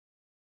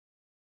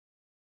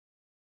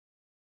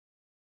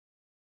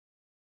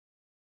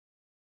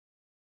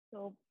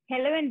So,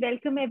 hello and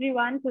welcome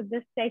everyone to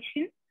this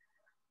session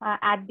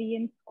at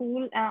DN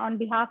School. On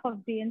behalf of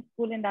DN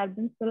School and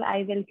Urban School,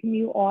 I welcome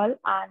you all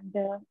and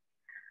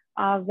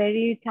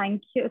very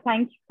thanks to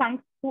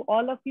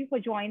all of you for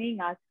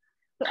joining us.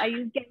 So,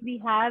 can we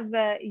have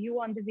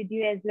you on the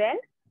video as well?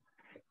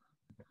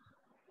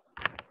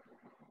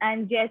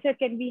 And Jessa,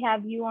 can we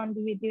have you on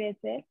the video as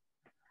well?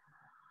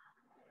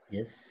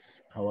 Yes.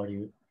 How are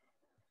you?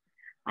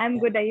 I'm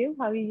good. Are you?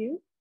 How are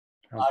you?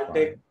 I'll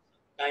take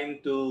time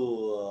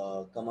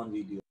to come on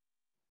video.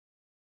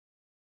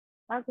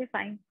 Okay,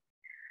 fine.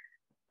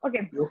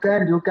 Okay. You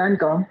can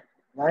come.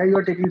 Why you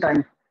are taking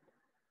time?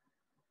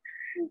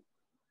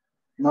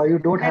 Now you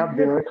don't have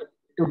beard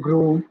to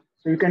groom,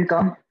 so you can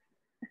come.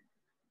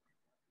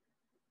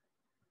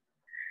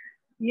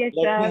 Yes,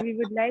 we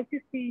would like to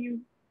see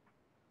you.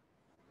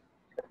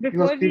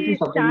 Before we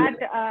start,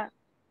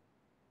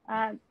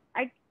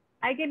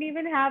 I can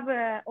even have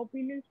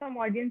opinions from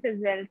audience as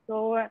well.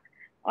 So,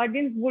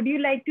 audience, would you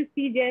like to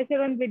see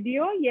Jaysir on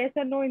video? Yes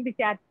or no in the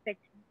chat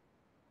section?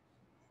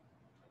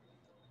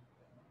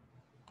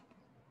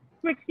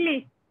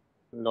 Quickly.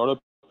 A lot of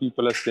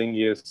people are saying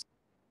yes.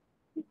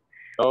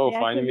 Oh, yeah,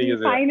 finally,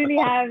 so finally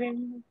have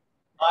him.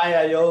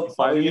 Hi, Ayub.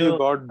 Finally, you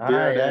got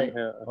beard. Hi.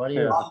 How are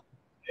you?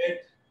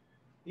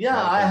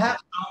 Yeah, I have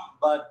some,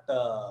 but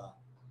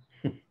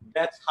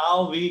that's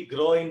how we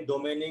grow in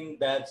domaining.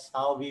 That's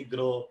how we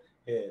grow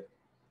here.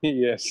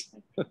 Yes.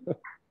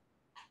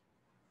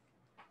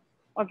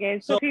 Okay,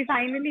 so we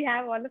finally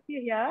have all of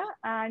you here.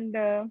 And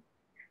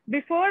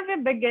before we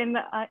begin,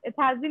 it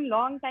has been a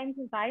long time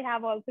since I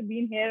have also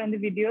been here on the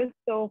videos.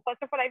 So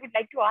first of all, I would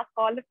like to ask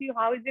all of you,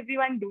 how is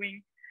everyone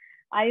doing?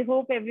 I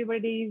hope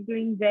everybody is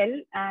doing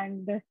well,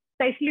 and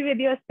especially with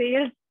your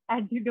sales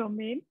at the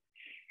domain,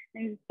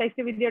 and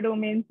especially with your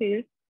domain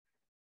sales.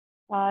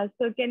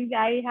 So can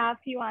I have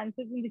few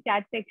answers in the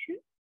chat section?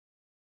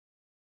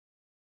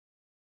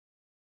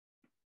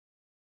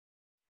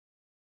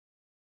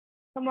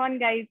 Come on,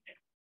 guys.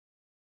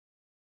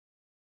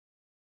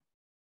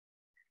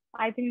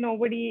 I think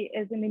nobody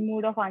is in the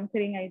mood of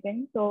answering, I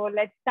think. So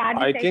let's start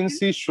the I session. can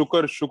see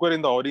Shukar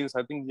in the audience.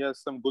 I think he has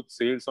some good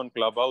sales on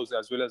Clubhouse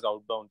as well as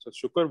outbound. So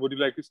Shukar, would you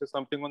like to say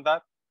something on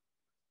that?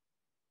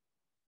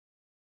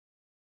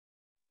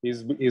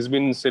 He's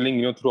been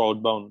selling, through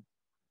outbound.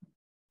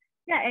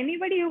 Yeah,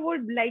 anybody who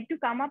would like to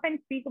come up and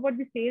speak about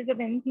the sales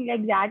or anything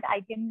like that,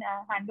 I can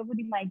hand over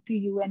the mic to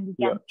you and we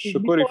can speak.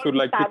 Shukar, if you'd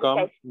like to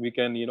come, we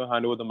can,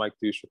 hand over the mic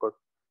to you, Shukar.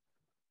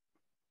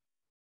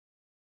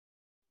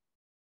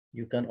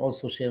 You can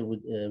also share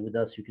with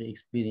us your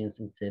experience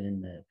in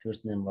selling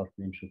first name, last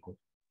name, Shukr.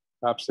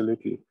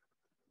 Absolutely.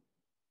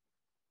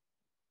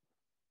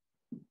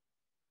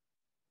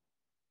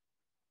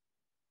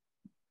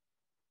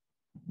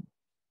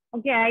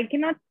 Okay, I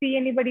cannot see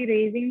anybody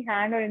raising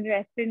hand or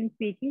interested in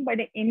speaking, but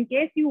in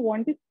case you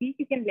want to speak,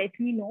 you can let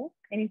me know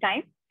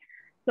anytime.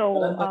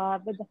 So,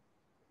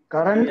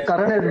 Karan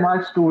is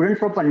my student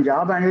from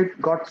Punjab and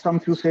it got some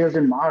few sales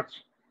in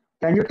March.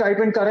 Can you type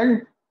in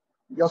Karan,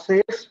 your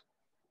sales?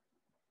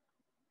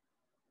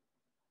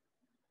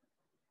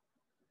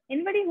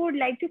 Anybody who would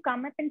like to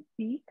come up and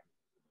speak?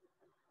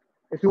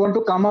 If you want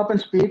to come up and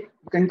speak,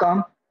 you can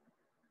come.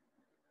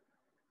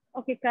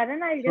 Okay,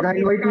 Karan, I'll Should I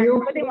invite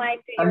you? the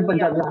mic to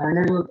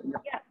you.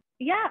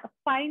 Yeah,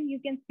 fine. You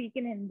can speak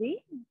in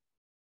Hindi.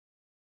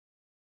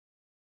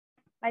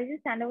 I'll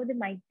just hand over the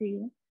mic to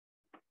you.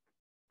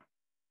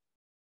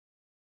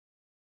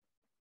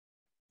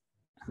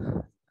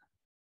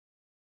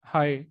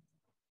 Hi.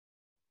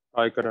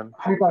 Hi, Karan.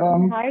 Hi,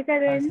 Karan. Hi,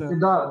 Karan.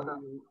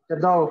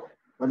 ਕਿੱਦਾਂ ਹੋ?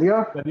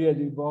 ਵਧੀਆ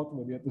ਜੀ ਬਹੁਤ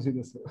ਵਧੀਆ ਤੁਸੀਂ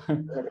ਦੱਸੋ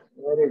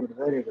very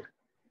good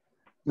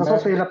ਦੱਸੋ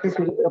sale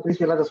ਆਪਣੀ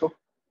ਸੇਲ ਦੱਸੋ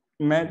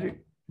मैं जी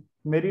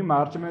मेरी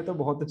मार्च में तो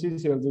बहुत अच्छी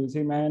सेल्स हुई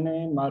थी मैंने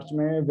मार्च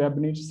में वेब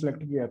नीच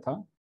सेलेक्ट किया था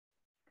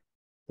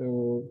तो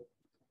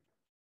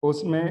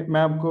उसमें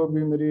मैं आपको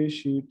अभी मेरी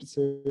शीट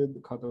से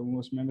दिखाता हूँ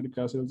उसमें मेरी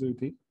क्या सेल्स हुई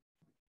थी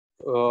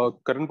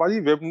Karan Paji,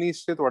 web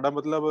niche से ਤੁਹਾਡਾ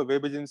मतलब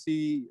web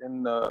agency and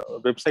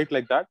website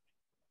like that?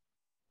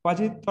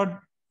 पाजी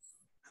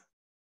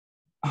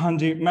हाँ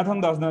जी मैं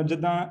ਤੁਹਾਨੂੰ ਦੱਸਦਾ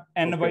ਜਿੱਦਾਂ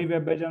NY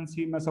ਵੈਬ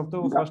ਏਜੰਸੀ ਮੈਂ ਸਭ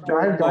ਤੋਂ first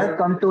guys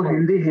come to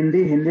hindi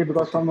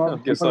because some of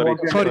people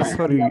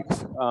sorry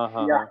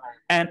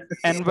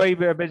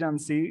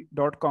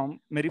nywebagency.com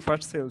मेरी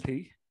फर्स्ट सेल थी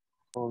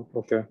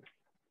ओके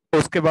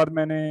उसके बाद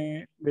मैंने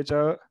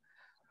बेचा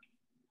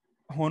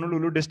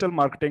Honolulu digital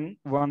marketing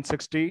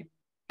 160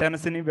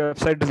 Tennessee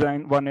website design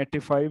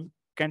 185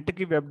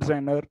 Kentucky web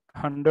designer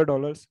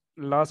 $100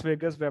 Las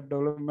Vegas web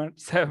development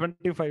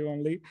 75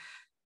 only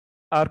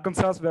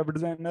Arkansas web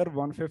designer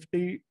 150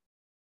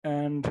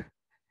 and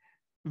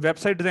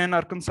website design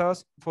Arkansas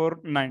for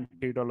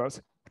 $90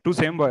 to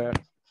same buyer.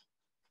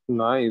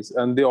 Nice.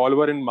 And they all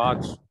were in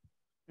March.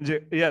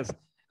 Yes,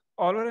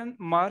 all were in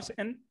March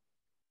and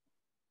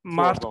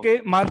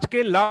मार्च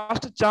के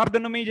last 4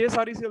 दिनों में ये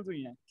सारी sales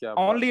हुई हैं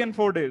only in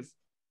 4 days.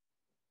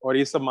 और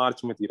ये सब मार्च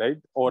में थी राइट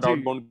और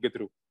आउटबाउंड के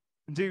थ्रू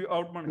जी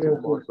आउटबाउंड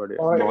बहुत बढ़िया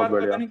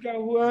पता नहीं क्या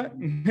हुआ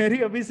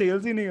मेरी अभी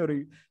सेल्स ही नहीं हो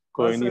रही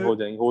कोई नहीं, हो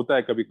जाएंगे, होता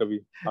है कभी कभी।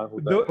 हाँ,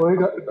 होता है।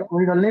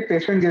 कोई गल नहीं,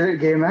 पेशेंट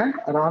गेम है,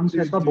 आराम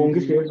से सब होंगी,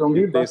 सेल्स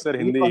होंगी, बस सर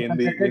हिंदी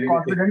हिंदी हिंदी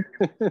कॉन्फिडेंट,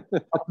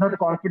 अपना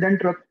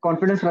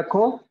कॉन्फिडेंस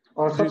रखो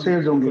और सब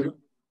सेल्स होंगी।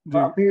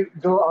 अभी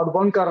जो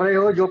आउटबाउंड कर रहे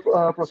हो, जो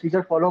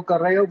प्रोसीजर फॉलो कर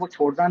रहे हो, वो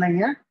छोड़ना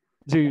नहीं है।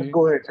 जी,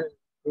 गो अहेड,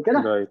 ठीक है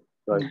ना?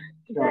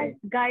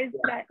 Guys,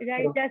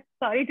 just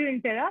sorry to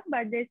interrupt,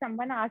 but there's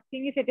someone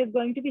asking if it is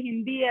going to be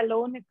Hindi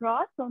alone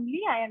across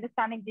only. I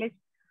understand English.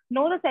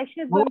 No, the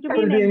section is going to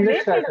be in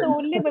English. It's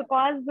only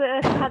because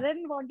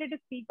Karan wanted to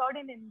speak out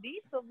in Hindi,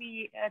 so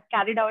we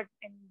carried out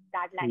in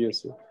that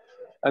language. Yes,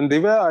 and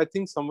Divya, I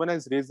think someone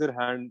has raised their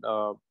hand.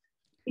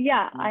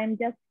 Yeah, I'm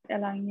just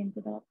allowing him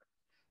to talk.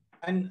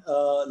 And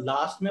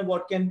last में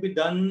what can be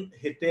done,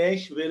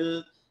 Hitesh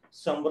will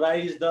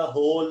summarize the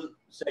whole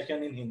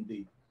session in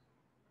Hindi.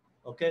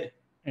 Okay?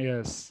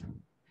 Yes.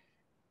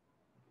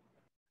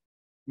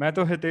 मैं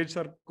तो Hitesh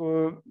sir को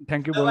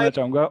thank you बोलना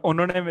चाहूंगा,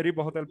 उन्होंने मेरी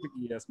बहुत help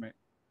की है इसमें.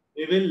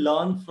 We will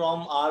learn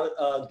from our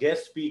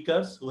guest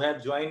speakers who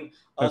have joined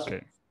us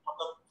for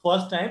the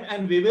first time,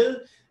 and we will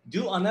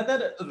do another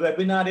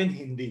webinar in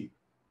Hindi.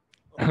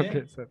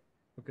 Okay, sir.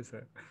 Okay,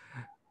 sir.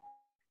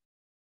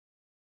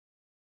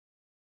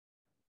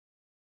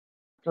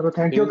 So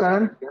thank you,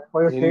 Karan,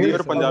 for your Hindi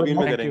sales. और पंजाबी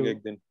में करेंगे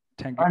एक दिन.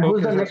 Thank you. And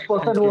who's the next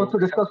person who wants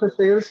to discuss with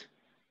sales?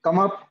 Come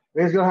up,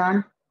 raise your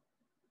hand.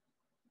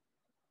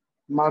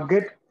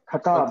 Margaret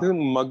Khatab. I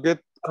think Margaret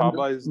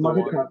Khaba is the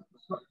one.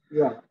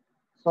 Yeah.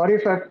 Sorry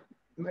if I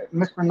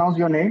mispronounced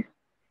your name.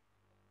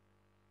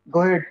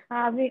 Go ahead.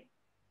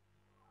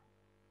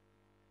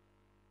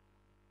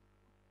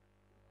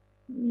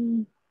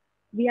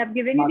 We have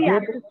given you the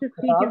access to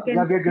speak. You can we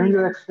have given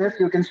you access.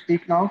 You can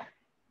speak now.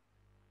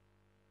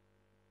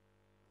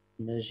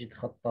 Majid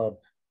Khattab,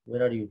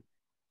 where are you?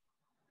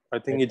 I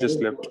think he just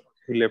left.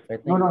 He left.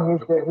 No,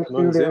 he's there. He's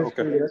still there.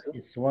 Okay.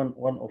 It's one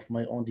of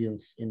my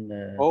audience in.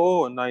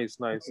 Oh, nice.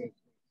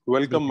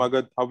 Welcome,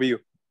 Magad. How are you?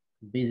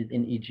 Based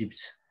in Egypt.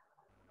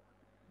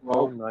 Wow.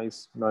 Oh,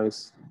 nice.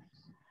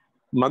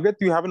 Magad,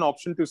 you have an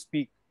option to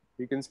speak.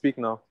 You can speak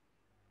now.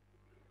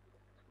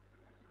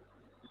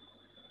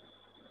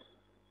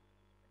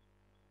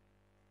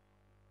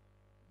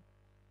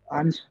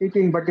 I'm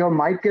speaking, but your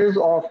mic is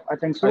off. I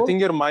think so. I think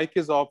your mic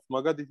is off,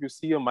 Magad. If you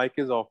see your mic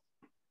is off.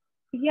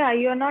 Yeah,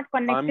 you're not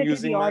connected to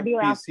the audio.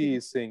 I'm using my PC.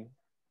 Is saying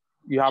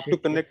you have to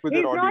connect with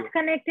your audio. He's not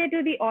connected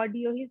to the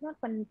audio. He's not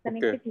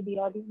connected to the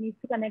audio. He needs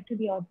to connect to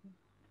the audio.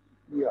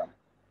 Yeah.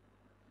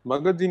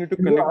 Magad, you need to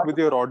connect with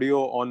your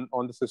audio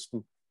on the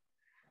system.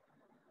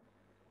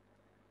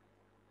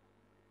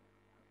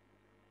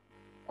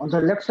 On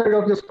the left side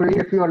of your screen,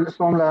 if you are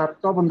on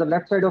laptop, on the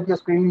left side of your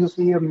screen, you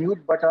see a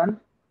mute button,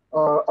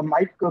 a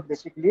mic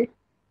basically.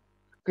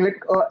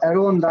 Click an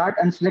arrow on that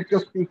and select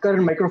your speaker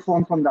and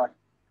microphone from that.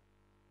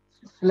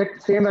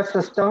 Select same as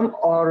system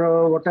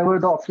or whatever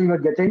the option you are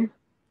getting.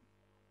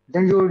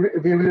 Then we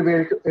will be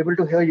able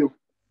to hear you.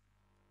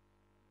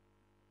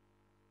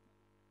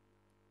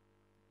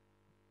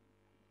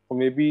 Or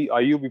maybe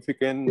Ayub, if you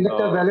can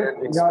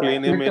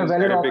explain him in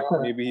Arabic,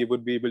 maybe he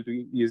would be able to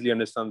easily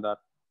understand that.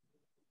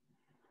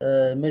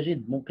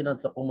 مجيد، ممكن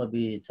أن تقوم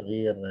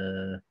بتغيير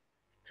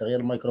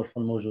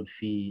الميكروفون الموجود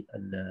في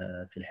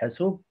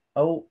الحاسوب،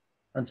 أو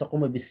أن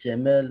تقوم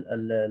باستعمال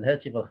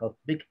الهاتف الخاص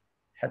بك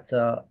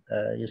حتى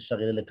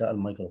يشتغل لك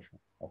الميكروفون.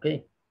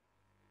 Okay.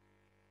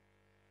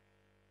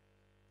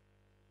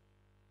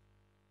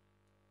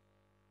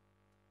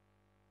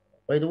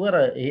 By the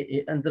way,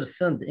 he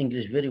understands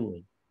English very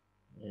well.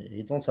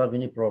 He don't have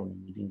any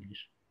problem with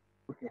English.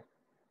 Okay.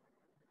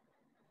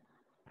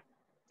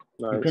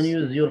 Nice. You can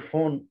use your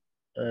phone.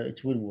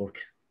 It will work.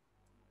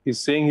 He's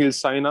saying he'll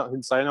sign out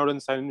and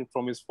sign in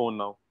from his phone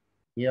now.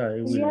 Yeah,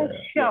 he will. Yeah,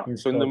 sure.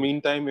 So in the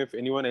meantime, if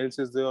anyone else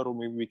is there, or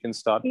maybe we can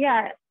start.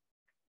 Yeah.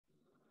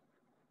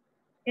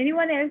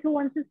 Anyone else who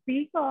wants to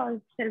speak, or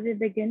shall we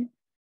begin?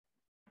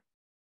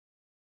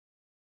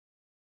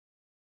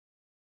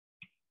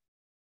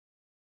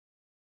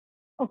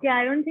 Okay,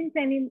 I don't think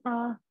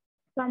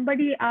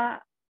somebody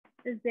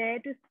is there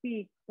to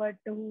speak, but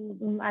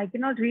I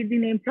cannot read the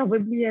name.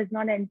 Probably has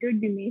not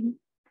entered the name.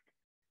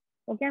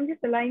 Okay, I'm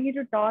just allowing you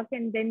to talk,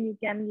 and then you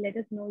can let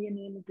us know your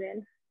name as well.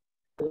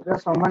 Is there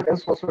someone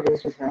else also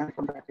raised his hand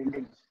from the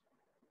attendees?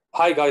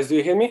 Hi guys, do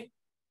you hear me?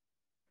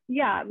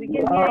 Yeah, we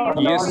can hear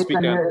you. Yes, we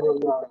can.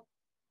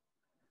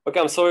 Okay,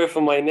 I'm sorry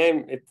for my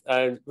name.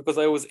 Because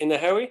I was in a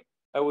hurry.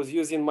 I was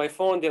using my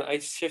phone, then I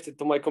shifted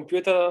to my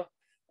computer,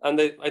 and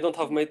I don't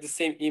have made the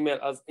same email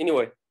as.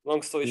 Anyway,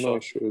 long story short. No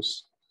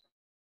issues.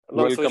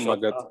 Welcome,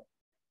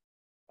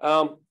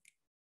 Magad.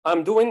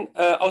 I'm doing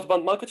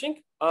outbound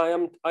marketing.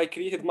 I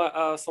created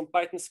some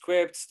Python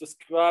scripts to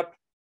scrap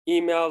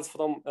emails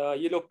from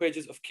yellow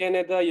pages of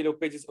Canada, yellow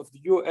pages of the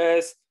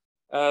US,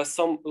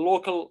 some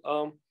local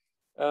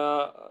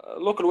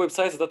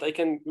websites that I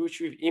can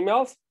retrieve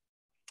emails.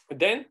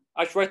 Then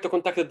I try to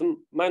contact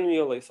them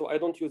manually, so I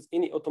don't use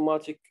any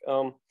automatic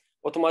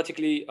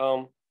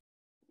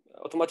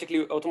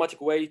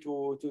way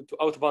to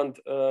outbound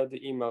the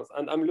emails.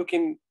 And I'm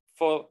looking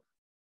for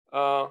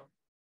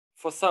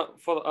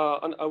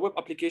a web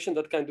application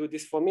that can do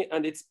this for me,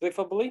 and it's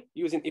preferably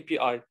using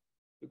API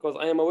because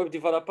I am a web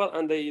developer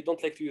and I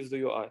don't like to use the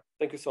UI.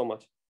 Thank you so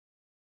much.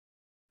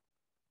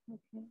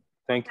 Okay.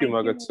 Thank you,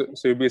 Magat.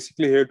 So you're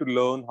basically here to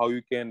learn how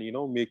you can,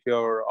 make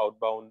your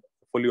outbound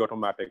fully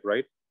automatic,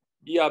 right?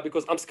 Yeah,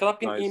 because I'm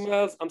scrapping Nice.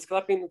 emails, I'm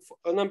scrapping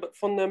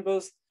phone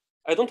numbers.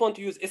 I don't want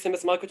to use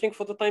SMS marketing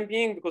for the time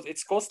being because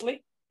it's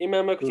costly.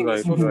 Email marketing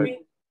is for free.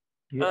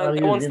 You And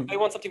are using, I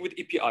want something with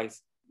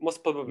APIs,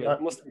 most probably.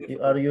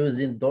 you are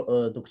using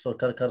Dr.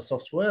 Karkar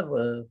software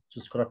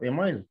to scrap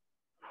emails?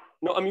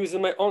 No, I'm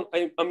using my own.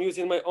 I'm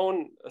using my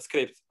own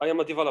script. I am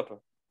a developer.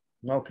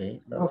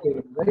 Okay. Okay,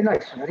 very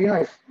nice, very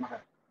nice.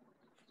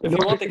 If you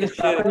want, I can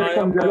share it. I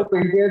from am,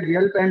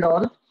 Yelp and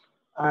all,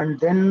 and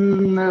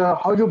then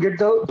how you get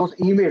those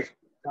emails?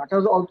 That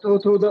is also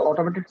through the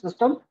automated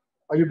system,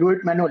 or you do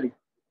it manually?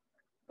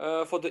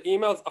 for the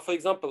emails, for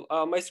example,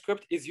 my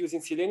script is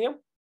using Selenium.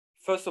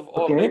 First of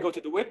all, I go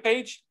to the web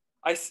page.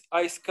 First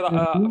I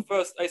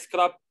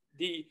scrap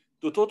the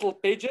total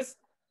pages.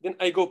 Then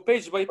I go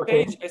page by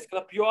page. I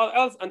scrap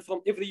URLs, and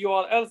from every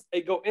URLs, I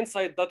go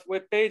inside that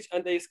web page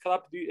and I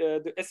scrap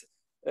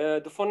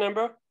the phone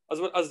number as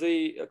well as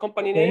the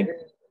company name,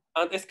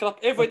 and I scrap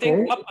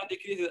everything up, and I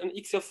created an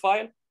Excel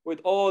file with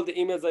all the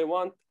emails I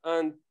want,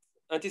 and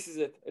this is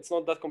it. It's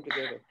not that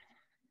complicated.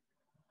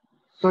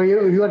 So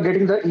you are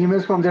getting the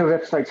emails from their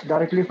websites,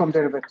 directly from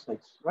their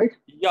websites, right?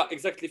 Yeah,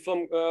 exactly.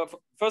 From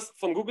first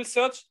from Google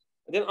search,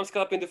 and then I'm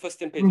scrapping the first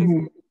 10 pages.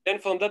 Then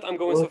from that, I'm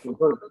going so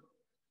far.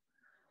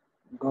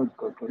 Good.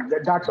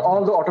 That's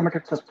all the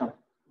automated system.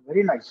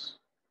 Very nice.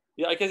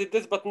 Yeah, I did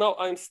this, but now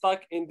I'm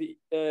stuck in the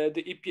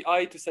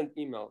API to send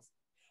emails.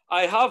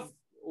 I have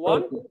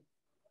one.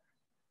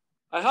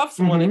 I have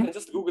someone. I can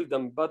just Google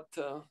them, but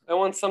I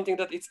want something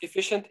that it's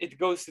efficient. It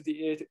goes to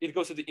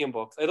the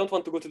inbox. I don't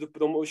want to go to the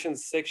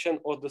promotions section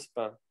or the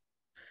spam.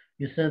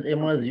 You send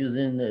emails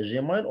using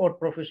Gmail or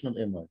professional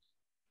emails?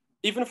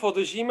 Even for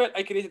the Gmail,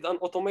 I created an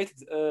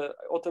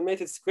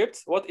automated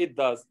script. What it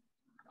does,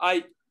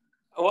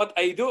 what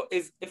I do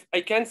is if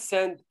I can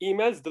send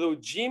emails through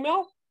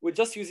Gmail, we're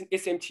just using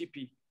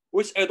SMTP,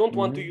 which I don't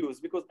want to use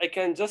because I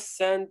can just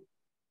send.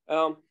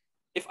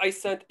 If I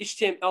send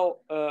HTML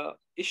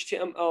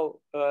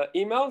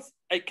emails,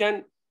 I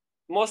can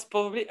most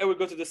probably I will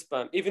go to the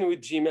spam, even with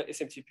Gmail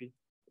SMTP.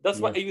 That's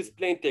why I use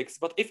plain text.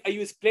 But if I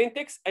use plain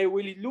text, I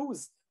will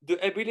lose the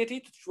ability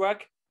to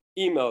track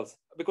emails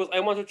because I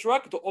want to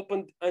track the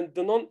opened and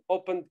the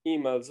non-opened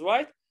emails,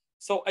 right?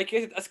 So I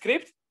created a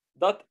script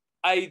that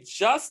I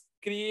just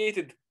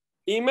created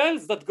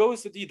emails that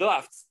goes to the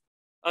drafts.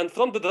 And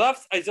from the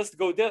drafts, I just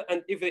go there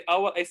and every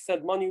hour I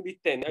send manually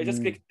 10. I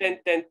just click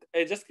 10.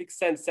 I just click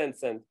send.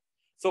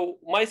 So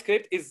my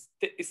script is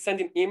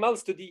sending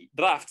emails to the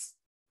drafts.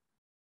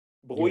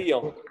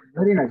 Brilliant.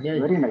 Very nice.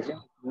 Very nice.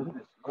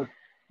 Good.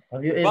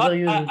 Have you ever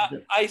used?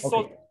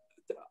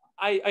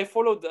 I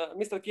followed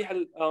Mr.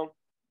 Kihal.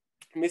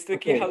 Mr.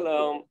 Kihal.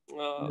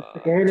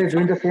 Mr. Kihal is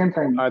doing the same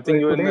thing. I think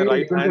you're in the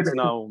right hands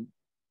now.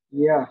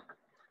 Yeah.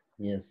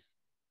 Yes.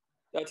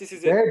 This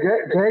is Jay,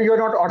 you're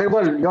not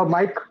audible. Your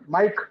mic.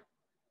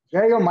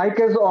 Jay, your mic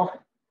is off.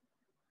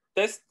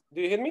 Test.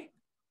 Do you hear me?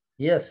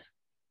 Yes.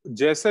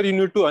 Jay, sir, you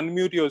need to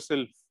unmute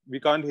yourself. We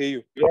can't hear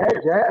you.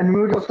 Jay,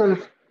 unmute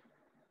yourself.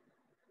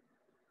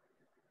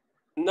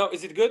 No,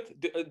 is it good?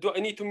 Do I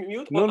need to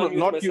mute? No, not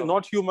myself? you.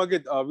 Not you,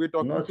 Magid. We're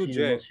talking to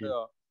Jay.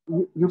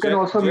 You can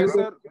also mute.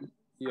 Sir,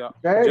 yeah.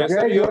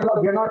 Jay,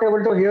 we're not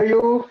able to hear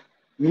you.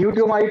 Mute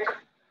your mic.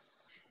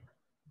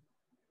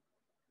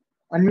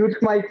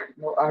 Unmute mic.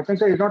 No, I think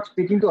so. He's not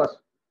speaking to us.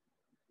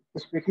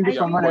 He's speaking to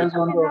someone else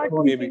on the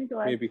phone.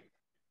 Maybe.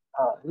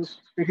 He's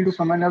speaking to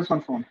someone else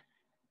on phone.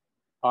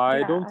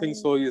 I don't think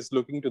so. He's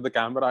looking to the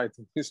camera. I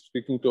think he's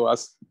speaking to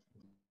us.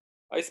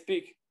 I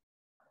speak.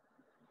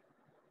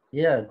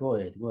 Yeah, go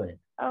ahead.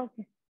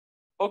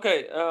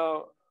 Okay.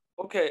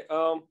 Okay.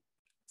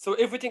 So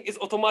everything is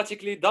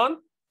automatically done,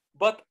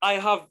 but I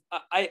have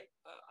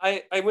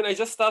when I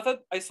just started,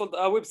 I sold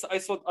a website. I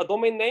sold a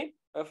domain name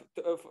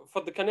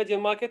for the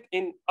Canadian market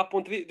in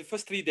upon the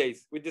first 3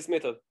 days with this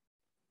method.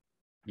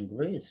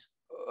 Great.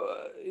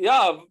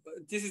 Yeah,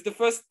 this is the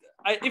first.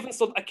 I even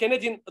sold a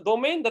Canadian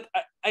domain that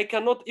I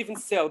cannot even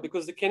sell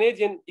because the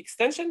Canadian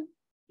extension,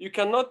 you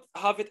cannot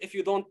have it if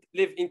you don't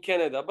live in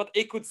Canada. But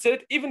I could sell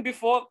it even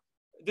before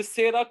the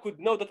seller could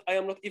know that I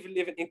am not even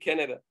living in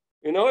Canada.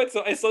 You know it?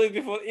 So I sold it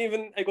before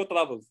even I got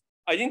troubles.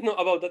 I didn't know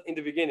about that in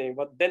the beginning,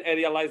 but then I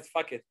realized,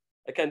 fuck it,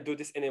 I can't do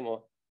this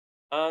anymore.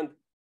 And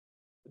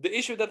the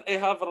issue that I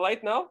have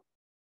right now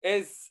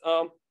is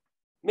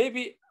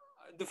maybe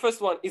the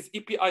first one is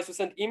APIs to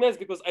send emails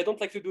because I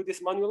don't like to do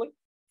this manually.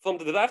 From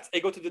the drafts, I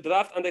go to the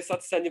draft and I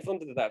start sending from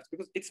the draft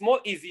because it's more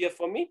easier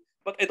for me,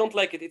 but I don't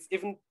like it. It's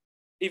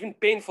even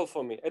painful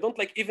for me. I don't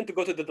like even to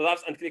go to the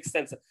drafts and click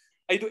send.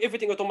 I do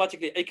everything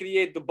automatically. I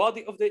create the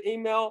body of the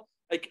email.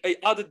 I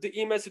added the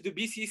emails to the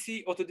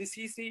BCC or to the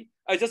CC.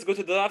 I just go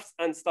to the drafts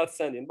and start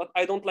sending, but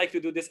I don't like to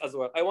do this as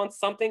well. I want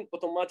something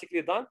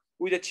automatically done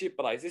with a cheap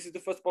price. This is the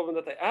first problem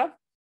that I have.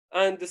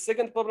 And the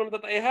second problem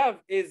that I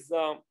have is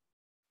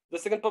The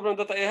second problem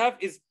that I have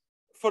is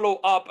follow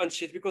up and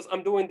shit, because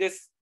I'm doing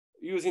this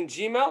using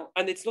Gmail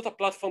and it's not a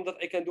platform that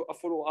I can do a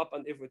follow up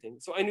and everything.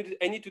 So I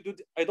need to do,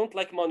 I don't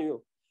like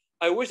manual.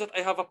 I wish that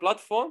I have a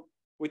platform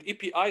with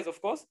APIs,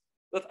 of course,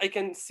 that I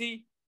can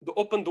see the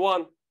opened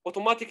one,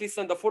 automatically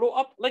send a follow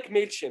up like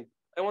MailChimp.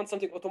 I want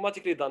something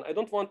automatically done. I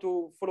don't want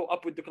to follow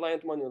up with the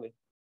client manually.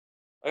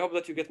 I hope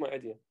that you get my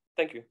idea.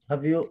 Thank you.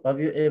 Have you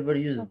ever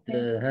used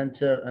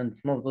Hunter and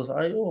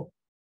Smart.io?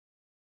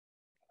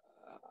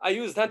 I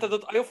used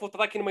Hunter.io for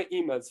tracking my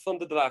emails from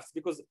the drafts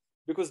because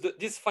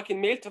this fucking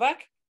mail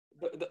track,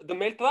 the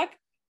mail track,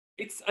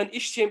 it's an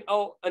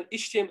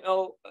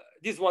HTML,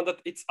 this one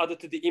that it's added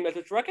to the email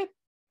to track it.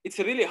 It's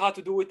really hard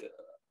to do it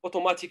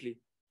automatically.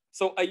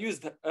 So I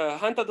used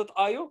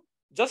Hunter.io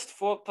just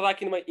for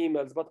tracking my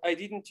emails, but I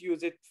didn't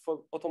use it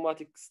for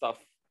automatic stuff.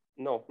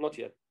 No, not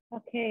yet.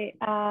 Okay.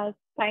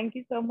 Thank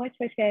you so much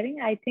for sharing.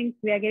 I think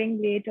we are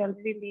getting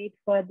already late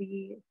for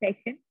the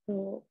session.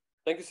 So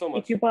thank you so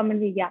much. If you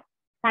permanently, yeah.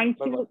 Thank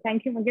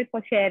you, Majid,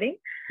 for sharing.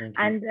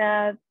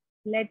 And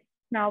let's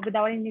now,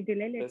 without any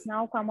delay, let's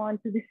now come on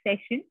to the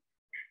session.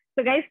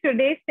 So guys,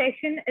 today's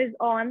session is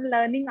on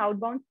learning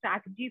outbound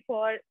strategy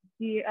for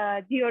the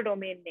Geo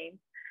domain names.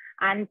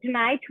 And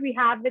tonight we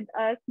have with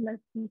us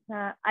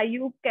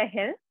Ayub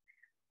Kahil,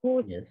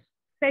 who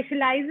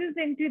specializes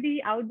into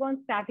the outbound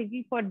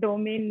strategy for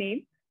domain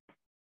names.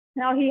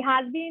 Now he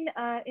has been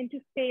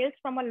into sales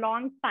from a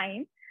long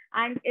time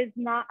and is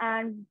now,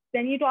 and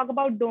when you talk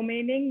about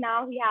domaining,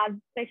 now he has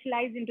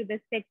specialized into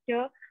this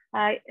sector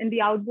in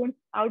the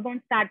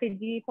outbound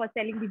strategy for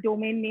selling the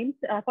domain names,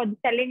 for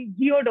selling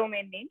geo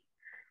domain names.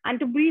 And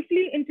to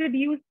briefly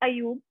introduce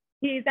Ayub,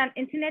 he is an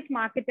internet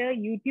marketer,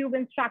 YouTube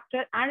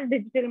instructor, and a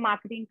digital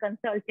marketing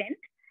consultant.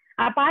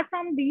 Apart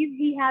from these,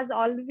 he has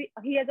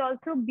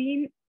also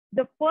been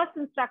the first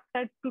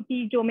instructor to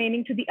teach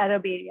domaining to the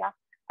Arab area.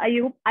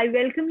 Ayub, I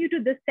welcome you to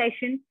this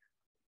session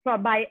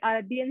by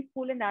DN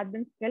School and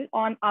Urban Skill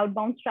on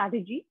outbound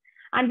strategy.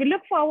 And we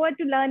look forward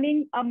to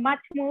learning much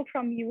more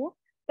from you,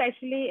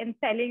 especially in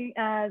selling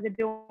the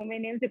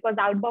domain names, because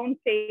outbound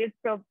sales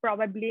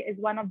probably is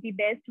one of the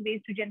best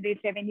ways to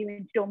generate revenue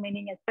in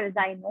domaining, as far as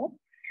I know.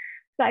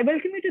 So I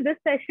welcome you to this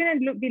session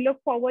and we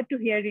look forward to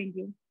hearing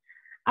you.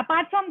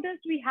 Apart from this,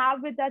 we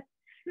have with us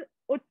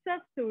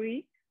Utsav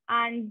Suri.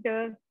 And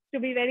to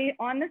be very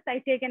honest,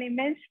 I take an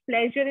immense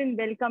pleasure in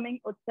welcoming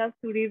Utsav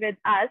Suri with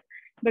us,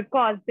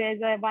 because there's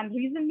one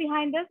reason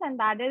behind this, and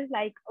that is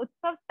like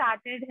Utsav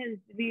started his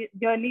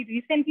journey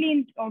recently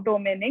in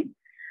domaining.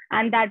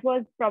 And that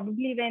was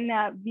probably when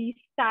we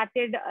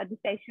started the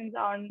sessions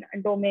on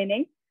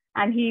domaining,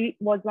 and he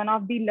was one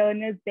of the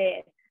learners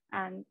there.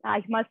 And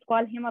I must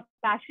call him a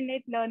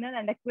passionate learner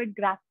and a quick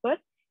grasper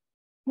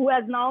who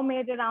has now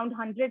made around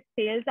 100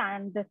 sales,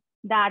 and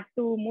that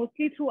too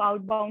mostly through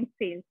outbound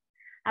sales.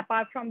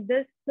 Apart from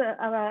this,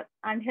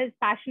 and his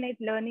passionate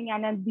learning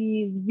and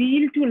the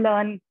zeal to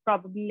learn,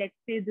 probably let's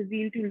say the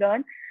zeal to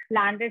learn,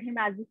 landed him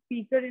as a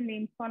speaker in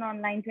NamesCon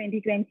Online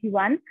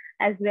 2021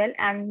 as well.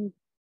 And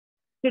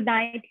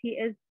tonight he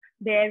is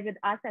there with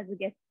us as a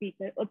guest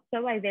speaker.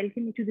 Utsav, I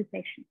welcome you to the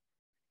session.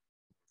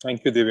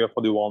 Thank you, Divya,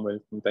 for the warm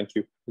welcome. Thank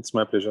you. It's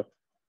my pleasure.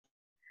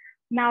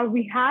 Now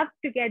we have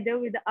together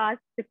with us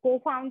the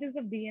co-founders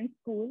of DN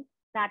School,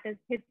 that is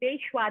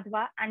Hitesh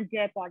Wadhwa and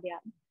Jay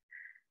Podyan.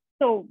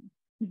 So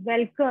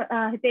welcome,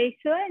 Hitesh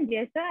sir and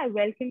Jay sir, I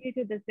welcome you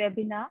to this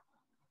webinar.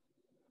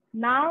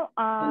 Now,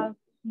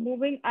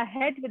 moving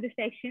ahead with the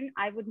session,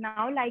 I would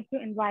now like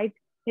to invite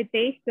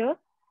Hitesh sir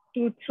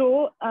to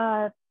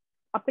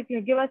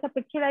give us a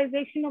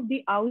picturization of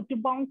the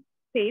outbound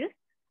sales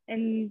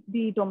in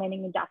the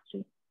domaining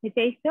industry.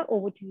 Hitesh sir,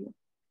 over to you.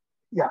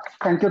 Yeah,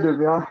 thank you,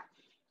 Divya.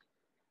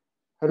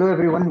 Hello,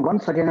 everyone.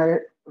 Once again, I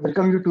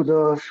welcome you to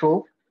the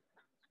show.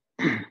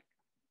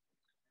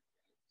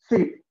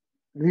 See,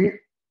 we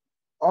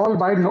all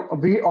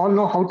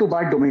know how to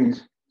buy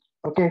domains,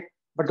 okay?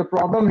 But the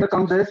problem here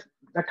comes is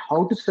that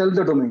how to sell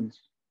the domains.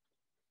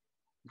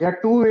 There are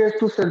two ways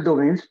to sell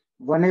domains.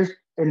 One is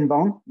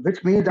inbound,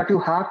 which means that you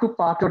have to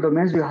park your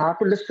domains, you have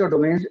to list your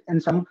domains in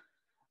some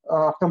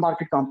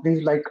aftermarket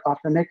companies like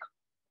Afternic,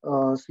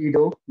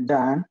 Cedo,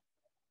 Dan,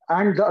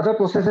 and the other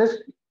process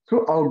is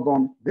through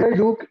outbound, where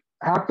you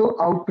have to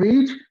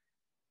outreach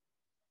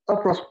a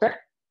prospect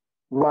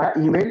via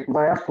email,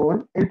 via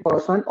phone, in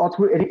person, or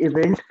through any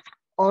event,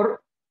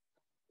 or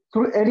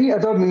through any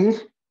other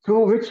means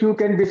through which you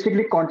can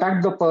basically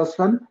contact the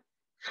person,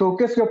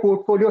 showcase your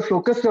portfolio,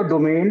 showcase your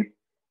domain,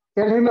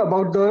 tell him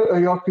about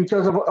your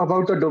features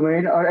about the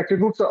domain or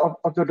attributes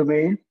of the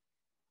domain,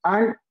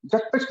 and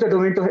just pitch the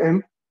domain to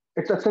him.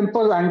 It's a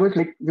simple language,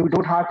 like you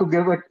don't have to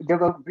give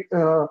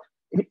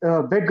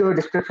a big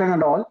description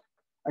and all,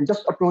 and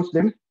just approach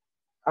them.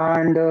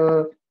 And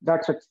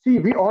that's it. See,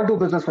 we all do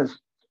businesses.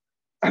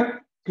 And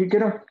to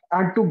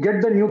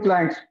get the new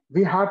clients,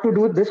 we have to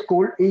do this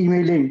cold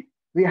emailing.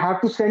 We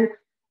have to send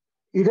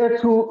either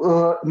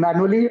through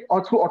manually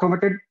or through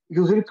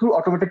using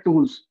automated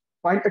tools.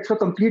 Fine, it's a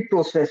complete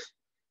process.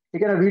 We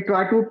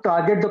try to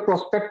target the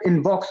prospect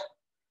inbox.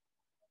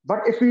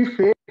 But if we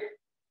fail,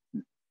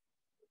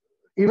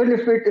 even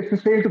if you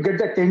fail to get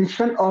the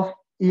attention of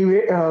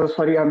email,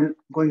 sorry, I'm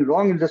going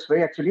wrong in this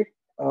way actually.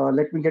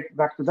 Let me get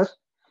back to this.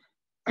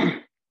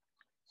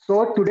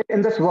 So today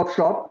in this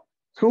workshop,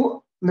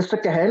 through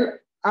Mr. Kahel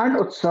and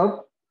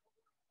Utsav,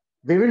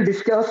 we will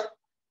discuss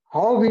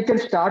how we can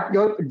start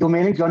your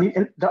domaining journey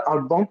in the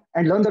outbound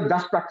and learn the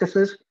best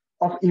practices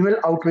of email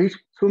outreach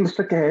through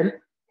Mr. Kahel.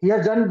 He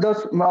has done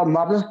this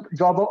marvelous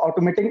job of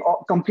automating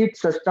a complete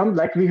system,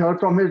 like we heard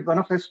from one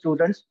of his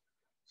students.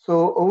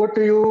 So over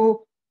to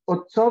you,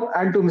 Utsav,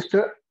 and to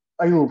Mr.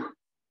 Ayub.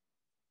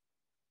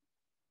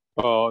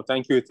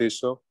 Thank you,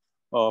 Hitesh.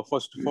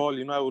 First of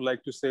all, I would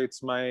like to say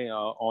it's my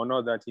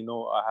honor that,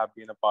 I have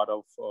been a part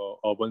of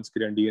Urban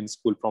Skill and DN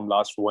School from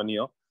last 1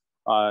 year.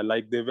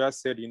 Like Devya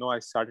said, I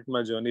started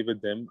my journey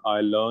with them. I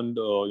learned,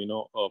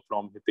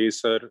 from Hitesh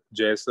sir,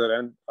 Jay sir,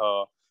 and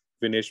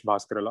Vinesh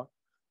Bhaskarala.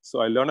 So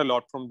I learned a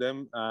lot from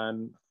them,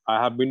 and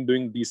I have been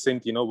doing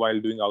decent, while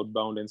doing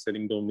outbound and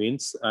selling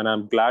domains. And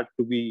I'm glad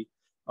to be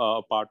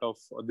a part of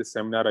this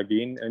seminar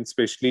again. And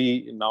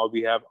especially now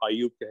we have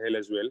Ayub Kahel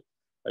as well.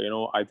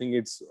 I think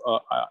it's,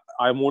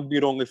 I won't be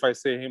wrong if I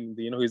say him,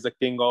 he's the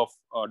king of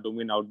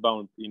domain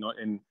outbound,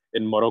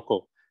 in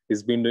Morocco.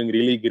 He's been doing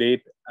really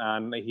great,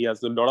 and he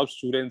has a lot of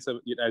students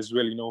as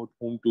well,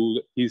 whom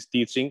he's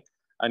teaching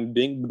and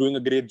doing a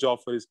great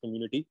job for his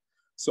community.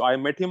 So I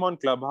met him on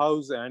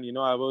Clubhouse, and,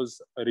 I was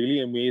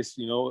really amazed,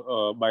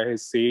 by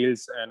his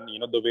sales and,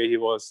 the way he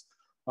was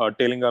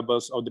telling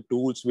us of the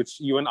tools, which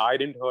even I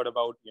didn't heard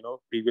about,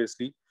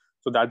 previously.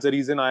 So that's the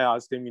reason I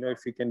asked him,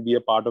 if he can be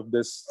a part of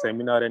this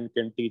seminar and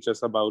can teach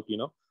us about,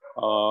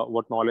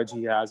 what knowledge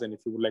he has and if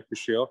he would like to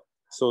share.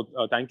 So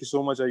thank you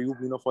so much,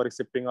 Ayub, for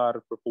accepting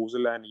our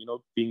proposal and,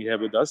 being here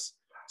with us.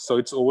 So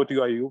it's over to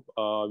you,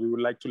 Ayub. We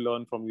would like to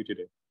learn from you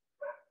today.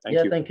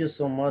 Thank you. Thank you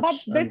so much.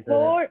 But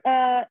before,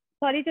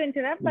 sorry to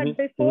interrupt, but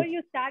before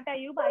you start,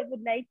 Ayub, I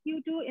would like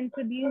you to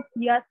introduce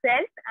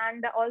yourself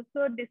and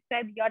also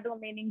describe your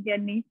domaining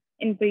journey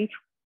in brief.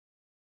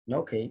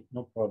 Okay,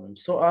 no problem.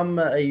 So I'm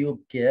Ayub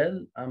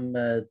Kiel. I'm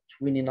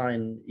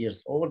 29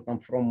 years old. I'm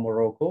from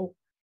Morocco.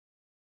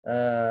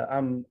 I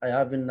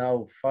have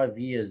now 5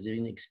 years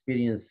in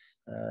experience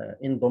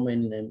in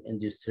domain name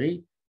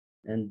industry,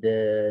 and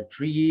 3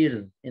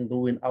 years in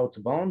doing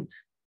outbound.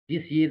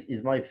 This year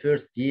is my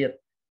first year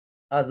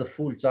as a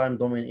full-time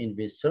domain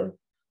investor.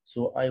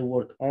 So I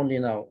work only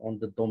now on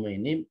the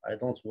domain name. I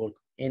don't work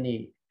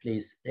any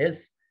place else.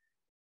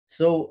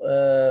 So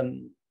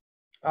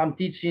I'm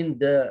teaching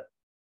the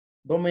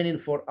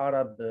domaining for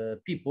Arab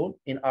people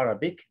in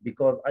Arabic,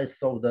 because I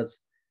saw that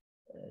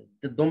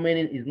the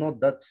domaining is not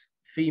that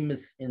famous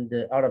in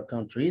the Arab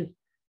countries.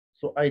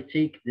 So I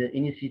take the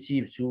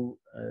initiative to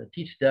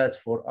teach that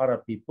for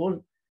Arab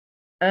people.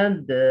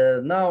 And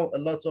now a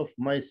lot of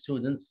my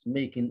students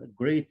making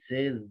great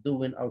sales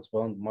doing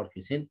outbound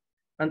marketing.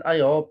 And I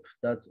hope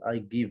that I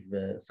give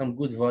some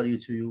good value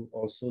to you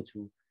also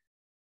to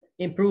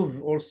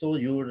improve also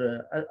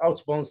your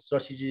outbound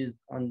strategies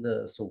and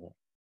so on.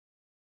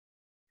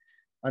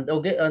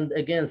 And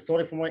again,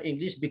 sorry for my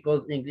English,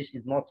 because English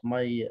is not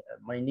my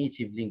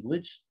native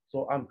language.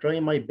 So I'm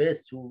trying my best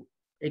to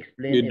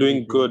explain. You're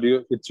doing good.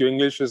 Your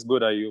English is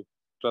good, Ayub.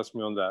 Trust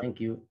me on that. Thank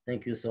you.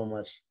 Thank you so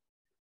much.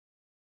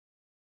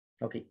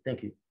 Okay,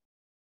 thank you.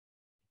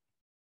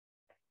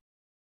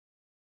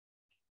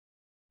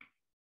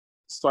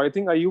 So I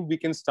think, Ayub, we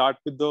can start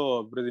with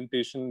the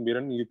presentation.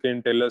 Miran, you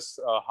can tell us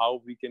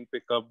how we can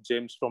pick up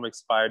gems from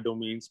expired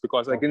domains,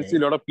 because I can see a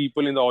lot of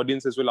people in the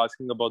audience as well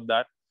asking about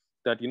that,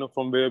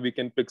 from where we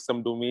can pick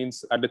some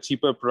domains at a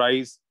cheaper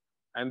price,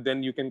 and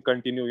then you can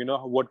continue,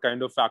 what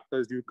kind of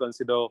factors do you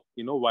consider,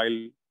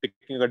 while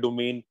picking a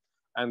domain,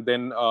 and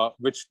then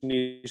which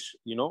niche,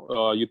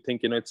 you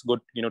think, it's good,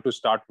 to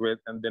start with,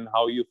 and then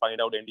how you find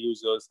out end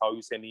users, how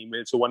you send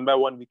emails. So one by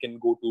one, we can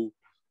go to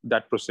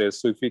that process.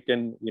 So if we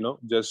can,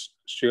 just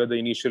share the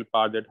initial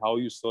part, that how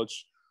you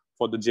search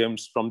for the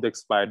gems from the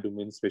expired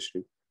domain,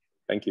 especially.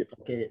 Thank you.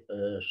 Okay,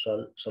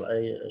 shall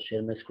I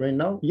share my screen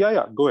now?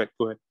 Yeah, go ahead.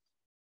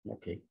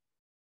 Okay.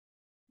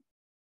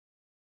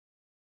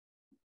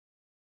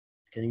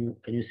 Can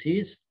you see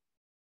it?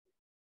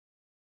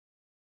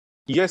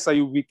 Yes,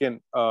 we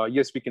can.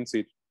 Yes, we can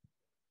see it.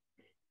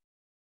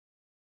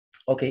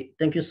 Okay,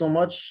 thank you so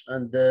much,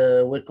 and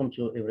welcome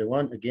to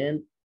everyone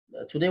again.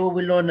 Today we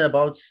will learn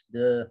about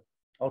the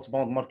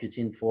outbound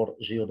marketing for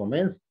Geo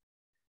Domains.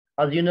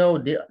 As you know,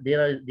 there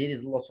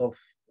is lots of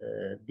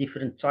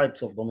different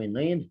types of domain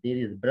names. There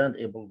is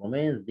brandable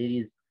domains. There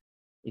is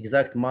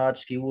exact match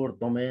keyword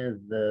domains,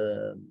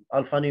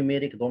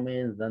 alphanumeric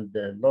domains, and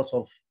lots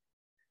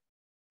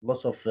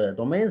of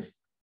domains.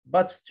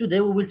 But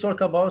today we will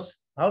talk about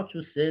how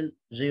to sell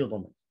Geo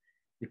Domains,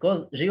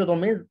 because Geo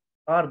Domains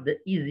are the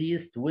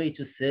easiest way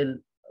to sell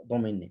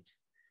domain names.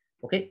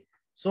 Okay,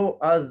 so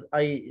as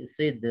I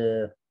said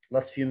the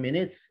last few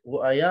minutes, who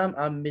I am,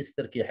 I'm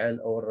Mr. Kihel,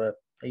 or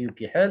Ayub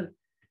Kihel.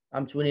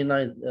 I'm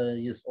 29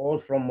 years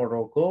old from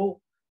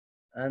Morocco,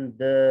 and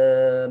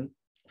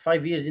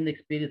 5 years in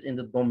experience in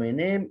the domain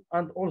name,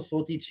 and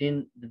also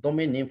teaching the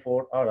domain name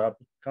for Arab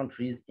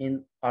countries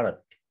in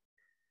Arabic.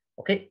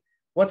 Okay,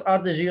 what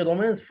are the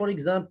geodomains? For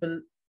example,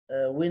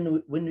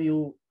 when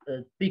you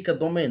pick a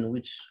domain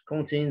which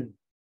contains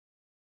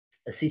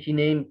a city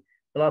name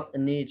plus a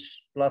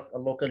niche plus a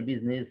local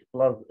business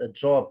plus a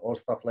job or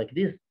stuff like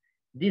this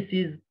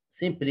is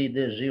simply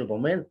the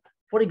geodomain.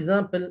 For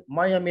example,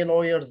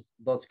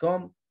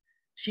 miamilawyers.com,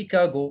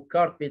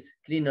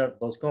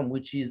 chicagocarpetcleaner.com,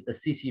 which is a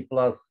CC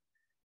plus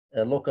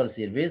local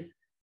service.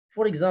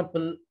 For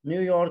example,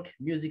 New York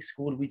Music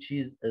School, which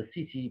is a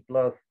CC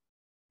plus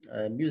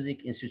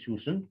music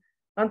institution,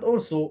 and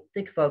also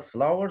Texas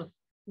Flowers,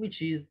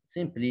 which is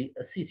simply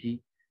a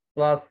city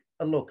plus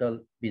a local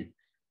business.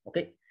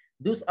 Okay,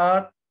 those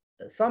are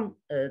some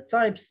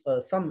types,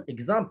 some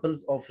examples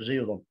of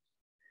geodomains.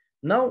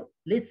 Now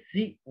let's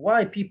see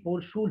why people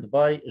should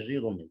buy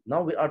geodomains.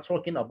 Now we are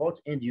talking about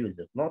end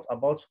users, not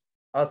about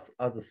us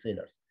as a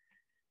sellers.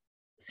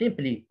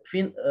 Simply,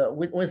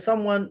 when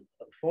someone,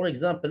 for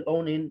example,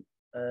 owning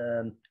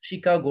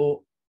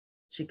Chicago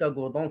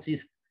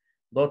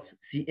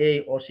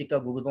Dentist.ca or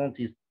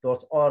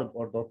chicagodentist.org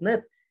or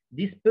 .net,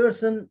 this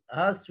person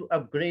has to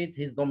upgrade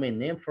his domain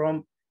name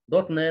from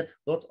 .net,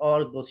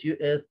 .org,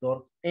 .us,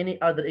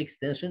 any other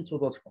extension to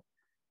 .com.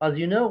 As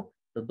you know,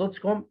 the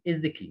 .com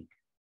is the king.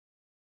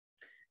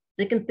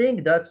 Second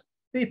thing, that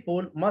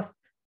people must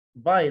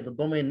buy the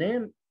domain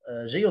name,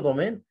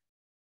 geodomain,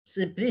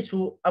 simply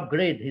to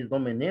upgrade his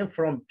domain name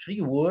from 3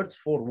 words,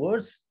 4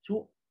 words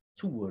to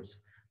 2 words.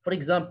 For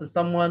example,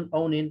 someone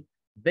owning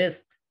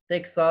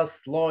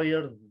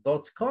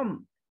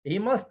besttexaslawyers.com, he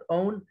must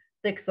own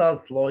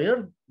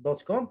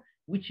texaslawyers.com,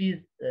 which is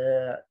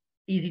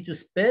easy to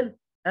spell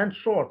and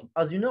short.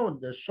 As you know,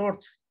 the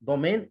short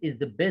domain is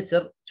the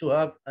better to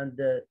have, and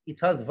it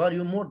has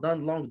value more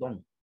than long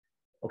domain.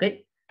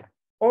 Okay.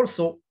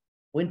 Also,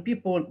 when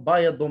people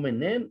buy a domain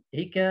name,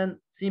 he can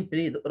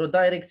simply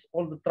redirect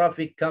all the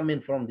traffic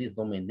coming from this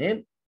domain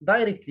name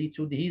directly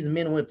to his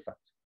main website.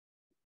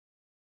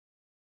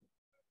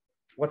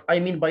 What I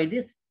mean by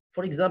this,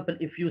 for example,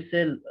 if you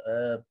sell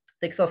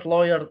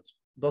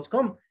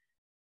texaslawyer.com,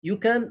 you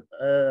can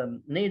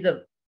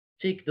neither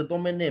take the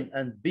domain name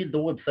and build the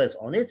website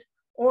on it,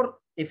 or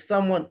if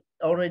someone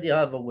already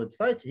have a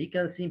website, he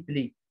can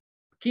simply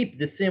keep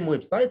the same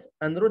website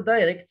and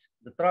redirect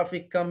the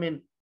traffic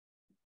coming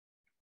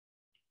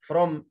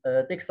from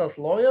Texas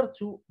Lawyer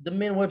to the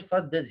main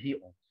website that he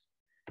owns.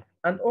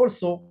 And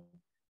also,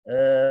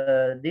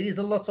 there is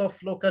a lot of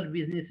local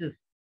businesses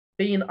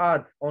paying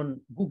ads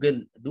on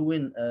Google,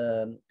 doing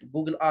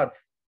Google ads,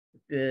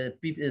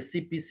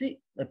 PPC.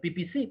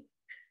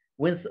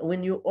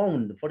 When you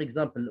own, for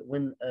example,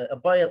 when a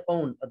buyer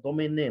owns a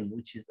domain name,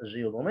 which is a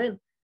geodomain,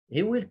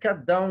 he will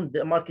cut down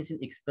the marketing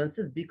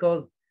expenses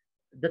because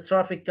the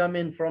traffic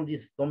coming from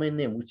this domain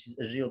name, which is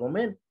a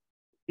geodomain,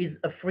 is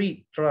a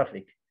free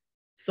traffic.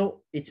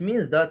 So it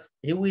means that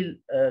he will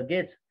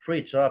get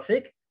free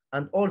traffic,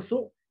 and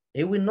also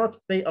he will not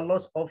pay a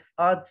lot of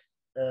ads,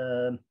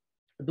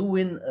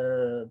 doing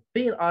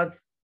paying ads.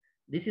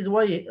 This is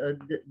why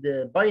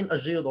the buying a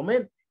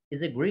geodomain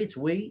is a great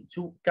way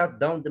to cut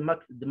down the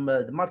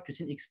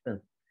marketing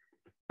expense.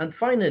 And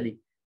finally,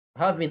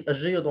 having a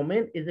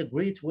geodomain is a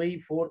great way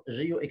for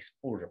geo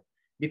exposure,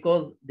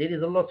 because there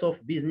is a lot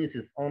of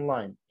businesses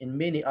online in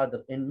many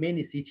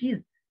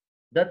cities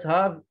that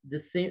have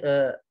the same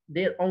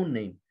their own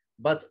name.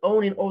 But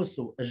owning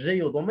also a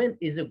geodomain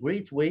is a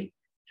great way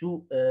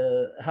to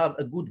have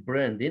a good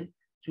branding,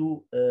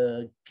 to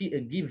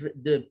give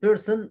the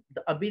person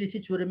the ability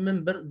to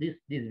remember this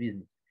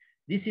business.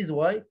 This is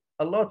why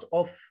a lot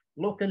of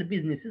local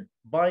businesses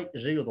buy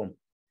geodomains.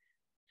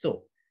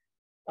 So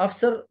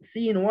after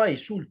seeing why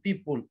should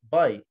people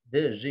buy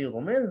the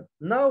geodomains,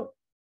 now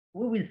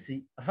we will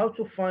see how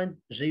to find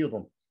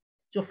geodomains.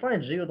 To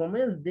find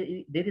geodomains,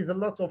 there is a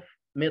lot of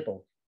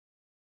methods.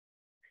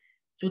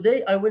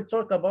 Today, I will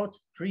talk about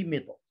 3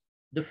 methods.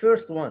 The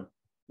first one,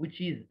 which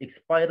is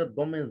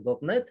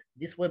expireddomains.net.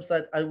 This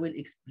website, I will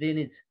explain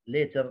it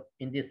later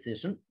in this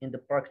session, in the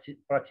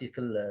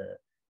practical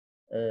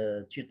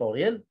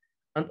tutorial.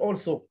 And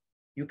also,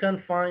 you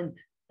can find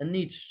a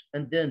niche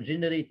and then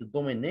generate a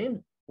domain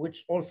name,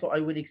 which also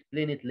I will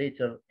explain it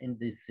later in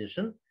this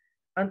session.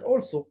 And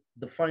also,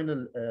 the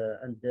final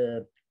and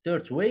the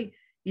third way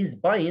is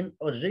buying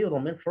a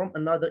geodomain from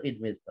another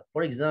investor.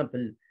 For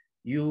example,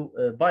 you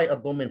buy a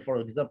domain,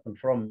 for example,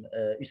 from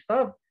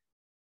Ustav,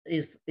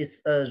 it's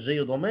a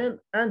geodomain,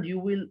 and you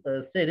will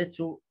sell it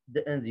to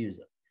the end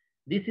user.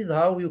 This is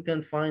how you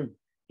can find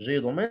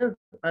geodomains,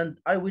 and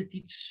I will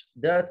teach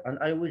that, and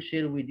I will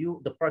share with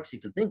you the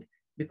practical thing,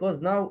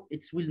 because now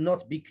it will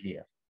not be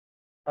clear.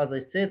 As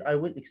I said, I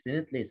will explain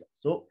it later.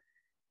 So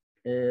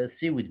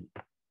see with me.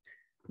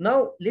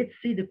 Now let's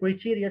see the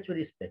criteria to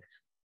respect,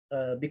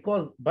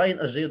 because buying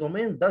a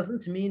geodomain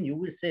doesn't mean you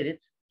will sell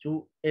it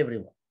to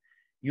everyone.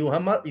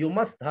 You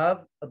must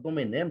have a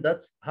domain name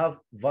that have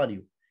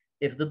value.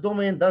 If the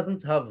domain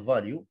doesn't have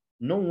value,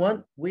 no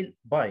one will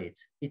buy it.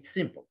 It's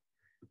simple.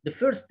 The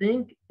first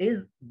thing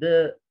is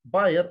the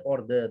buyer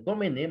or the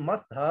domain name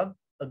must have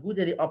a good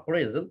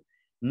appraisal,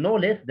 no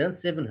less than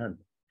 700.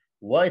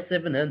 Why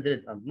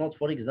 700 and not,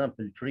 for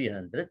example,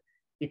 300?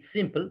 It's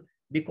simple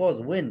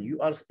because when you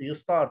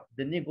start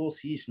the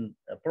negotiation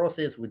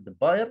process with the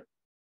buyer,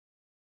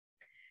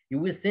 you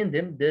will send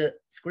them the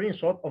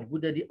screenshot of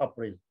GoDaddy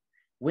appraisal.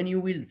 When you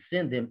will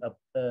send them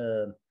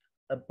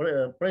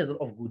appraisal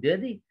of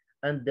GoDaddy,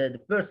 and the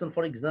person,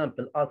 for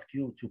example, ask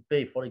you to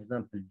pay, for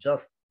example,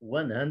 just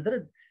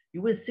 100,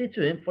 you will say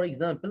to him, for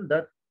example,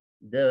 that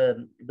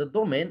the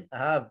domain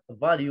have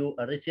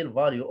a retail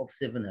value of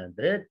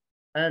 700,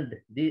 and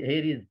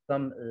here is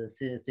some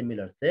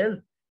similar sales,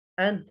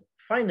 and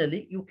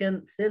finally you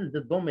can sell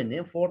the domain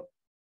name for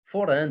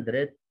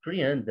 400,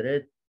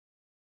 300,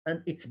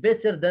 and it's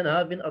better than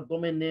having a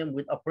domain name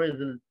with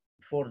appraisal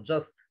for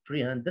just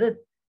 300,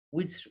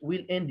 which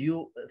will end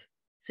you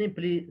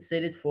simply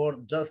sell it for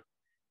just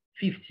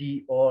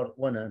 50 or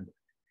 100.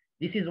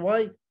 This is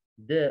why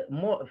the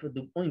more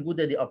on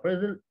GoDaddy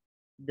appraisal,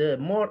 the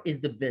more is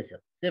the better.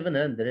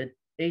 700,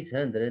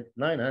 800,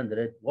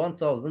 900,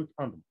 1000,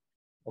 and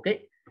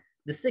okay.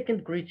 The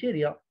second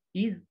criteria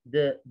is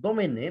the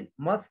domain name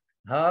must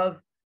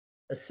have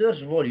a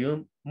search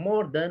volume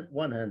more than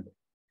 100.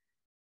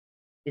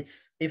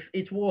 If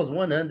it was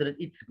 100,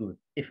 it's good.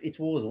 If it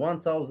was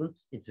 1000,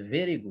 it's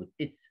very good.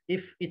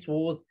 If it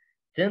was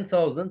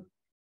 10,000,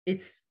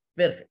 it's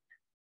perfect.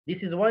 This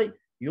is why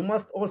you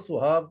must also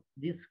have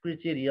this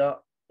criteria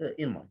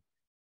in mind.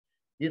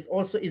 This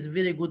also is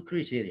very good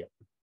criteria.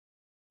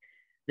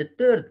 The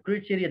third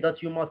criteria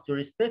that you must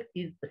respect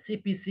is a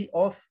CPC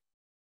of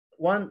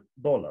 $1,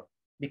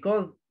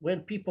 because when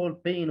people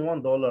pay in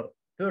 $1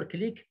 per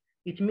click,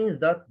 it means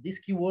that this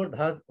keyword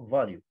has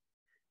value.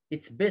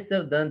 It's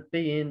better than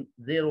paying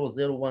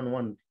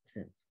 0.011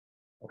 cents.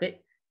 Okay,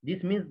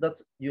 this means that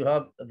you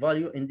have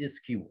value in this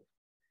keyword.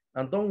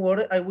 And don't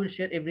worry, I will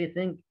share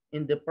everything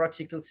in the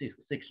practical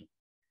section.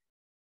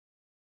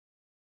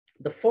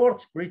 The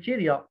fourth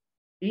criteria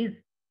is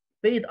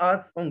paid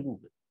ads on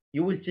Google.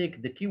 You will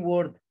check the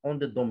keyword on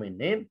the domain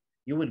name.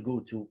 You will go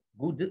to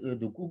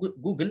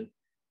Google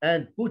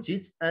and put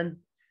it and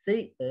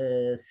see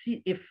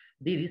if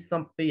there is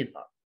some paid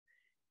ads.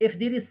 If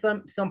there is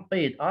some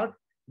paid ads,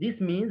 this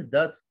means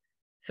that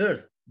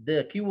first,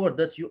 the keyword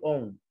that you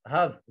own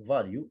have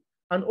value,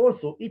 and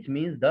also it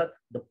means that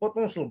the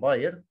potential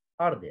buyers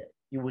are there.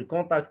 You will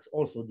contact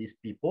also these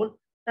people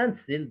and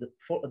sell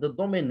the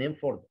domain name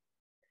for them.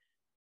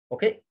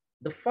 Okay,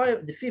 the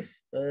fifth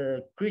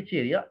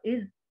criteria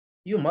is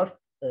you must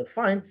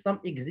find some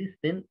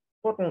existing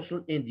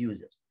potential end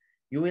users.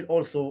 You will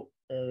also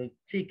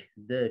check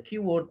the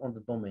keyword on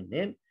the domain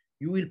name.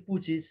 You will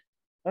put it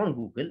on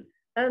Google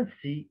and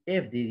see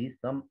if there is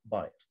some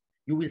buyers.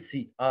 You will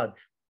see ads.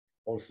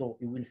 Also,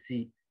 you will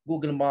see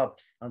Google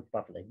Maps and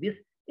stuff like this.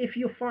 If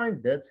you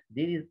find that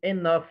there is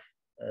enough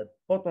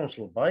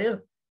potential buyers,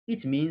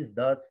 it means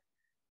that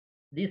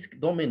this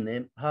domain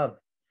name have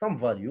some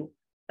value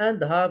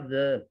and have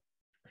the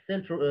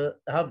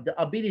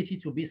ability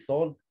to be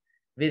sold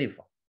very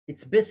fast.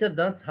 It's better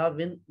than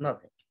having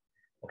nothing.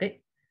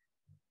 Okay.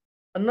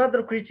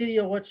 Another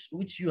criteria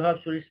which you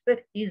have to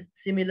respect is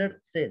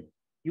similar sales.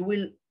 You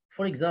will,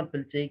 for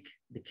example, take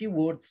the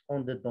keywords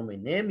on the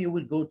domain name. You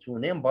will go to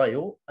name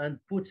bio and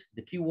put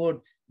the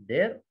keywords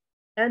there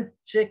and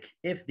check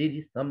if there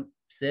is some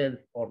sales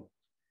or not.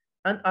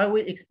 And I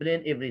will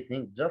explain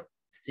everything. Just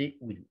stay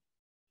with me.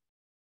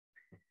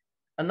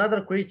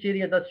 Another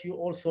criteria that you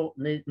also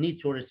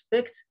need to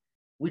respect,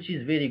 which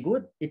is very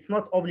good. It's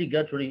not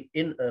obligatory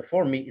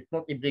for me. It's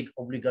not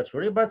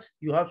obligatory, but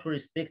you have to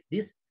respect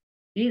this.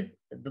 Is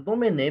the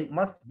domain name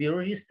must be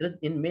registered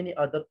in many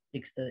other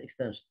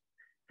extensions.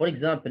 For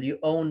example, you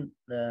own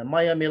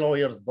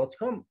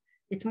miamilawyers.com.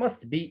 It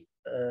must be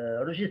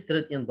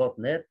registered in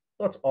 .net,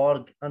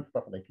 .org, and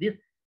stuff like this.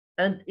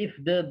 And if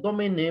the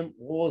domain name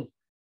was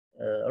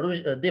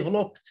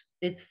developed,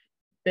 it's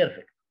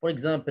perfect. For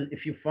example,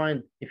 if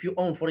you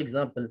own, for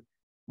example,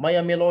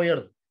 Miami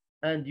Lawyers,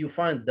 and you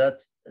find that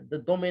the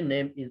domain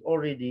name is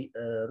already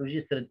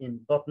registered in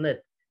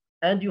 .net,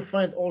 and you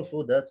find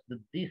also that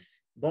this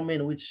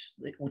domain which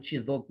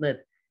is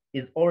 .net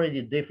is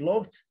already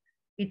developed,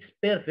 it's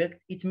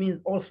perfect. It means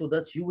also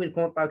that you will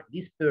contact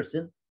this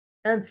person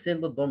and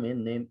send the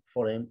domain name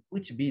for him,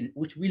 which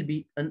will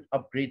be an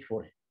upgrade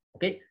for him.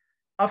 Okay.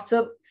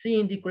 After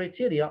seeing the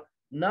criteria,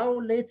 now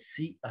let's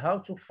see how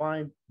to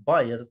find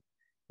buyers,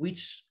 which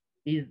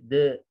is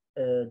the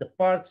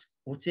part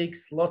who takes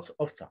lots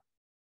of time.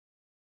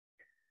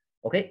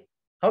 Okay,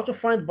 how to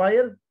find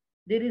buyers?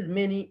 There is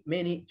many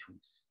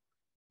tools.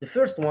 The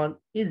first one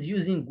is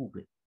using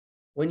Google.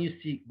 When you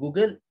see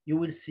Google, you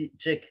will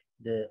check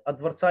the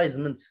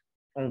advertisements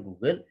on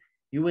Google.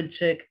 You will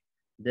check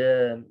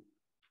the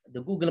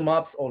Google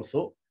Maps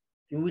also.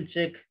 You will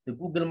check the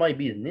Google My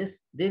Business.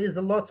 There is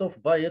a lot of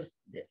buyers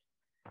there.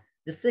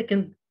 The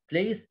second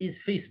place is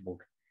Facebook.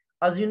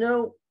 As you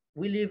know,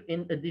 we live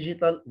in a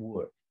digital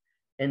world.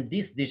 And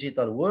this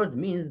digital world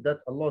means that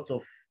a lot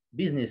of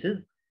businesses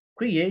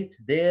create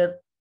their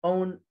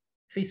own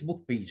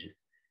Facebook pages.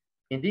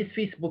 In this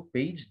Facebook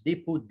page, they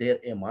put their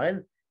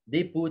email,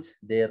 they put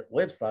their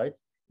website.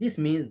 This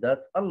means that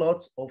a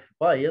lot of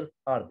buyers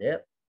are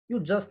there. You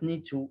just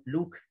need to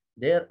look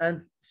there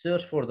and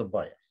search for the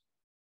buyers.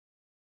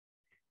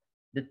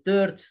 The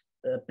third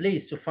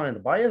place to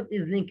find buyers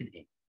is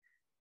LinkedIn.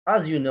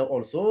 As you know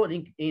also,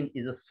 LinkedIn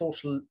is a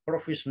social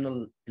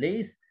professional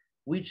place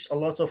which a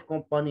lot of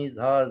companies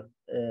have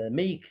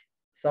make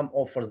some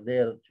offers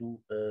there to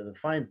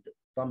find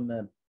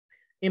some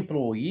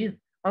employees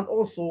and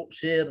also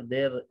share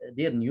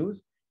their news.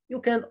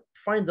 You can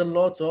find a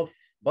lot of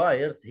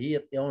buyers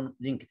here on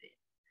LinkedIn.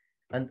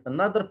 And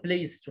another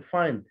place to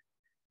find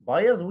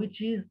buyers, which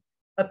is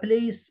a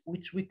place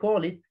which we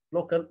call it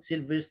local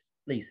service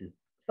places,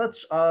 such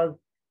as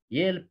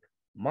Yelp,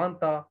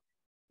 Manta,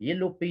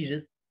 Yellow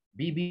Pages,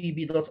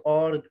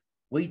 BBB.org,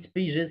 Wait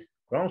Pages,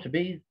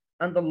 Crunchbase,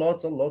 and a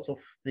lot of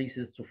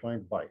places to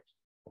find buyers.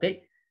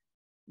 Okay.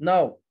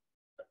 Now,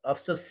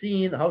 after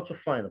seeing how to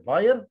find a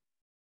buyer,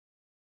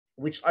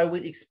 which I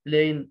will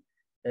explain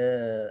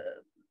uh,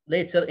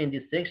 later in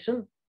this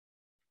section,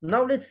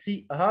 now let's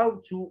see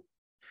how to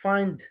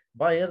find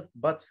buyers,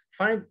 but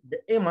find the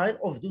email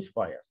of those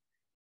buyers.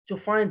 To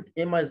find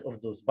emails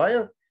of those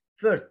buyers,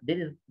 first, there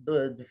is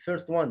the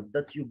first one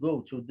that you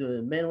go to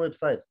the main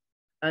website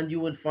and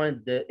you will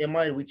find the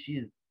email which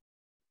is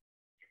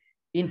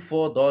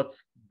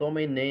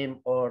info.domain name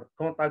or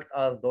contact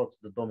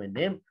us.the domain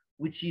name,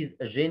 which is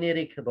a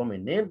generic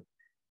domain name.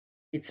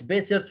 It's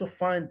better to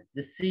find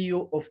the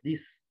CEO of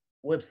this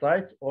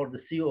website or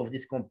the CEO of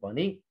this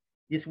company.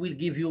 This will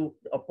give you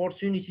the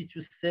opportunity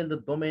to sell the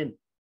domain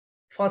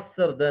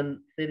faster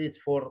than sell it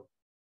for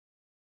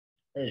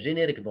a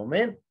generic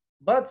domain,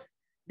 but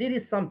there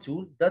is some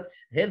tool that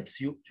helps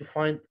you to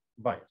find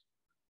buyers.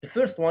 The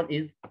first one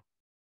is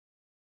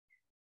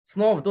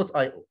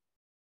snov.io.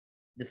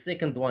 The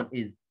second one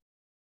is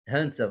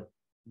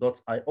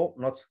hunter.io,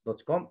 not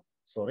 .com,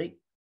 sorry.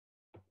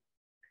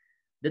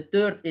 The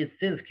third is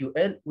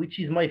SalesQL, which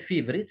is my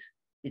favorite.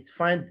 It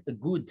finds a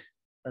good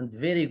and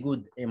very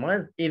good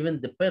emails, even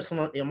the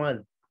personal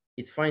emails,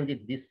 it finds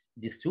it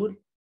this tool.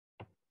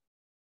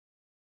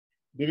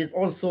 There is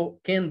also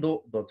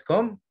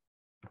kendo.com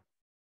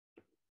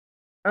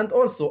and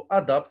also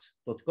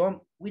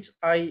adapt.com, which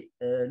I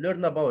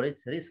learned about it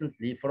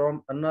recently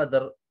from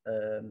another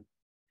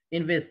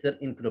investor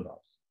in Clubhouse.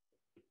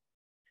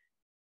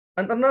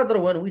 And another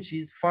one, which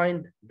is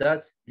Find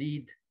That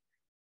Lead.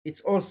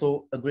 It's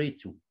also a great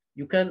tool.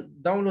 You can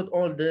download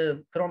all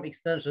the Chrome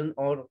extension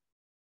or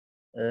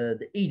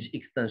the Edge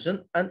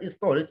extension and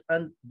install it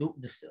and do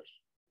the search.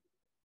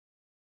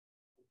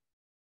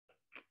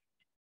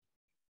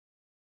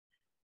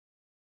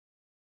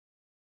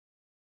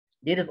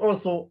 There is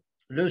also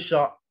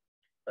Lusha,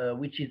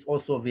 which is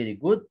also very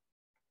good.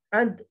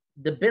 And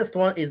the best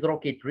one is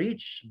Rocket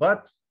Reach,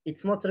 but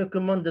it's not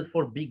recommended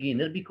for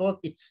beginner because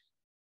it's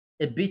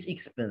a bit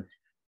expensive.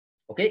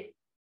 Okay.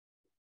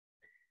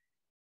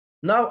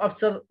 Now,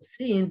 after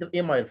seeing the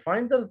email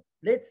finder,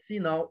 let's see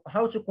now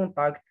how to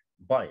contact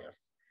buyers.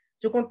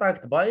 To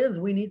contact buyers,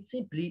 we need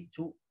simply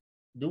to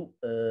do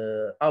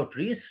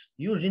outreach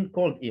using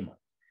cold email.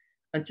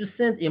 And to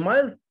send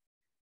emails,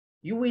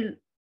 you will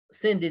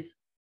send it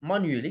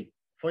manually.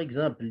 For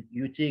example,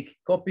 you take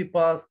copy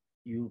paste,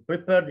 you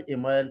prepare the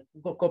email,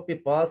 copy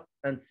paste,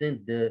 and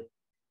send the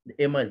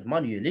emails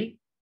manually.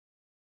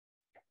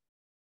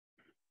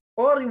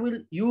 Or you will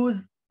use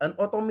an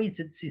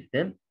automated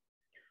system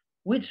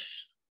which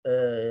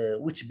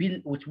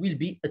will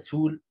be a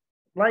tool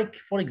like,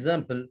 for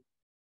example,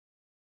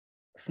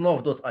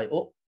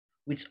 snov.io,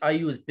 which I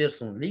use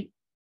personally,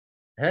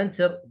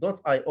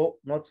 hunter.io,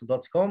 not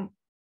 .com,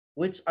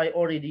 which I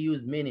already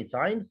use many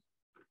times.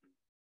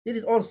 There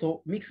is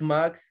also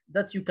Mixmax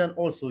that you can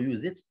also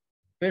use it.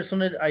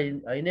 Personally,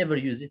 I never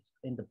use it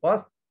in the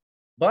past,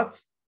 but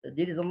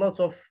there is a lot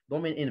of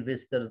domain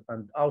investors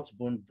and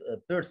outbound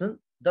person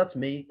that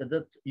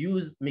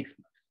use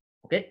Mixmax.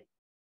 Okay.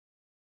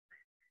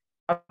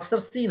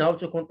 After seeing how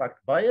to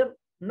contact buyer,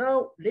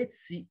 now let's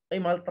see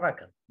email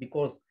tracker,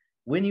 because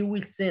when you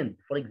will send,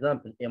 for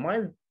example,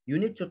 emails, you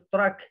need to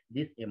track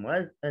these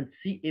emails and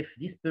see if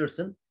this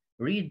person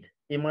read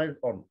emails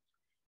or not.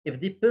 If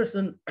the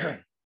person,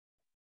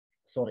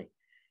 sorry,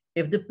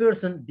 if the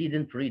person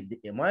didn't read the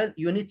email,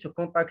 you need to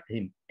contact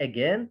him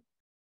again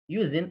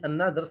using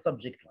another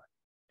subject line.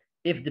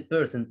 If the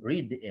person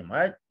read the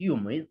email,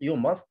 you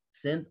must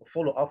send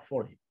follow-up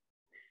for him.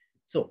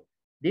 So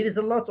there is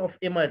a lot of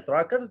email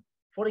trackers.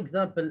 For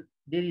example,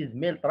 there is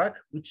MailTrack,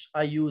 which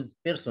I use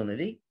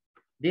personally.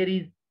 There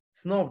is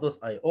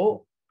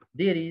snov.io.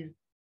 There is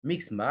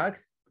Mixmax.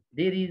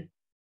 There is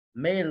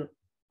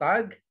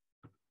MailTag,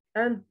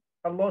 and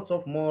a lot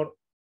of more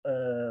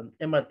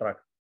email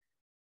trackers.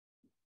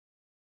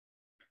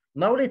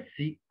 Now let's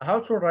see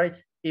how to write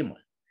email.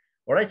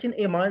 Writing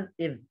email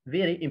is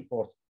very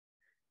important.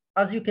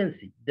 As you can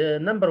see, the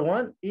number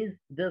one is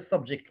the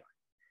subject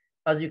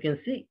line. As you can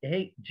see,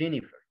 hey,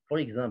 Jennifer, for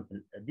example,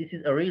 this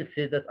is a real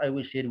set that I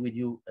will share with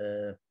you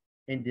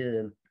in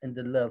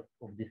the last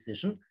of this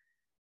session.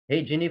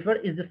 Hey, Jennifer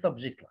is the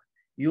subject line.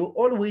 You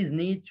always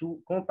need to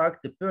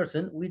contact the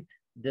person with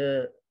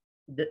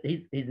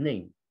his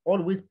name.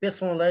 Always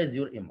personalize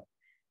your email.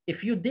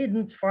 If you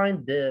didn't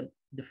find the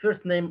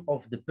first name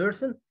of the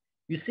person,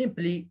 you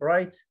simply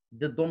write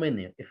the domain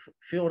name. If,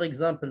 for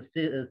example,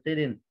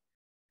 selling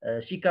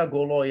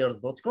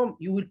chicagolawyers.com,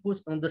 you will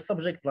put on the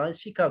subject line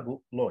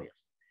Chicago Lawyers.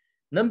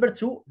 Number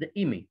two, the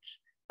image.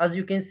 As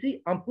you can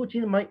see, I'm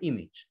putting my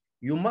image.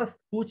 You must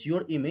put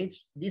your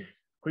image. This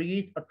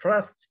creates a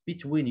trust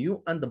between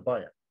you and the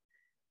buyer.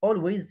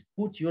 Always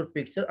put your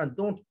picture and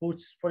don't put,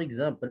 for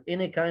example,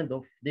 any kind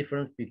of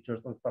different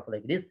pictures and stuff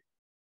like this.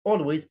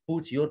 Always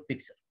put your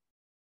picture.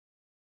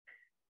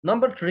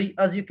 Number three,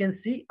 as you can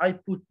see, I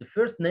put the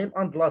first name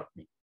and last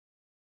name.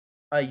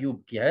 Ayub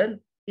Kiel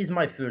is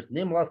my first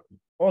name, last name.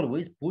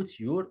 Always put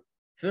your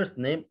first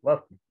name,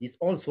 last name. This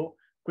also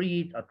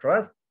creates a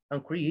trust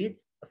and creates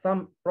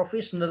some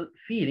professional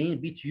feeling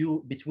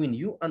between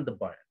you and the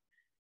buyer.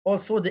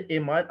 Also, the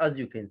email, as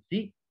you can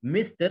see,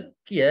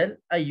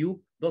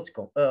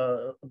 mrkiel@ayub.com,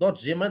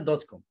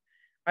 .gmail.com.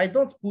 I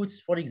don't put,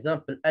 for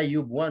example,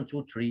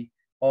 Ayub123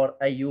 or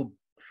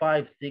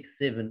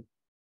Ayub567.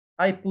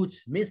 I put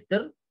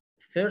Mr.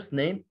 first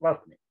name,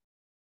 last name,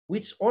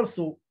 which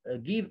also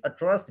give a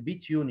trust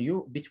between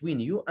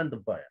you and the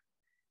buyer.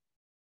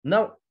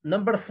 Now,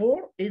 number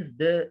four is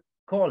the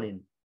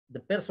calling, the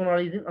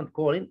personalizing and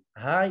calling.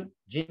 Hi,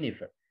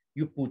 Jennifer.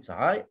 You put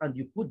hi and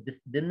you put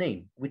the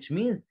name, which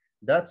means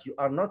that you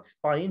are not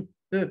spying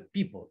per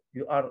people.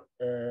 You are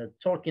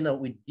talking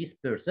with this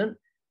person,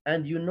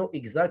 and you know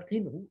exactly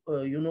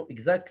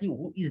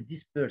who is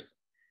this person.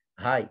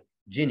 Hi,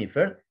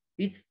 Jennifer.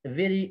 It's a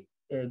very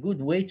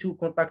good way to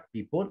contact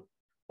people.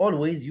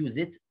 Always use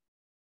it.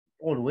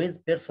 Always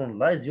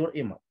personalize your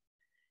email.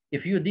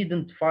 If you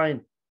didn't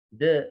find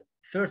the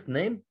first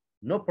name,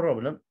 no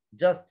problem.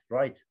 Just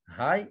write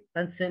hi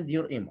and send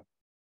your email.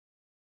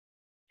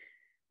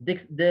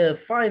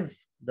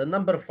 The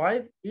number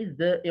five is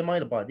the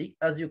email body.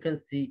 As you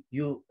can see,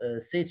 you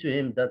say to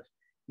him that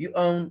you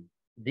own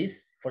this,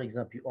 for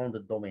example, you own the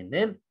domain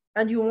name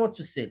and you want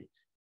to sell it.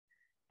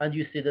 And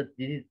you say that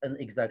this is an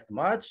exact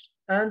match.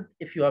 And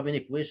if you have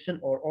any question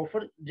or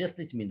offer, just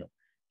let me know.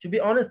 To be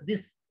honest,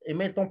 this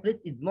email template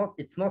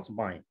it's not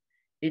mine.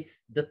 It's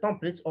the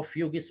template of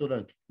Yogi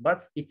Solanki,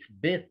 but it's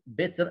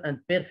better and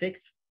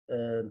perfect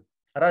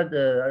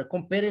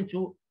comparing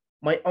to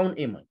my own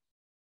email.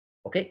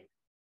 Okay.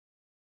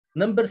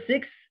 Number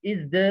six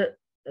is the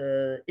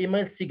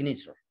email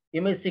signature.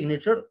 Email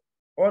signature,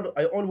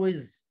 I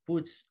always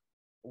put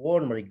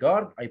warm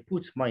regard. I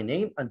put my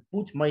name and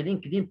put my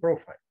LinkedIn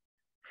profile.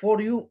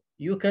 For you,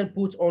 you can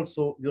put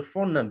also your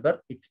phone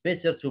number. It's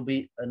better to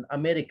be an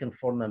American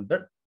phone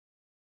number.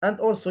 And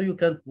also you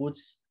can put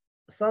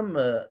some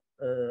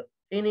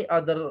any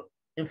other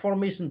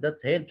information that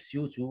helps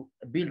you to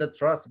build a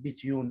trust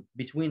between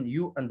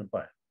you and the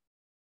buyer.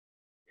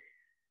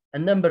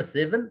 And number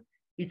seven,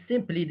 it's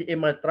simply the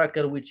email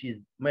tracker, which is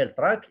mail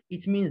track.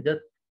 It means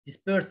that this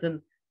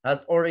person has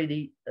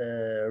already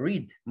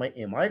read my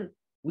email,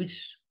 which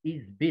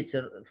is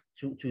better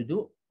to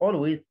do.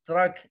 Always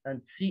track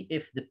and see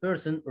if the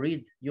person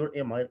read your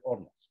email or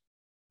not.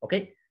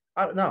 Okay.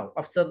 Now,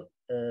 after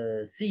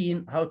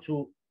seeing how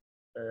to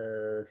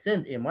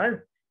send email,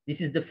 this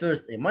is the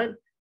first email.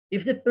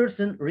 If the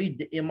person read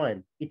the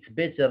email, it's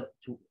better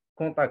to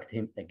contact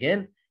him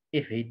again.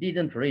 If he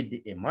didn't read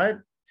the email,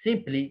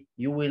 simply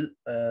you will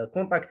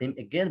contact him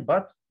again,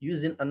 but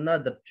using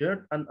another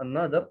term and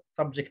another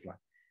subject line.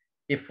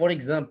 If, for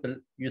example,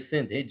 you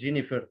send, hey,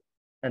 Jennifer,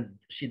 and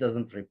she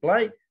doesn't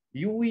reply,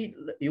 you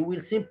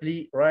will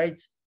simply write,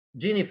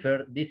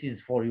 Jennifer, this is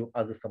for you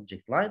as a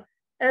subject line,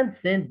 and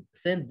send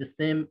the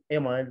same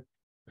email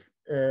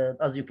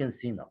as you can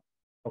see now.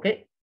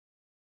 Okay.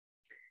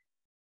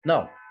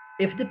 Now,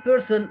 if the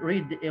person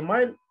read the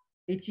email,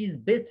 it is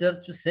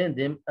better to send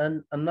him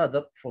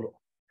another follow-up,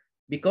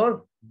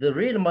 because the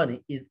real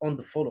money is on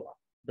the follow-up.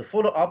 The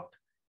follow-up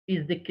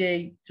is the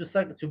key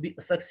to be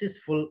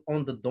successful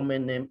on the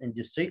domain name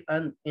industry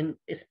and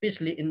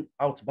especially in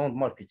outbound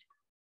marketing.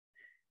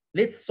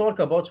 Let's talk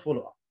about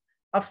follow-up.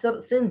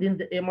 After sending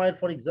the email,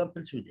 for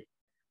example, today,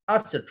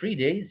 after 3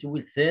 days, you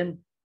will send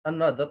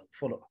another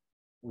follow-up,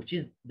 which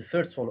is the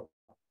first follow-up.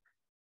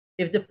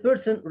 If the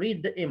person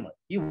read the email,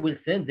 you will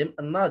send them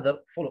another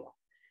follow-up.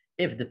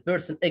 If the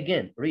person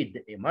again read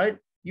the email,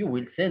 you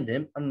will send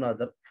him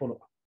another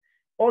follow-up.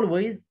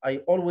 I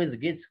always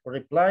get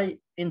reply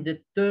in the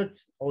third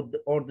or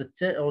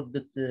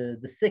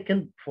the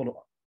second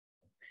follow-up.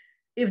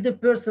 If the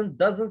person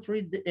doesn't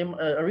read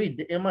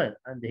the email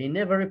and he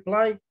never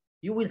reply,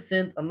 you will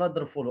send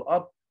another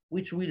follow-up,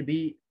 which will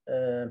be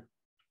a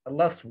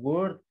last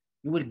word.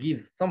 You will give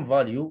some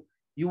value.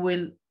 You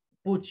will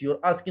put your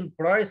asking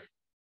price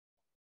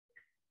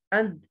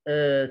and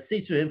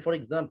say to him, for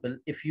example,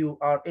 if you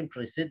are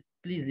interested,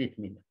 please let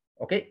me know.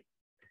 Okay.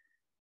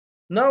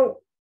 Now,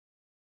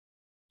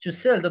 to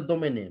sell the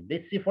domain name,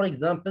 let's say, for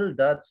example,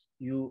 that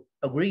you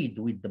agreed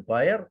with the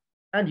buyer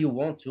and you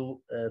want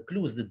to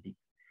close the deal.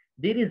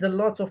 There is a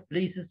lot of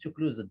places to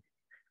close the deal.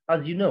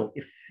 As you know,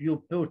 if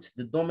you put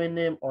the domain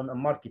name on a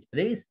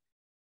marketplace,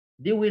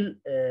 they will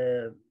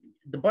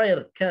the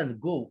buyer can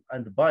go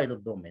and buy the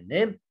domain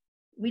name,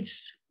 which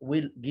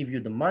will give you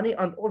the money,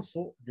 and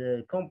also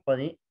the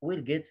company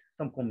will get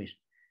some commission.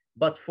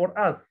 But for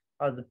us,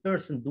 as a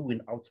person doing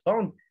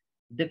outbound,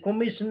 the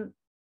commission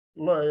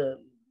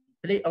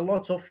play a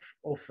lot of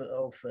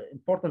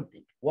important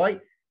things. Why?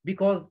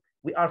 Because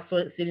we are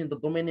selling the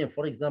domain name,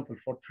 for example,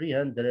 for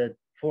 300,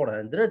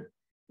 400.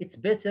 It's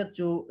better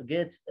to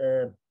get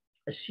a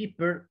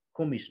cheaper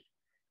commission.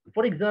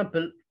 For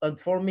example, and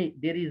for me,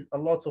 there is a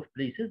lot of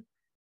places.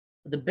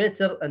 The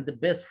better and the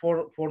best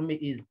for me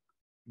is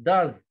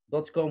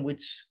Daz.com,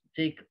 which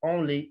take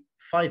only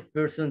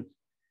 5%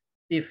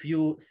 if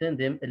you send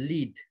them a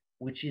lead,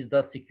 which is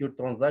the secure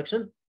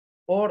transaction,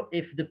 or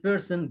if the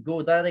person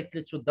go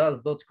directly to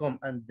Daz.com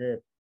and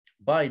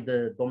buy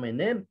the domain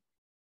name,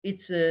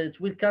 it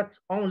will cut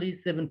only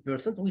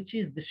 7%, which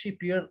is the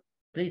cheaper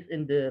place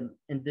in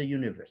the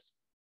universe.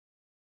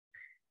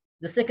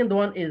 The second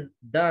one is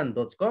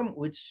Dan.com,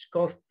 which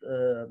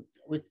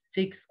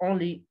takes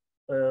only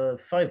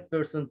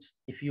 5%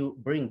 if you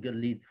bring a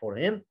lead for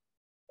him,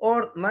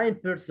 or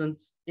 9%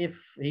 if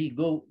he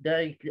go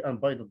directly and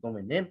buy the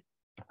domain name.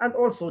 And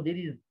also there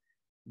is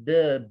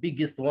the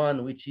biggest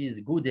one, which is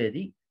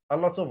GoDaddy. A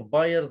lot of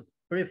buyers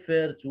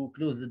prefer to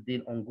close the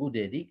deal on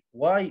GoDaddy.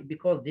 Why?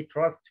 Because they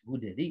trust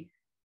GoDaddy.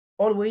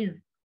 Always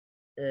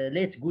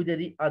let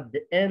GoDaddy at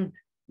the end,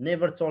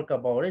 never talk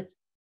about it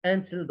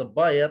until the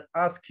buyer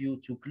asks you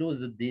to close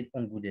the deal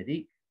on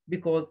GoDaddy,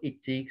 because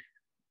it takes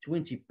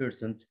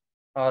 20%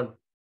 as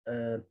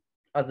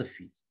a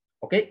fee.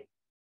 Okay.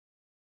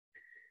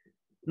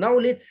 Now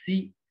let's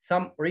see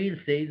some real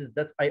sales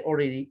that I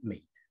already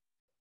made.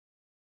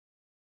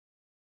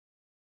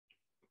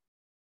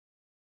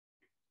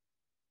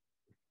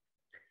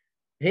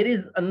 Here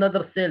is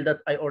another sale that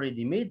I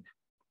already made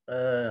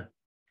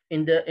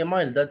in the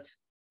email that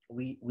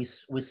we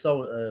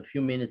saw a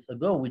few minutes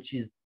ago, which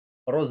is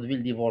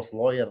Roseville divorce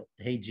lawyer.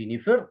 Hey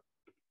Jennifer.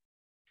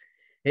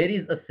 Here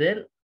is a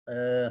sale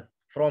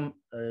from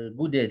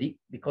GoDaddy,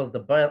 because the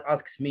buyer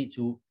asks me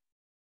to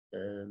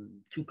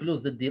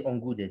close the deal on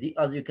GoDaddy.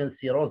 As you can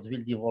see,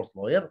 Roseville divorce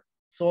lawyer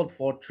sold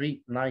for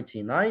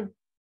 $3.99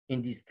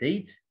 in this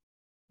state.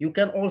 You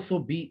can also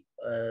be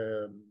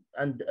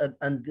and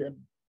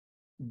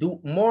do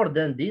more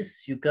than this.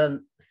 You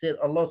can sell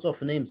a lot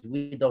of names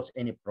without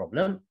any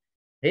problem.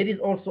 Here is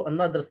also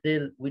another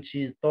sale, which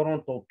is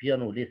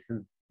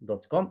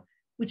TorontoPianoLessons.com,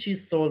 which is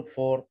sold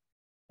for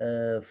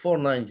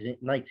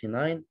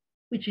 $4.99,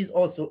 which is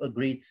also a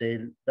great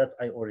sale that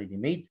I already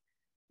made.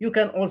 You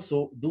can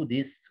also do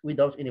this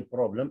without any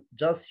problem.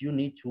 Just you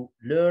need to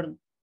learn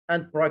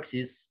and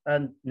practice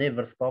and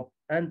never stop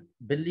and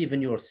believe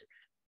in yourself.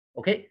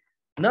 Okay.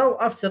 Now,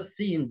 after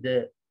seeing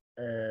the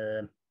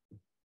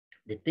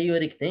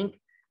theoretic thing,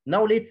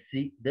 now let's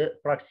see the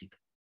practical.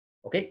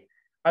 Okay.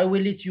 I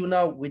will let you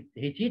now with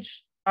he teach.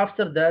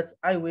 After that,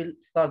 I will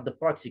start the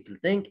practical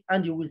thing,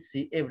 and you will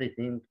see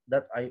everything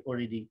that I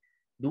already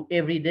do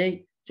every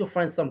day to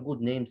find some good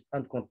names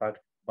and contact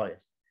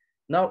buyers.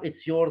 Now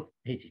it's yours,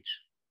 he teach.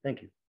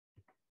 Thank you.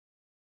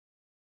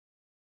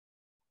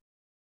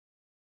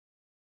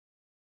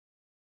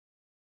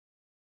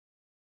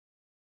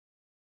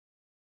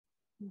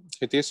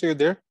 Hitesh, are you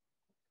there?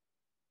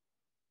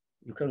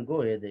 You can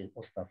go ahead,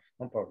 Ostaf,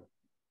 no problem.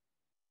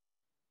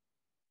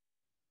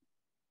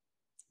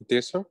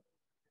 Hitesh, sir?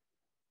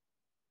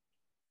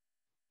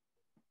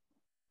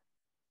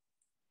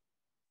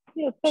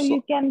 Yes, so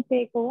you can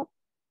take over.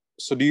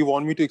 So do you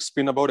want me to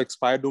explain about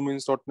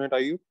expireddomains.net, are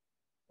you?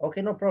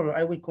 Okay, no problem.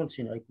 I will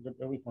continue. I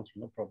will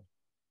continue, no problem.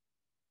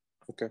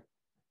 Okay.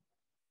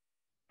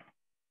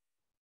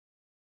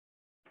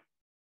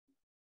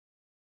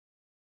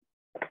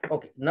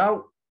 Okay,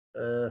 now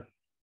just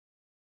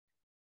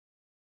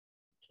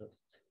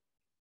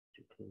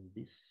to close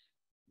this.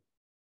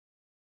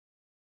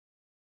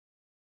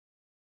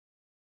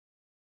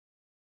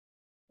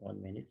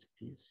 One minute,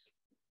 please.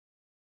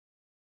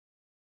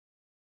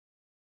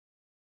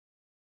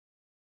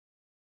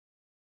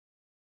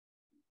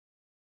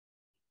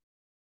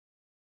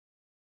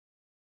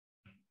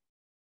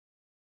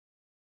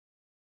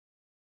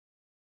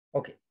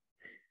 Okay,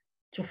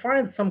 to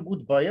find some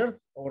good buyers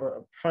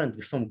or find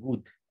some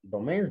good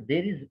domains,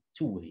 there is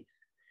two ways.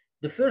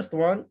 The first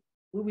one,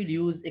 we will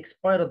use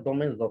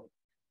expireddomains.net.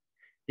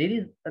 There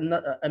is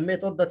a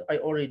method that I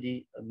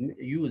already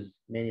use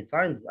many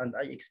times, and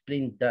I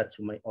explained that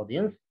to my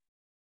audience.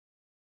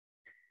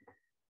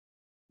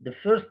 The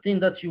first thing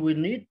that you will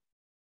need,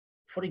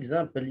 for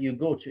example, you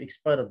go to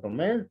expired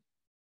domains,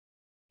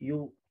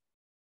 you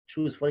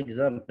choose, for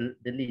example,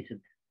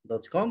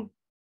 deleted.com.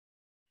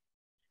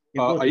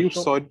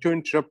 Sorry to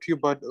interrupt you,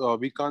 but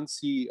we can't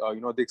see,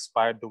 the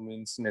expired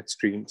domains net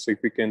stream. So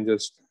if we can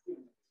just,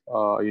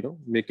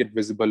 make it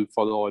visible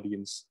for the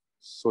audience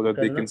so that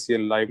they can see a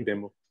live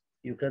demo.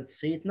 You can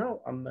see it now.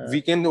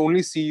 We can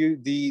only see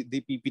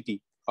the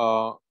PPT,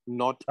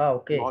 not.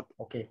 Okay. Not,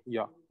 okay.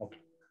 Yeah. Okay.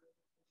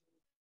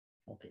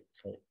 Okay.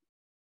 Sorry.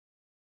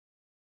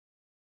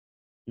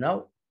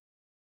 Now,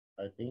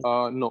 I think.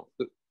 No.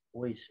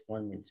 Wait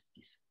 1 minute,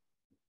 please.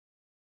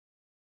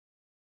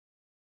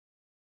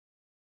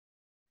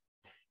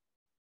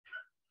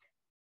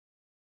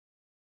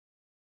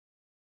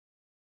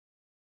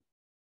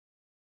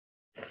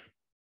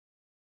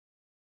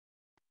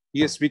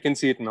 Yes, we can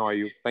see it now,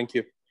 Ayub. Thank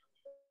you.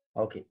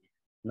 Okay,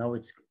 now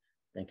it's good.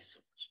 Thank you so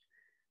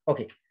much.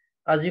 Okay,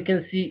 as you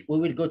can see, we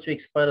will go to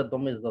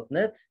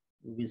expireddomains.net.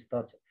 We will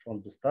start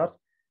from the start.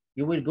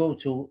 You will go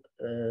to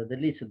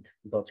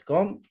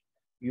deleted.com.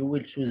 You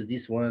will choose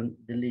this one,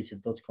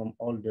 deleted.com,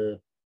 all the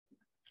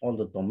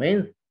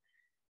domains.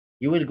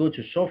 You will go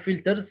to show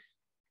filters.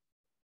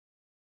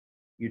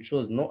 You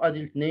choose no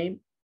adult name,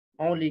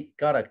 only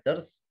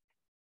characters,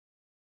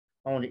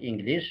 only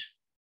English.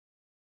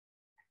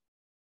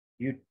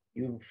 You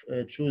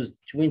choose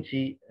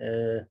 20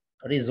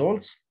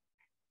 results.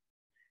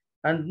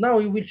 And now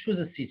you will choose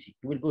a city.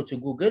 You will go to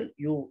Google.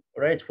 You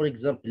write, for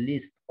example,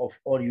 list of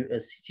all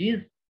US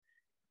cities,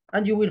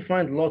 and you will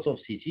find lots of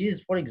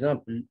cities. For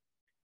example,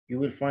 you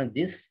will find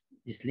this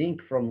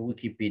link from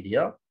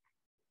Wikipedia.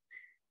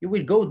 You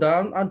will go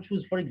down and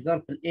choose, for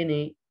example,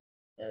 any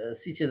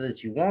city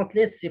that you want.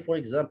 Let's say, for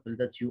example,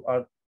 that you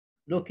are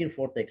looking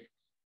for Texas.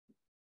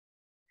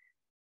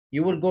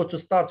 You will go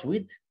to start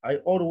with. I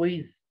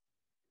always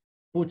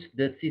put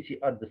the city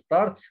at the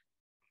start.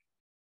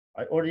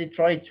 I already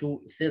tried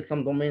to sell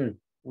some domains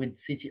with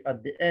city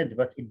at the end,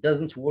 but it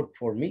doesn't work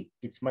for me.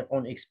 It's my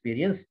own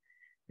experience.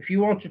 If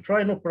you want to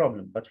try, no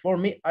problem. But for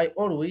me, I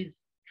always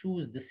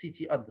choose the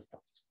city at the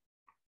start.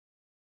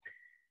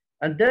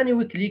 And then you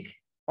will click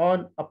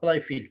on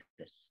apply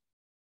filters.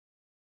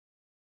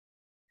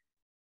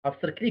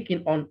 After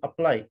clicking on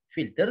apply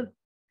filters,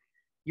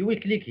 you will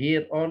click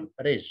here on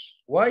reg.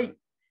 Why?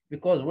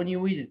 Because when you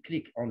will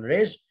click on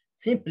reg,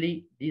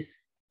 simply this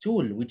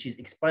tool, which is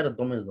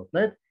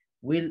expireddomains.net,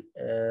 will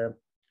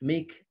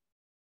make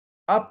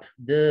up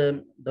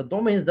the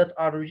domains that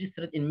are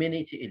registered in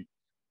many TLDs.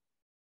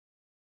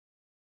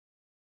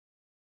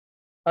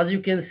 As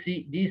you can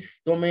see, this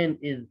domain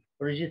is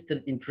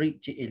registered in 3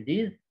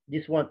 TLDs,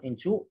 this one in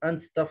 2,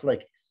 and stuff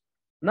like this.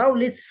 Now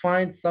let's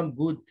find some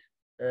good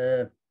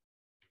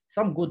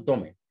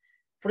domain.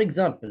 For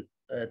example,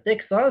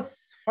 Texas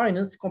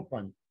Finance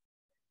Company.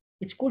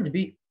 It could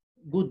be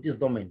good, this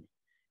domain.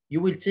 You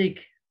will take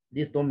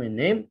this domain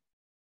name.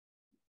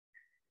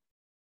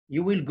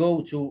 You will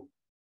go to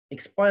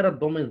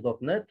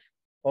expireddomains.net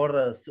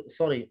or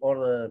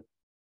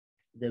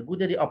the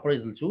Goodary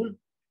appraisal tool.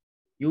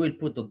 You will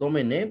put the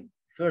domain name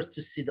first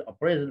to see the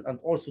appraisal and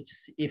also to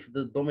see if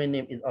the domain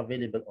name is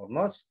available or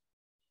not.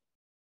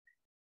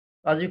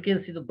 As you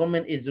can see, the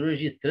domain is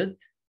registered.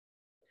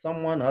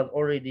 Someone has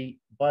already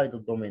bought the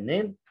domain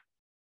name.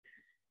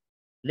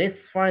 Let's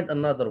find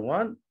another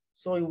one.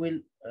 So you will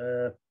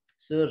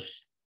search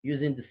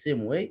using the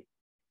same way.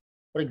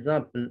 For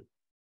example,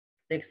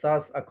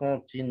 Texas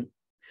accounting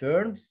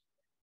firms,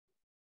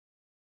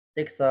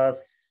 Texas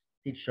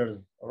teachers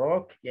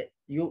rock. Yeah,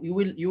 you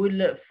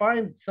will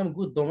find some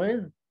good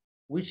domains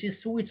which is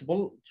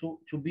suitable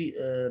to be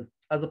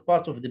as a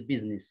part of the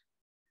business.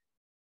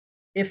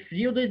 If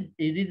you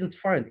didn't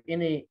find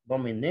any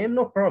domain name,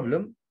 no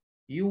problem.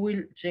 You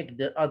will check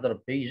the other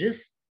pages,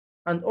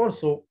 and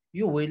also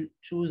you will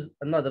choose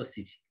another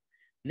city.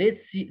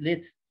 Let's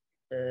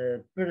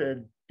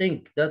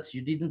think that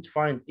you didn't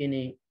find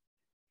any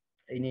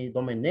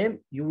domain name.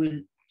 You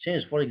will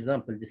change, for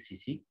example, the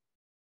city.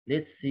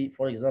 Let's see,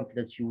 for example,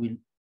 that you will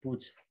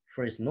put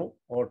Fresno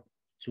or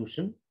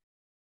Tucson.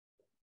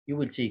 You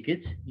will take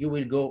it. You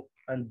will go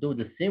and do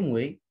the same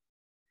way.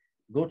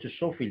 Go to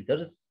show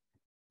filters,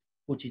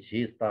 put it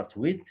here, start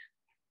with,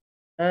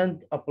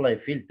 and apply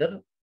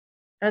filter.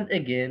 And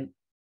again,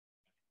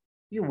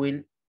 you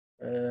will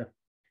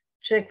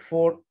check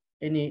for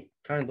any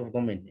kind of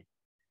domain name.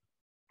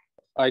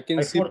 I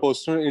can see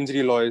personal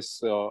injury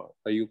lawyers. Are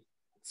you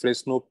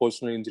Fresno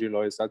personal injury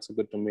lawyers? That's a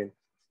good domain.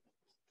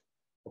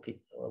 Okay,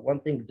 one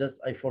thing that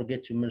I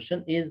forget to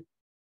mention is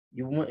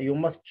you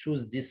must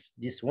choose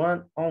this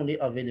one, only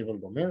available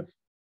domains.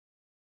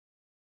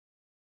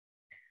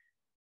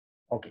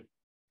 Okay.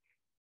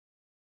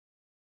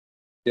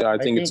 Yeah, I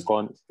think it's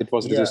gone. It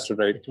was registered,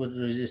 right? It was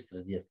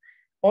registered, yes.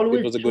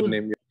 Always it was a good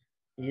name.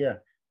 Yeah.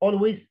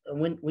 Always,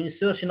 when you're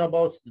searching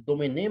about the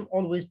domain name,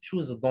 always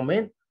choose a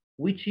domain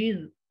which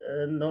is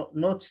not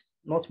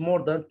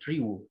more than 3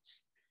 words,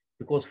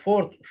 because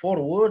 4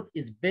 words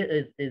is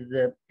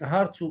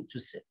hard to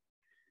say.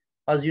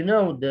 As you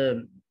know,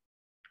 the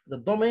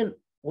domain,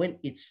 when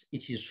it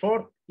is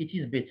short, it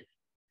is better.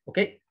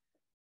 Okay,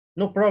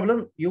 no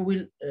problem. You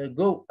will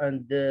go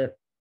and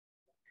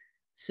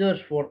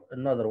search for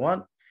another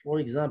one. For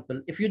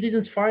example, if you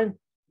didn't find,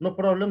 no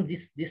problem.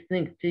 This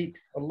thing takes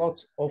a lot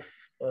of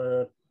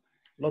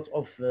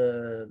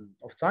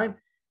time.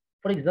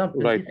 For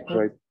example,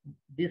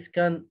 this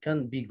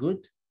can be good.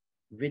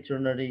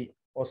 Veterinary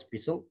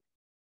hospital.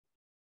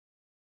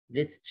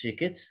 Let's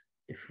check it.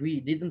 If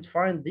we didn't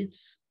find it,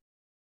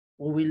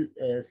 we will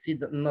see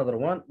another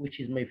one, which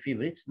is my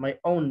favorite, my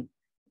own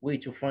way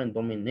to find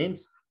domain names.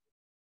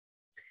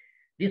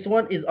 This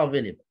one is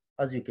available,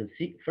 as you can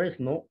see,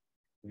 Fresno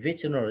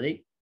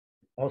Veterinary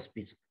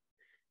Hospital.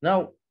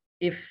 Now,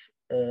 if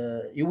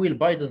you will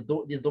buy this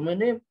domain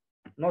name,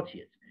 not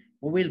yet.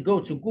 We will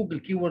go to Google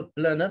Keyword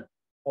Planner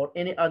or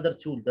any other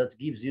tool that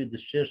gives you the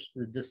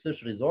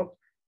search result.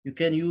 You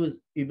can use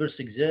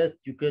Ubersuggest.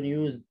 You can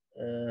use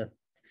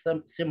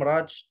some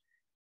Simraj.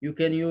 You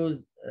can use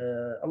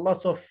a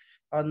lot of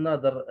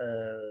another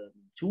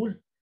tools.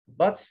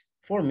 But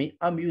for me,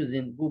 I'm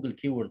using Google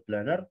Keyword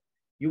Planner.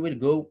 You will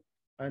go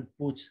and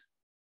put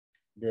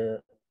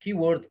the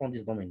keyword on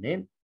this domain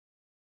name.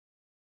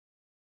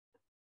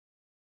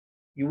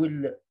 You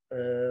will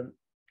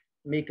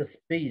make a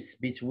space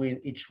between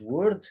each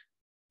word.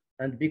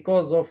 And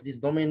because of this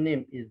domain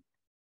name is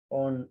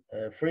on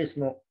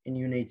Fresno in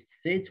United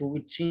States, we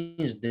will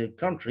change the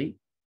country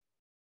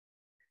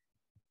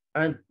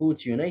and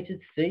put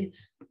United States.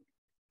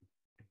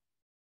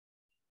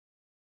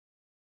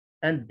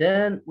 And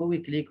then we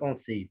will click on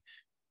save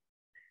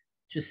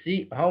to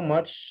see how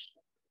much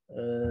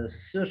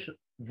search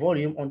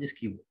volume on this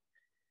keyword.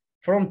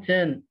 From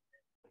 10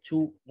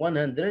 to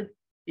 100,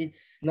 it's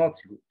not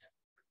good.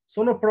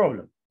 So no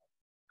problem.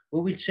 We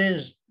will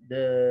change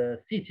the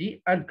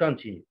city and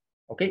continue.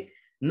 Okay.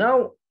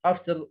 Now,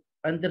 after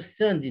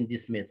understanding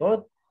this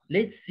method,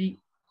 let's see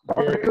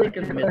the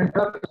second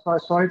method.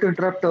 Sorry to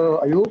interrupt,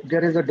 Ayub.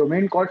 There is a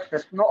domain called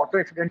Fresno Auto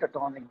Accident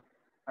Attorney.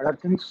 And I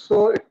think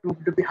so it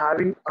would be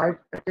having,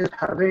 it is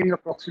having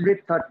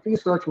approximately 30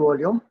 search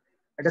volume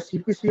at a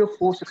CPC of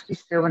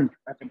 467,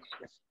 I think.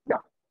 Yes. Yeah.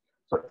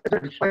 So is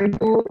it fine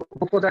to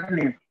go for that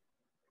name?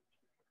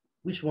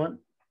 Which one?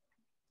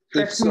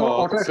 Fresno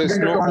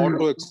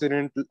Auto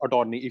Accident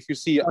Attorney. If you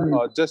see,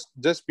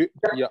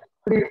 yeah.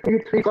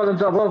 Three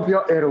columns above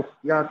your arrow.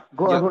 Yeah,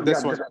 go above.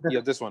 This one.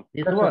 Yeah, this one.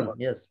 This one,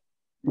 yes.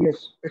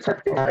 Yes, it's a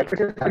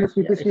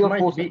CPC of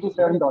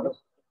 $467.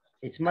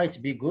 It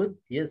might be good.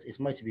 Yes, it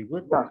might be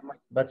good. Yeah.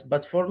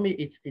 But for me,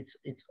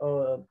 it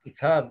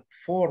have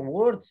 4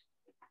 words.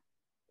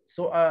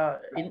 So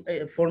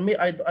for me,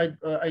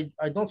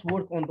 I don't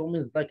work on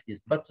domains like this.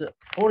 But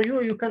for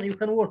you, you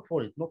can work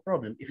for it, no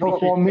problem. No,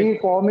 for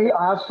me,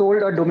 I have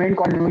sold a domain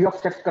called New York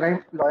Sex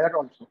Crime Lawyer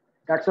also.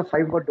 That's a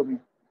 5-word domain.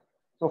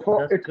 So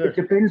for it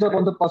depends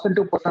upon the person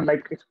to person.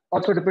 Like it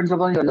also depends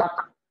upon your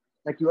luck.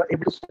 Like you are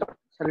able to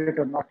sell it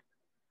or not.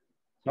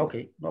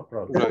 Okay, no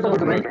problem. This is a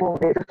domain for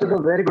me. This is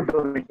a very good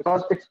domain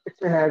because it's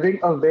having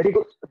a very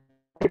good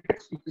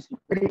CPC.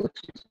 Very good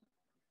CPC.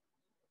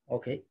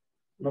 Okay.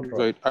 No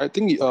problem. Right. I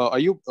think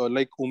Ayub,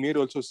 like Umair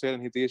also said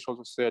and Hitesh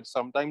also said,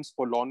 sometimes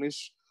for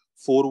Lawnish,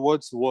 4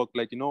 words work.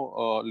 Like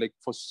like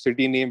for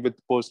city name with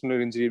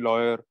personal injury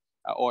lawyer,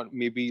 or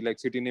maybe like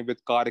city name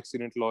with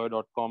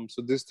caraccidentlawyer.com.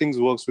 So these things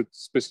works with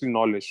especially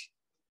knowledge.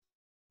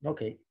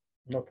 Okay,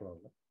 no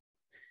problem.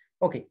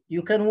 Okay,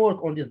 you can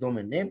work on this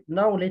domain name.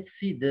 Now let's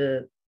see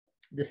the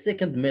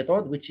second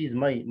method, which is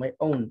my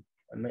own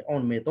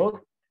method,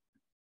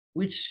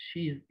 which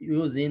is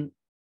using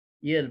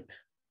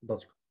Yelp.com.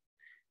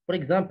 For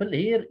example,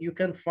 here you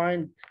can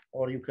find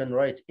or you can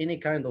write any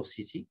kind of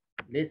city.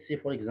 Let's say,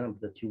 for example,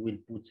 that you will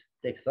put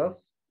Texas.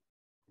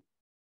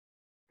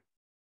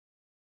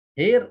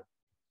 Here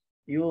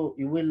you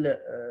will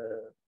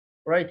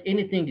write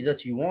anything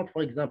that you want.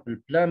 For example,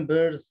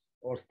 plumbers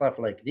or stuff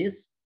like this.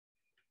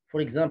 For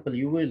example,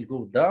 you will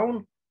go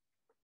down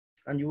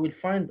and you will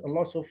find a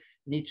lot of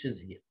niches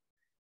here.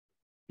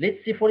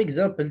 Let's say, for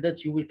example,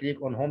 that you will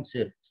click on home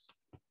service.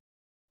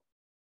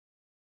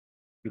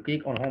 You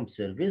click on home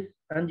service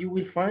and you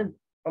will find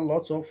a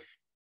lot of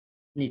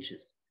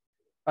niches.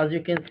 As you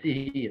can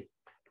see here,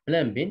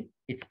 plumbing,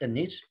 it's a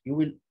niche. You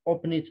will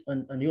open it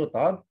on a new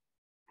tab.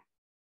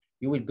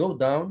 You will go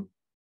down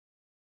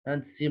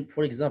and see,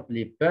 for example,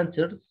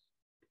 painters.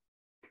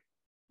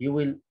 You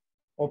will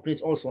open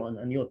it also on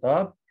a new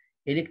tab.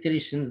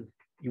 Electricians,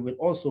 you will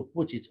also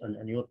put it on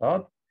a new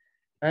tab.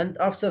 And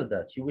after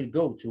that, you will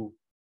go to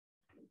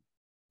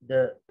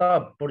the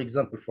tab, for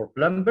example, for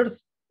plumbers.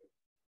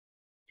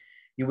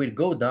 You will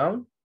go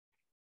down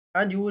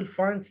and you will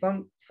find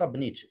some sub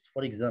niches.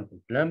 For example,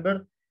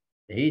 plumber,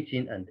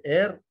 heating and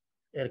air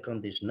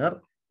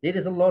conditioner. There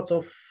is a lot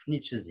of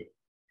niches here.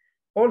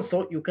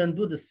 Also, you can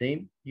do the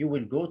same. You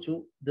will go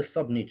to the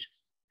sub niches.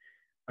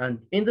 And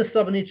in the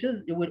sub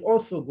niches, you will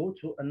also go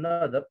to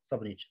another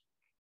sub niche.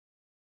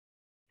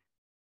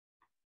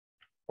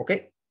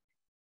 Okay.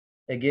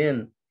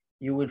 Again,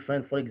 you will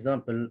find, for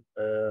example,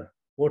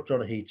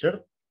 water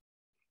heater.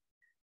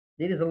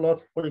 There is a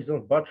lot, for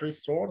example, battery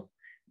source,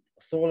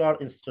 solar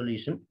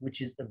installation,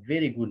 which is a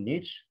very good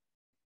niche.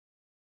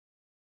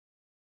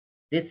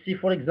 Let's see,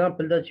 for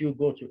example, that you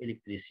go to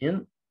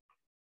electrician.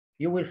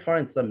 You will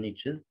find some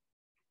niches.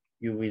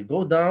 You will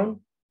go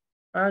down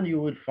and you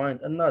will find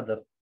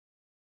another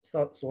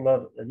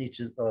solar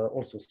niches,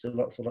 also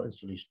solar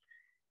installation.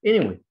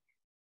 Anyway,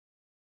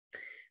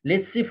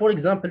 let's see, for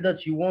example,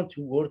 that you want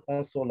to work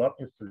on solar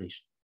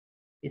installation.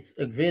 It's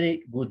a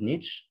very good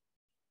niche.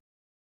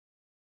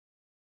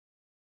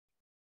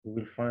 We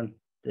will find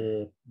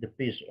the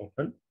page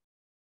open.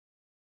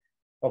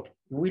 Okay,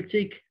 we will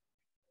take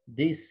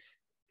this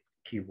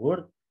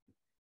keyword.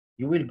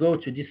 You will go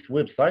to this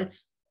website,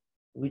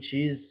 which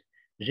is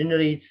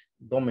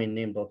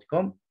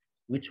generatedomainname.com,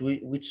 which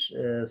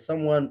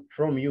someone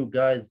from you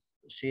guys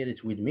shared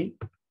it with me.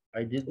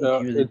 I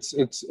didn't use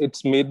it.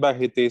 It's made by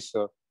Hitesh,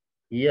 sir.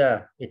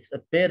 Yeah, it's a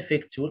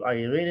perfect tool. I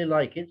really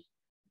like it.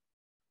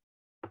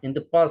 In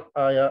the past,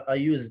 I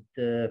used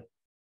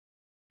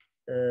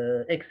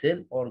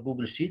Excel or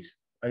Google Sheets.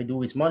 I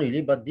do it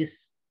manually, but this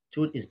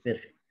tool is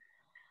perfect.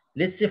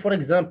 Let's say, for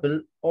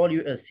example, all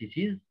US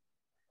cities,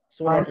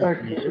 solar And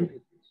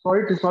installation.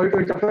 sorry to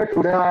interrupt.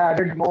 Today I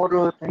added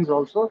more things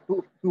also,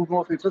 two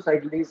more features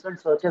like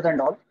recent searches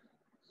and all.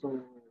 So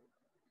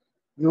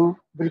you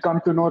will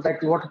come to know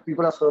that what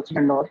people are searching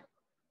and all.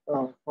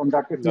 From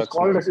that, if you That's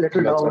scroll a nice.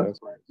 little That's down, nice.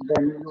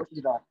 then you will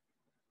see that.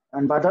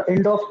 And by the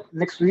end of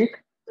next week,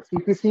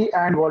 CPC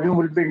and volume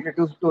will be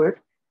introduced to it.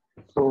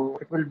 So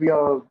it will be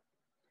a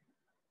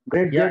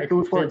Yeah, great it's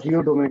tool for perfect.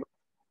 Geo Domain.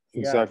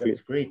 Yeah, Exactly.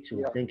 that's great too.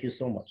 Yeah. Thank you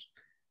so much.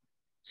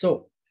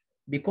 So,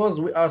 because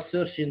we are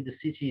searching the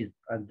cities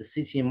and the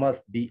city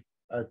must be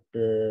at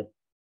the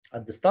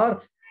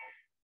start,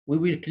 we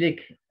will click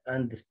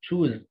and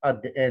choose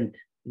at the end.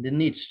 The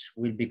niche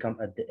will become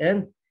at the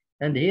end,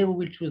 and here we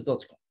will choose .com,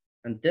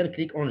 and then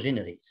click on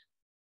generate.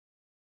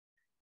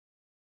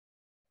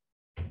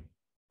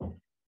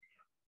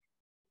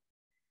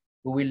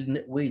 We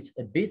will wait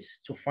a bit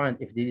to find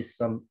if there is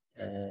some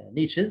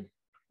niches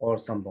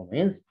or some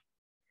domains.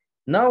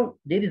 Now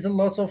there is a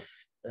lot of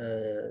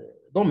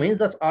domains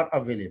that are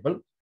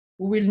available.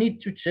 We will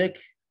need to check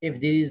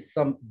if there is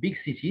some big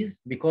cities,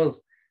 because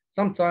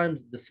sometimes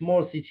the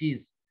small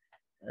cities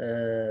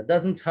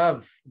doesn't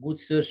have good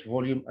search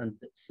volume and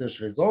search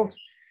results.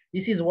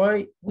 This is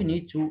why we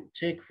need to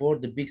check for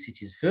the big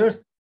cities first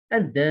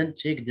and then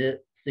check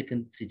the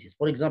second cities.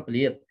 For example,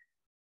 here,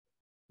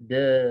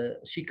 the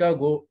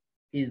Chicago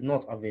is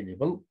not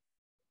available.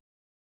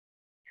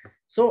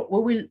 So we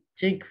will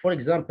take, for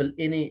example,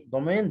 any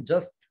domain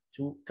just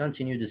to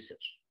continue the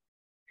search.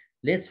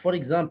 Let's, for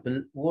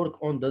example,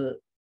 work on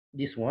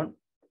this one.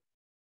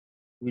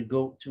 We'll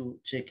go to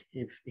check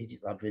if it is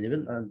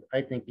available, and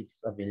I think it's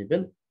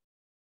available.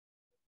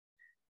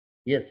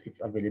 Yes, it's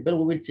available.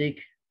 We will take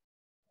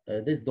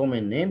this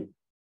domain name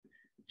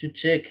to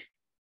check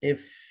if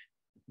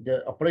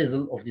the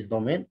appraisal of this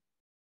domain.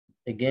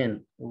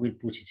 Again, we will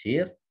put it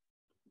here.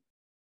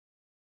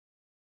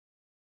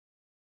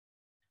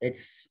 It's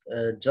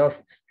just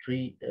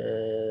three.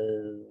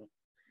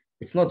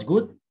 It's not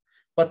good,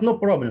 but no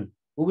problem.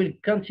 We will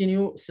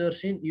continue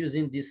searching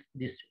using this.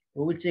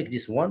 We will take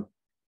this one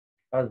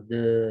as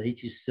the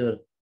HT search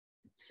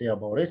say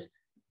about it.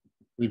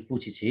 We'll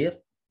put it here.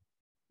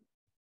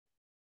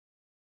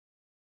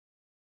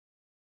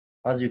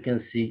 As you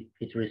can see,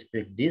 it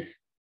respects this.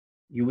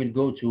 You will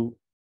go to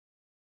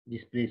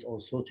this place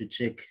also to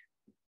check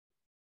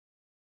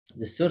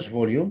the search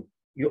volume.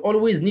 You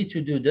always need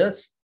to do that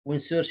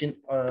when searching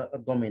a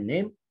domain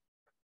name.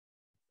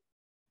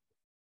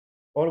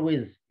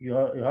 Always you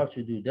have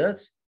to do that,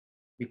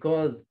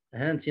 because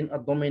hunting a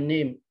domain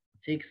name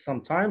takes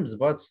some time,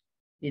 but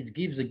it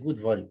gives a good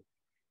value.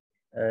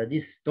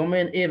 This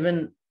domain,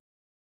 even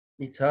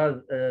it has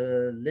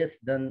less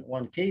than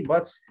 1K,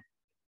 but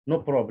no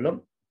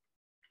problem.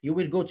 You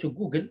will go to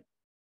Google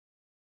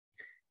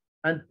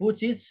and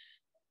put it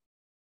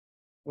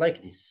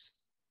like this.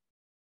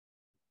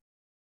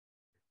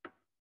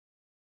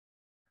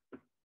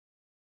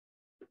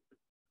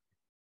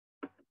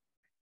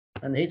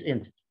 And hit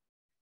enter.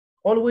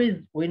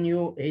 Always when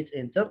you hit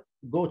enter,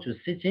 go to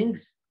settings,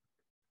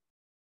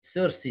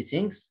 search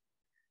settings,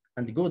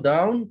 and go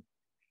down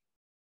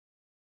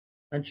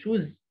and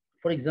choose,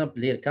 for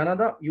example, here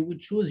Canada. You will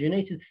choose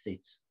United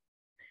States,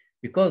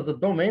 because the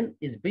domain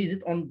is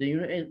based on the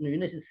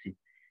United States.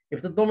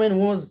 If the domain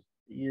was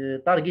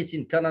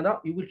targeting Canada,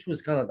 you will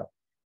choose Canada.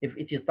 If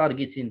it is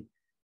targeting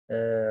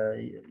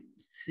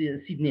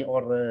Sydney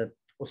or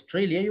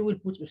Australia, you will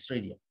put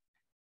Australia.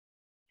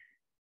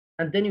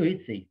 And then you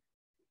hit save.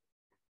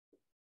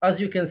 As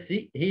you can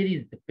see, here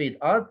is the paid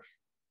ads.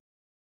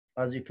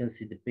 As you can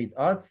see, the paid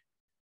ads.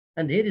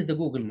 And here is the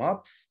Google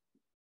Maps.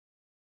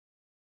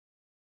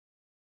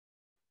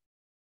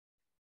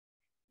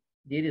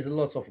 There is a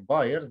lot of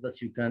buyers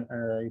that you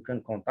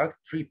can contact.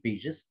 3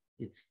 pages.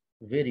 It's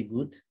very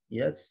good.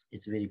 Yes,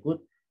 it's very good.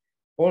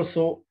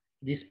 Also,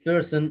 this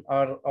person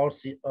are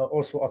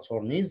also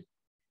attorneys.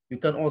 You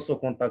can also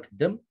contact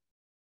them,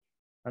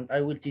 and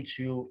I will teach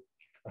you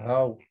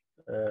how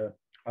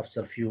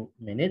after a few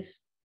minutes.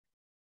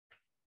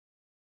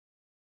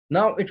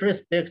 Now it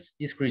respects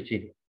this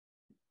criteria.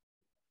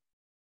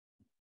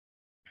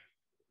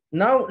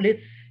 Now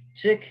let's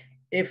check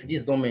if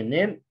this domain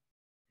name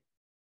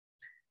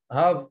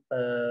have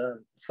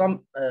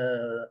some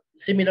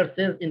similar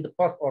sales in the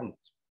past or not.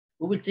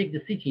 We will take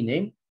the city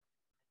name.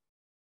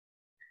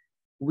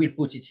 We will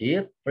put it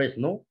here, press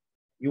no.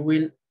 You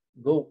will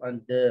go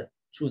and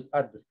choose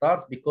at the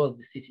start, because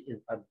the city is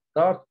at the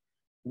start.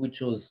 We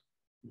choose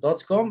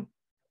 .com,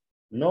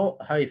 no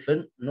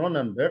hyphen, no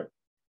number,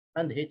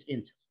 and hit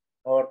enter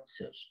or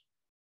search.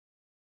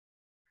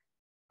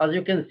 As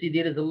you can see,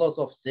 there is a lot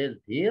of sales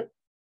here.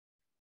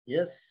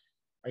 Yes,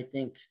 I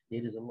think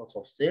there is a lot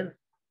of sales,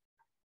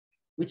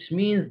 which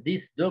means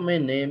this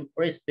domain name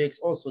respects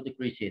also the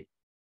criteria.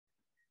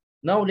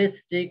 Now let's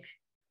take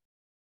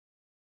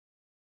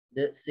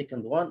the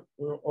second one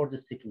or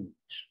the second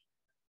image.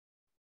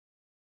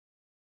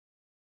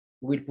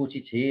 We'll put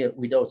it here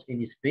without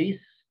any space.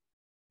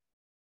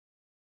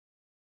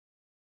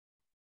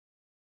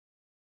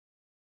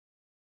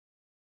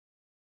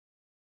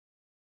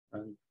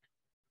 And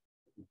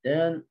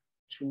then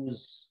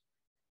choose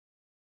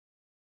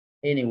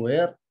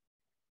anywhere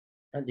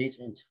and hit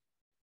enter.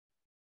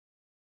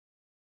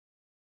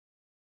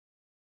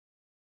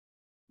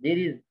 There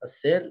is a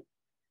cell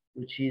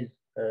which is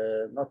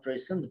not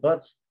recent,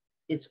 but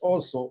it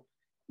also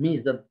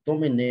means that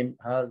domain name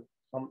has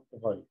some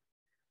value.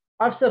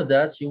 After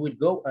that, you will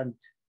go and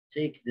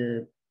take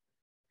the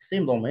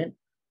same domain,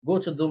 go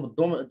to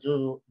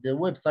the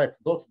website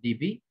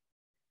 .db,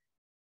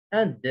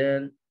 and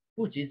then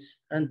put it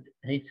and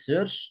hit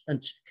search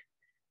and check.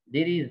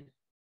 There is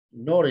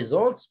no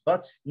results,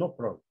 but no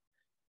problem.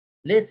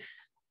 Let's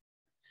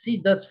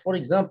see that, for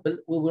example,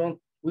 we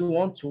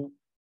want to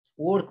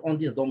work on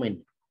this domain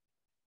name.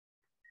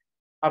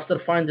 After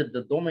finding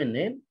the domain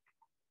name,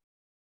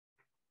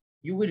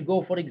 you will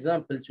go, for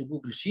example, to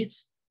Google Sheets.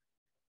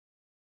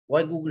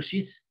 Why Google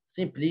Sheets?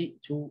 Simply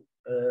to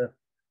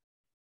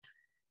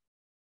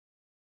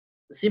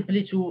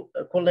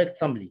collect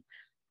some leads.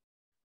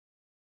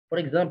 For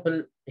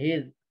example,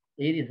 here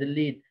is a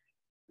lead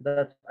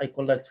that I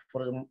collect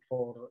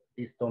for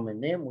this domain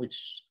name, which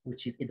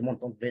is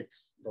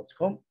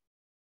edmontonvets.com.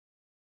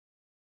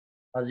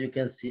 As you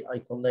can see, I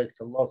collect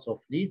a lot of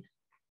leads,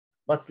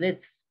 but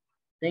let's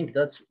think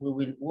that we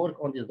will work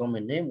on this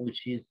domain name,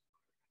 which is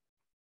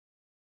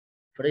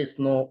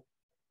Fresno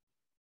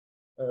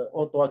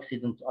auto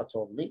accident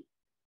attorney.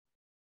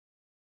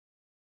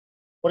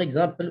 For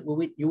example,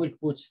 you will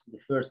put the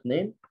first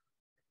name.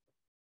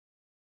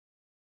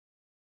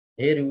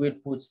 Here you will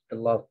put the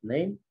last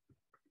name.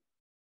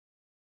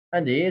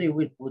 And here you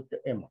will put the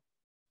email.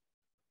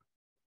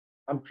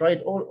 I'm trying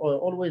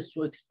always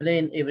to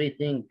explain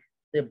everything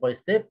step by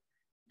step,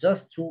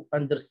 just to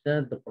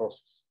understand the process.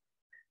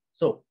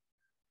 So,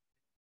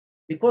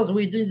 because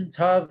we didn't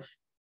have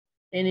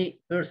any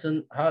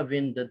person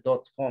having the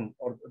 .com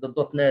or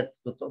the .net,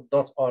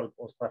 .org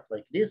or stuff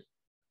like this,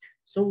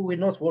 so we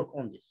will not work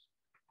on this.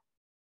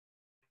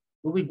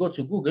 We will go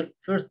to Google.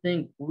 First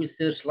thing, we will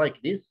search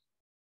like this.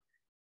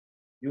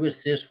 You will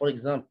search, for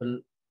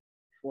example,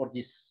 for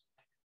this.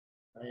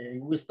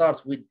 We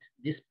start with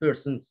this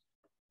person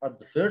at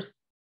the first.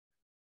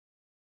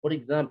 For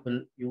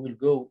example, you will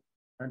go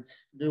and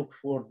look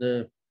for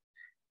the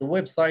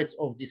websites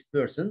of this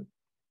person,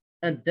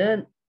 and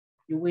then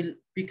you will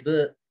pick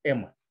the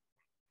email.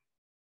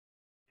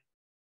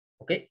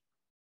 Okay.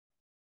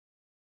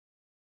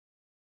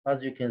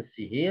 As you can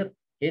see here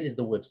is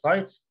the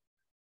website.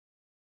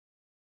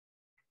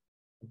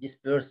 This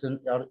person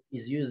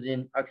is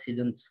using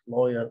Accident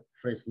Lawyer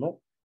Fresno.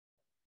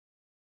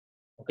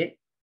 Okay.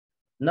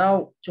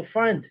 Now, to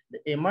find the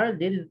email,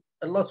 there is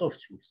a lot of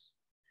tools.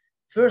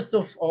 First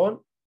of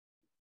all,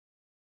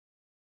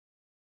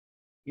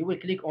 you will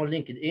click on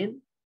LinkedIn.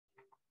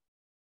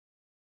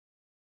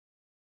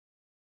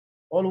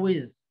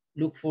 Always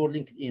look for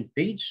LinkedIn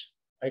page.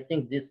 I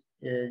think this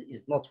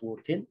is not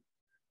working.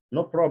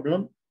 No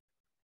problem.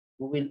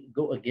 We will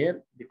go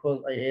again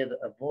because I had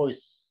a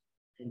voice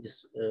in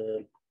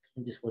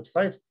this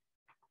website.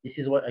 This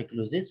is why I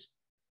closed it.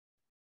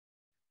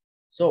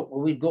 So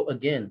we will go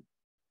again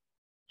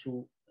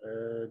to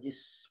this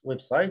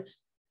website.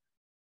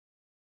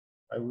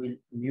 I will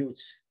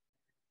mute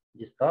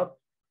this tab.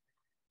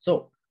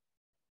 So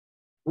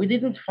we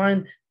didn't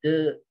find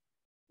the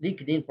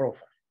LinkedIn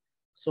profile.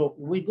 So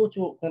we go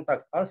to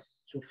contact us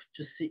to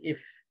see if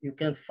you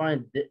can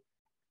find the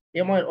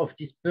email of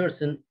this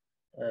person,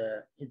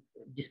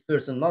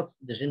 not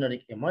the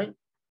generic email.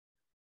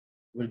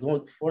 We'll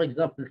go, for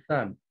example,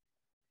 Sam.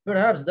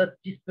 Perhaps that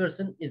this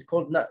person is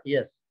called,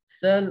 yes,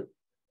 Sell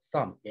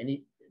Sam. And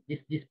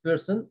this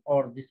person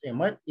or this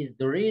email is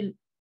the real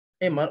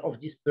email of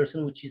this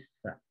person, which is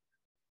Sam.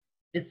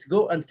 Let's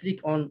go and click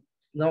on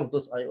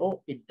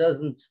snow.io. It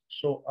doesn't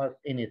show us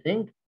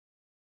anything,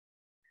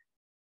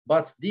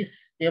 but this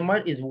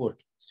email is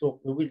working. So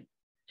we will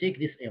take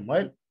this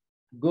email,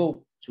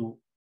 go to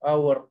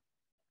our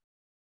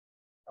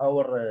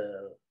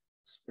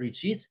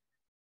spreadsheet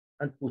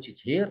and put it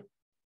here.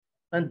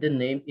 And the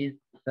name is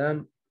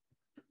Sam.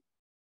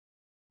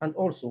 And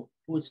also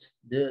put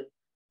the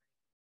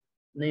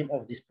name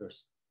of this person.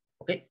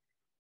 Okay.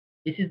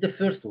 This is the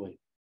first way.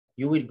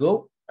 You will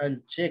go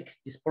and check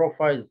these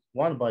profiles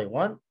one by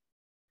one.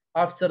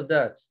 After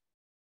that,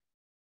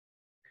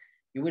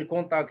 you will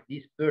contact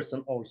this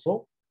person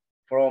also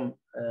from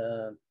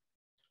the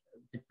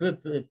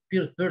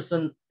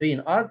person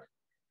paying ad,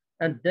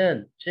 and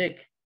then check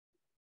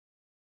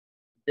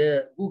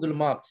the Google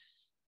Maps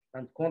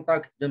and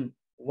contact them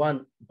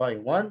one by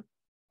one.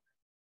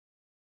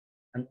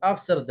 And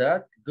after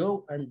that,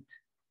 go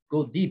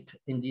deep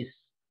in this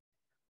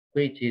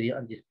criteria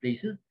and these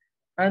places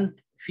and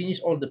finish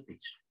all the page.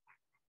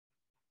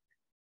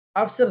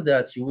 After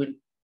that, you will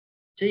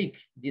take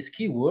this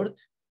keyword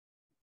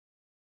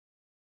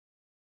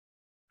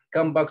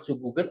come back to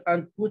Google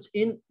and put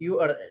in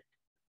URL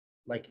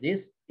like this,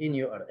 in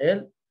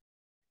URL,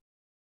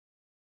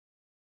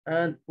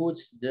 and put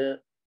the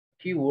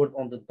keyword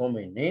on the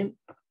domain name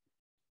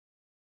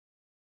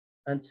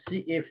and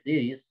see if there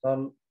is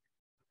some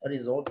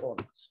result or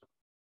not.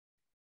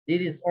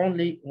 There is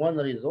only one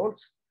result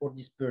for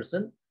this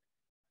person,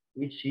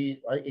 which is,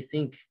 I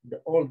think,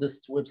 the oldest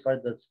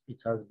website that it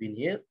has been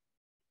here.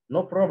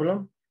 No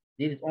problem.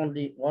 There is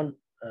only one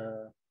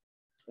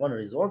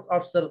result.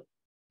 After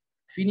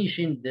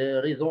finishing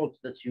the results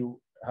that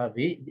you have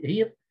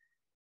here,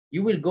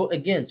 you will go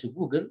again to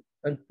Google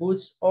and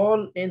put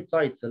all in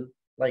title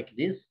like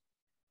this,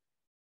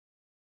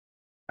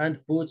 and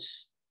put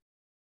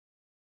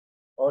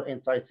all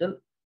in title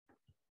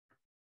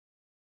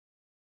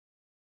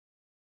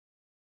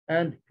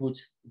and put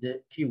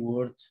the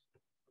keyword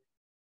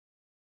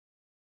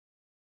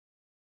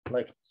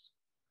like this.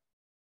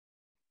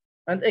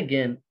 And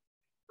again,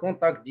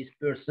 contact this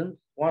person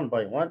one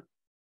by one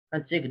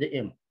and take the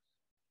email.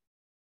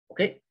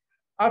 Okay.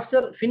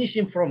 After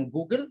finishing from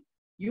Google,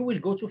 you will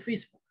go to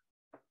Facebook.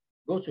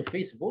 Go to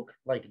Facebook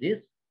like this.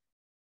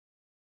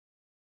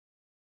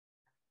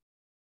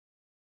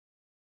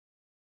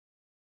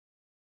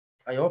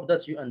 I hope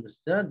that you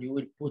understand. You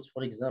will put,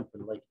 for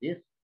example, like this.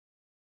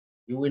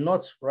 You will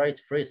not write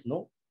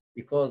Fresno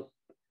because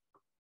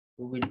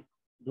we will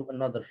do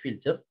another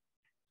filter.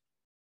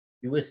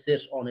 You will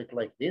search on it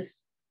like this.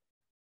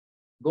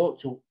 Go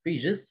to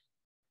pages.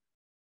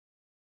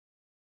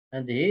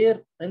 And here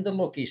in the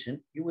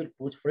location, you will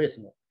put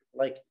Fresno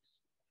like this.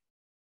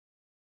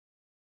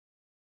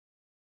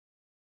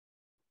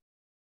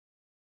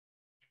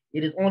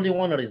 It is only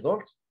one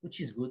result, which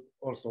is good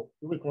also.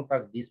 You will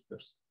contact this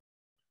person.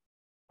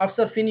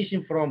 After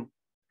finishing from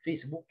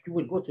Facebook, you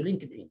will go to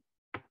LinkedIn.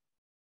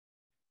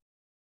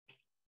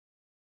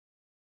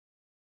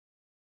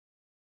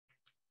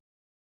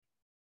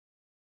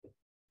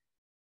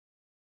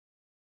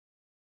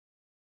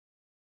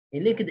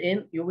 In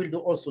LinkedIn, you will do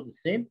also the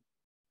same.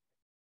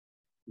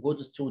 Go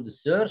to the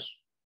search,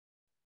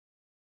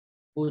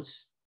 put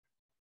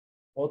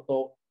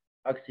auto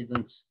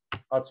accident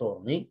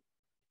attorney.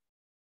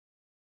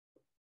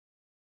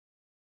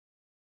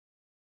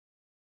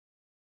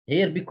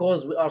 Here,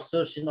 because we are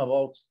searching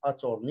about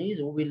attorneys,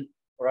 we will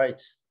write,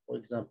 for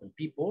example,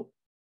 people.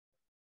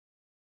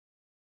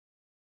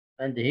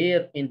 And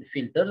here in the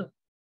filters,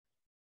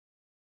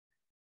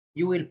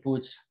 you will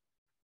put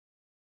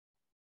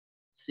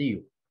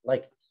CEO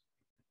like this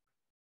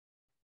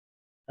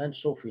and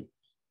show filters.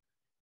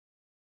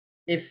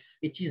 If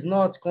it is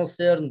not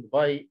concerned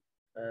by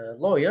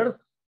lawyers,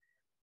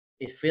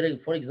 if,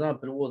 for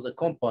example, was a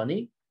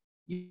company,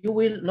 you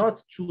will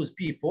not choose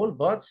people,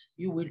 but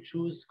you will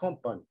choose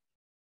company.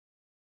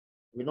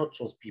 You will not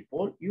choose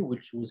people, you will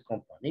choose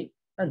company,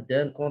 and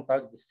then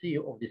contact the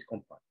CEO of this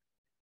company.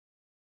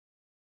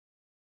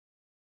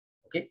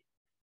 Okay,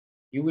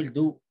 you will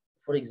do,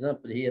 for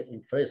example, here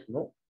in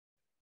Fresno,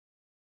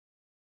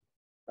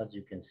 as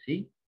you can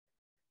see.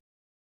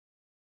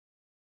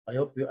 I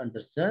hope you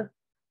understand.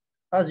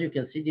 As you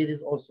can see, there is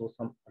also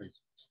some results.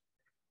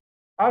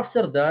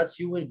 After that,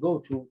 you will go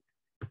to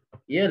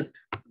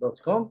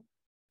yelp.com,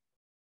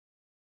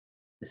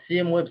 the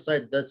same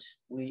website that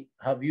we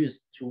have used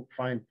to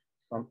find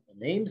some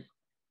names.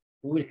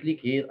 We will click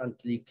here and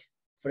click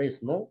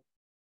Fresno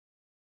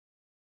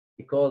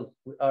because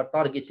we are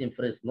targeting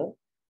Fresno.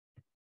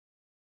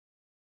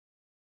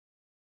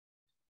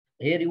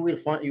 Here you will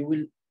find, you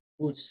will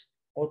put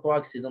auto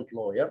accident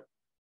lawyer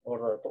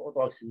or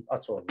auto accident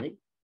attorney.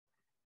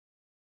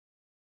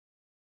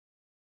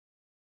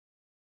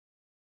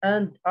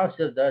 And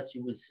after that,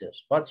 you will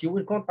search, but you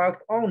will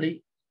contact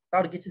only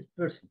targeted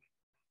person,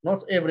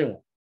 not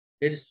everyone.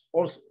 There is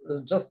also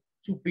just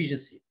 2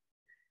 pages here.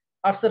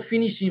 After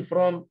finishing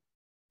from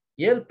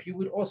Yelp, you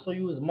will also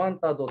use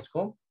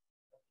manta.com.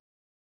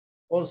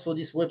 Also,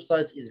 this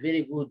website is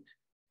very good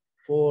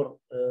for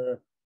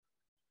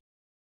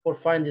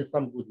finding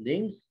some good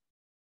names.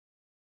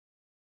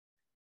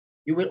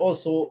 You will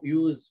also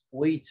use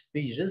Wait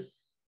Pages.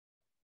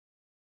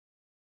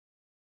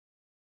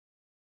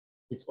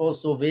 It's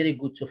also very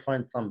good to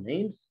find some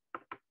names.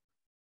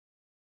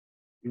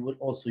 You will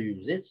also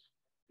use it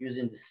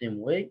using the same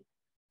way.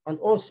 And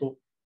also,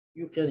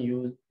 you can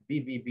use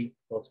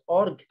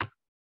bbb.org.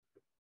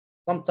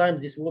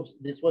 Sometimes this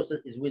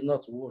website will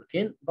not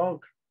working.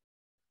 Donc,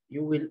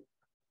 you will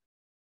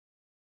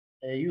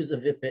use a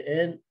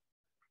VPN,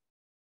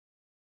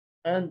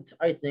 and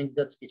I think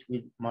that it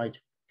will might.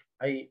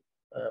 I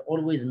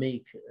always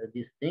make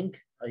this thing.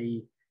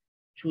 I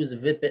choose a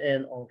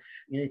VPN of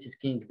United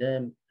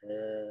Kingdom,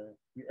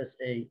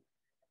 USA,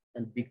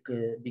 and big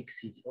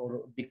cities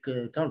or big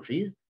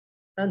countries,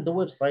 and the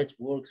website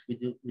works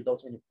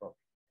without any problem.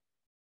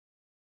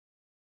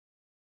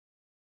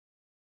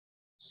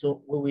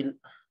 So we will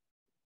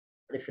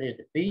refresh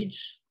the page,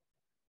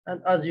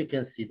 and as you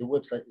can see, the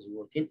website is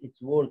working. It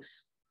works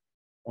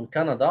on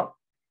Canada,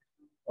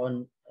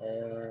 on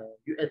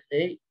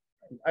USA,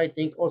 and I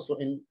think also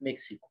in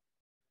Mexico.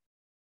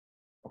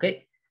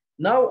 Okay,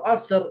 now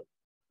after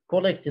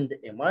collecting the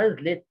emails.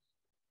 Let's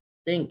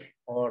think,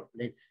 or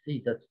let's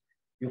see that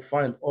you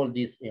find all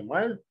these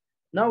emails.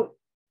 Now,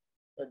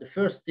 the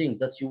first thing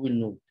that you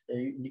will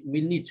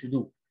need to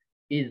do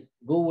is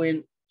go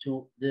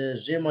into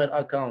the Gmail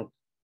account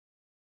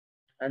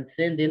and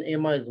send in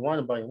emails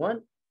one by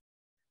one.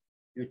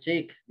 You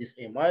take this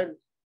email,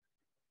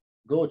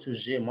 go to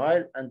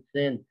Gmail and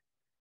send,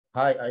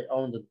 hi, I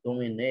own the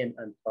domain name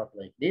and stuff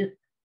like this.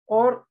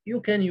 Or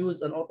you can use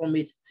an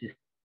automated system.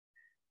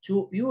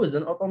 To use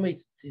an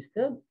automated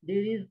system,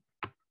 there is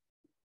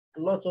a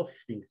lot of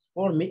things.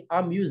 For me,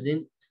 I'm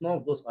using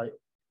Snow.io.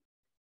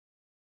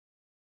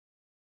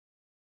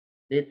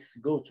 Let's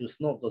go to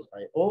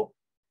Snow.io.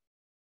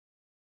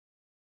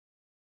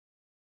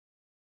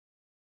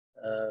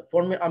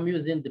 For me, I'm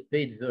using the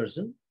paid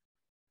version.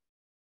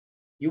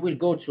 You will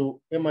go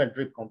to email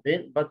drip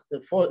campaign, but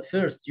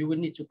first you will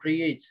need to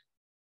create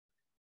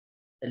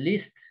a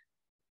list.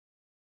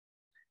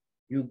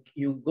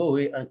 You go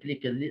here and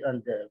click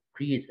and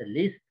create a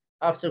list.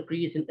 After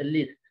creating a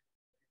list,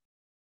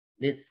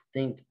 let's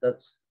think that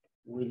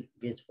we'll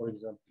get, for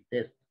example,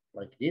 test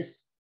like this.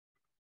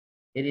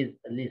 Here is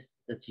a list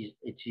that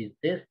is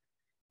test.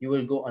 You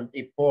will go and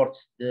import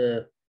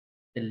the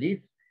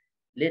list.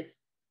 Let's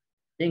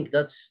think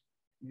that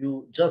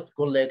you just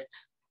collect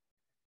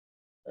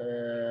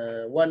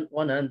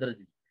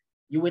 100.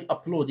 You will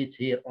upload it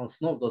here on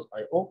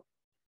Snow.io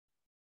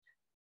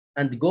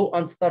and go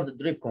and start the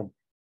drip campaign.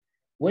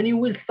 When you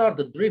will start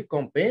the drip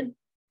campaign,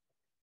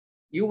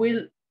 you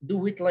will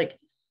do it like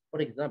this.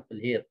 For example,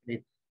 here,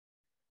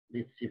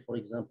 let's see, for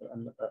example,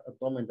 a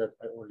domain that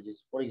I already,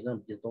 for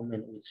example, this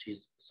domain which is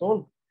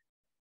sold.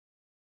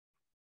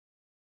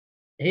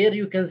 Here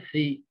you can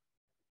see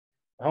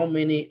how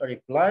many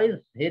replies.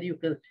 Here you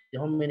can see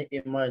how many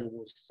emails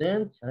was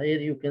sent.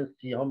 Here you can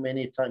see how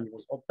many times it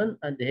was open.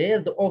 And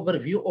here the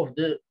overview of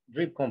the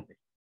drip campaign.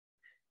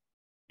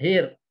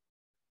 Here,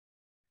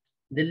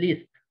 the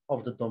list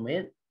of the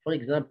domain. For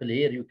example,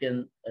 here you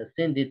can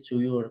send it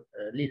to your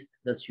list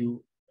that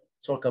you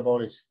talk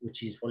about it,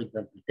 which is, for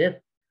example, test.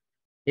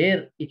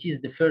 Here it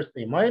is the first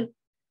email,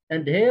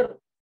 and here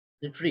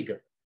the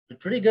trigger. The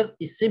trigger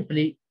is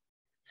simply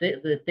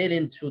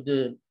telling to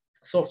the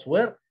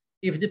software,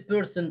 if the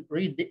person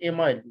read the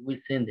email,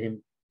 we send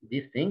him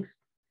these things.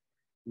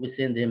 We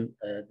send him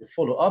the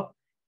follow-up.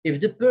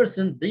 If the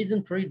person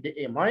didn't read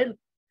the email,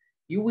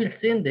 you will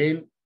send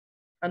him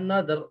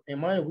another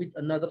email with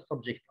another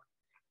subject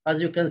line.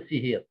 As you can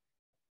see here,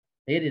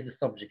 here is the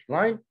subject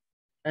line,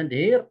 and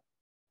here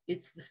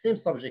it's the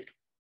same subject.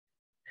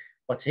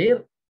 But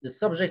here, the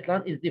subject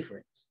line is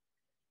different.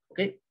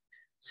 Okay,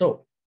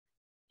 so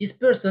this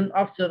person,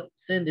 after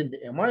sending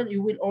the email,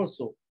 you will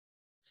also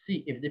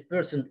see if the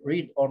person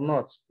read or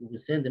not. You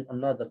will send him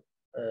another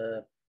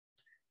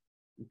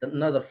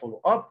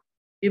follow-up.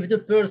 If the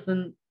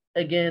person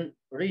again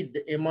read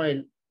the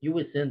email, you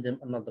will send them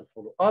another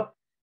follow-up.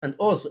 And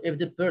also, if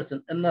the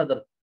person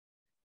another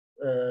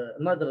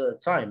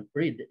time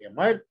read the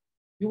email,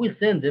 you will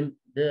send them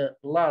the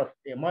last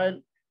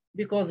email,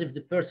 because if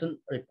the person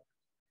replies.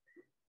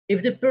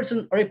 If the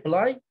person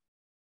reply,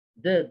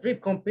 the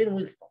drip campaign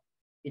will stop.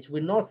 It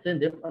will not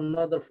send them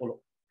another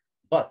follow-up.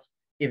 But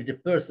if the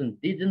person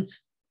didn't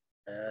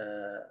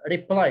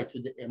reply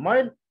to the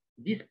email,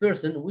 this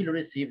person will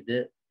receive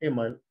the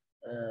email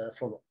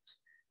follow-ups.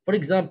 For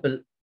example,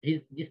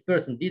 this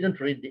person didn't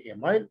read the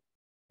email.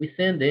 We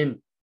send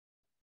him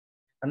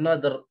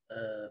another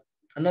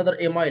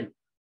email,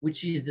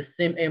 which is the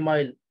same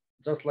email,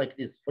 just like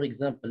this. For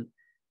example,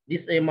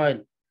 this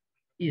email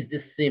is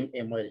the same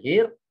email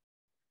here,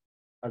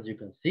 as you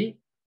can see,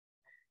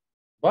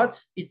 but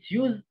it's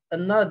used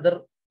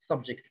another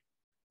subject.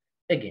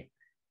 Again,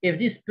 if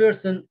this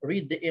person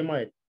read the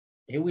email,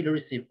 he will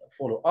receive a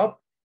follow-up.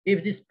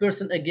 If this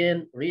person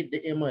again read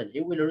the email,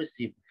 he will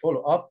receive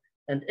follow-up.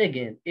 And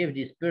again, if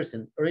this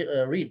person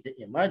read the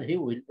email, he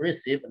will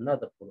receive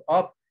another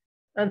follow-up,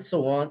 and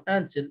so on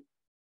until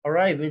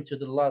arriving to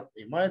the last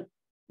email,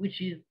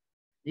 which is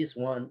this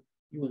one.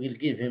 You will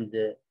give him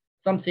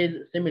some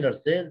similar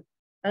sales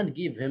and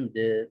give him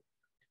the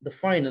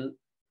final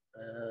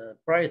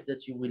price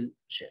that you will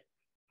share.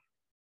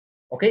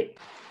 Okay.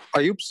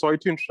 Ayub, sorry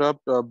to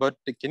interrupt, but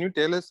can you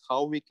tell us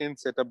how we can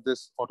set up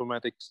this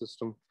automatic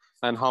system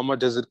and how much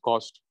does it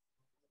cost?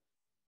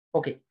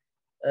 Okay.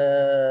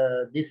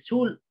 This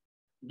tool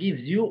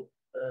gives you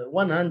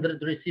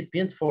 100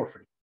 recipients for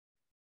free.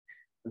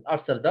 And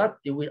after that,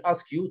 they will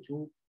ask you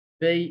to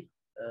pay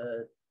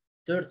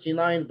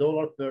 $39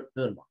 per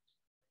month.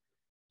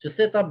 To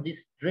set up this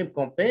drip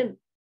campaign,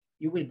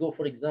 you will go,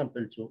 for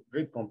example, to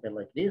drip campaign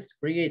like this.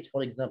 Create,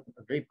 for example,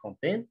 a drip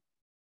campaign.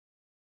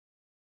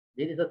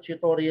 There is a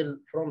tutorial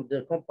from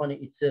the company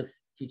itself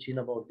teaching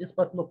about this,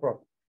 but no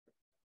problem.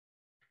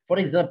 For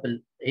example,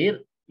 here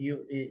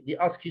they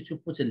ask you to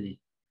put a list.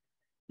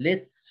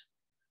 Let's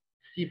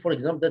see, for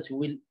example, that you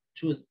will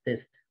choose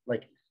test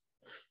like this.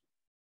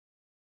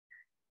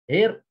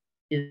 Here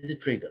is the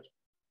trigger.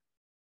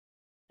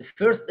 The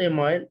first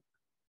email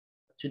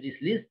to this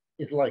list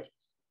is like this.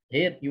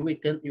 Here you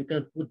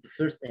can put the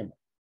first email.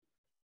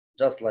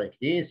 Just like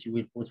this, you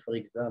will put, for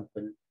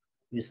example,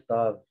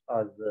 Gustav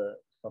as the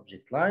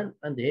subject line,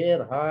 and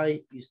here, hi,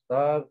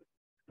 Gustav,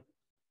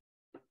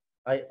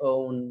 I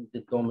own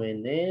the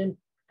domain name,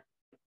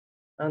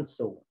 and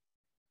so on.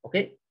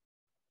 Okay.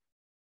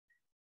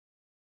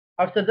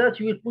 After that,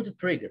 you will put a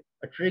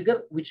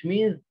trigger, which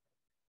means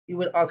you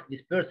will ask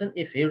this person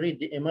if he read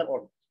the email or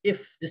not. If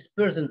this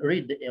person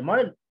read the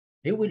email,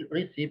 he will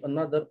receive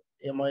another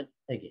email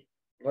again.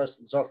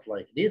 Just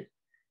like this.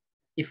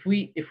 If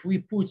we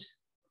put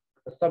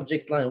a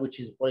subject line, which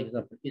is, for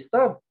example,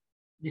 Gustav,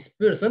 this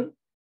person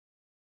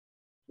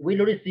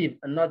will receive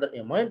another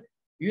email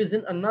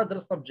using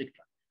another subject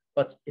line.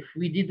 But if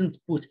we didn't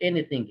put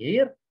anything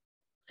here,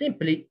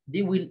 simply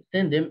they will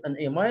send them an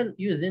email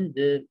using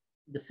the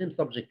same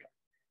subject line.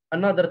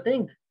 Another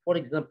thing, for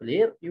example,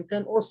 here you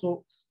can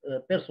also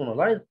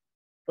personalize.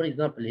 For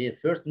example, here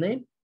first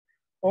name,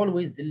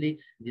 always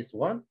delete this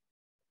one.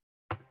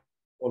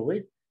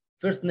 Always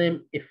first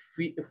name. If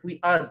we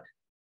add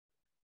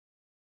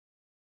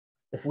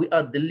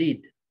the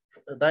lead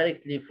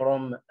directly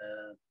from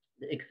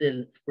the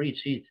Excel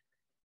spreadsheet,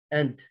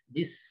 and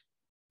this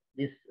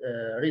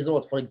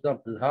result, for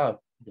example, have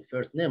the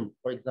first name,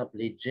 for example,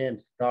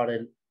 James,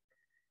 Darrell,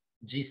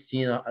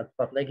 Justina, and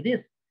stuff like this,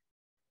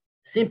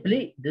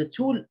 simply the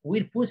tool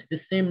will put the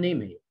same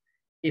name here.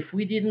 If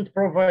we didn't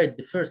provide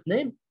the first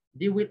name,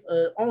 they will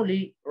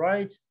only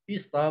write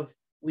Gustav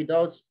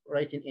without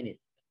writing anything.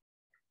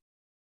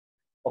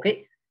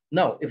 Okay.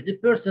 Now, if the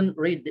person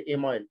read the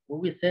email, we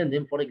will send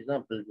him, for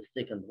example, the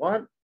second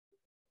one.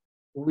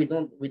 We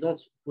don't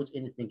put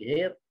anything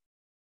here.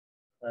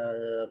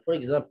 For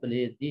example,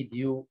 here, did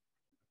you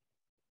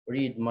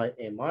read my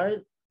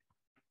email?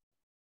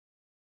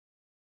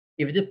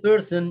 If the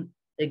person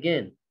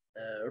again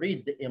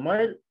read the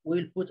email,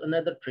 we'll put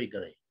another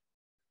trigger here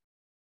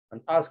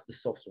and ask the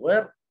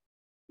software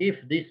if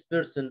this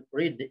person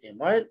read the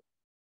email.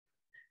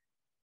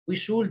 We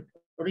should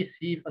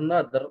receive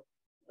another.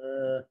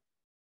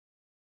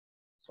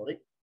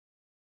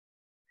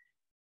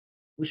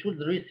 We should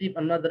receive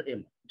another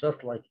email,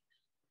 just like this.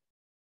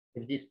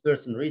 If this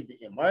person read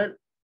the email,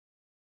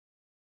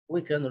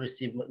 we can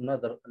receive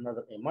another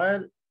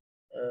email.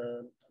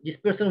 This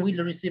person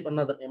will receive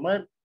another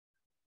email.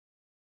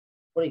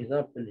 For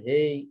example,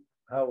 hey,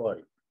 how are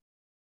you?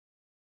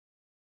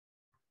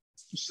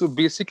 So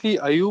basically,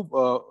 Ayub,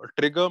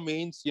 trigger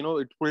means,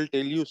 it will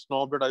tell you,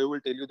 snob.io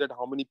will tell you that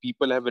how many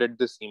people have read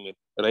this email,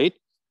 right?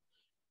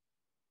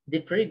 The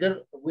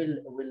trigger will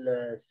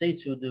say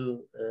to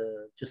the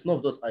to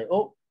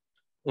snob.io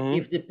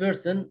if the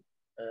person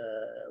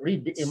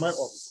read the email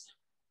or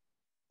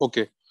not.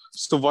 Okay.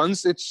 So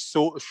once it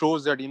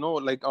shows that,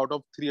 like out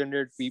of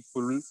 300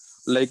 people,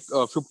 like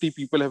 50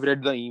 people have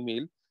read the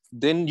email,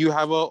 then you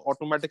have a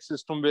automatic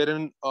system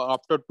wherein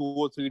after 2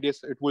 or 3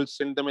 days, it will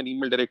send them an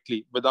email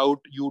directly without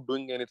you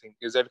doing anything.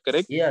 Is that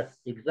correct? Yes,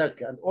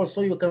 exactly. And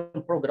also you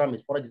can program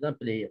it. For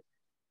example, here,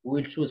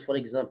 we will choose, for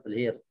example,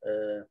 here,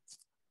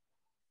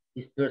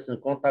 this person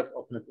contacts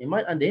open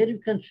email, and here you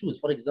can choose,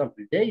 for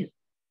example, days,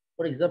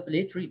 for example,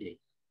 here 3 days,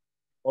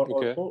 or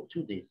also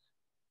 2 days.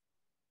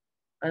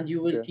 And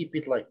you will keep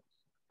it like this.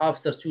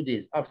 After 2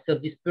 days, after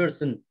this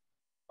person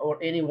or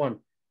anyone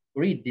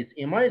read this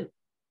email,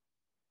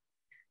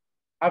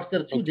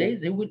 after 2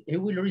 days, he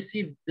will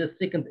receive the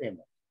second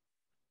email.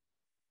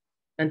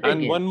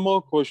 And one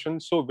more question.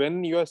 So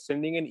when you are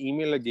sending an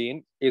email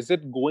again, is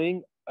it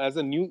going as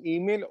a new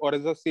email or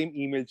as the same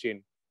email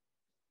chain?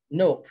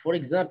 No. For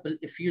example,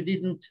 if you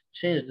didn't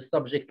change the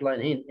subject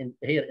line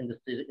here in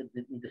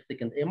the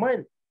second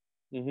email,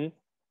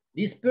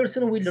 this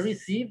person will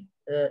receive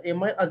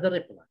email as a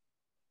reply.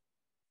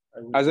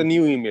 As a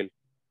new email?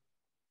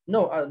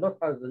 No, not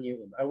as a new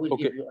email. I will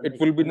give you it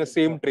will be in the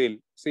same trail,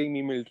 same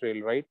email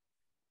trail, right?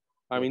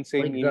 I mean,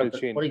 same email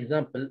chain. For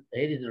example,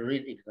 here is a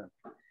real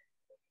example.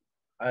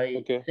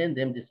 I send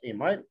them this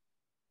email,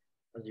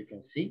 as you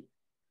can see.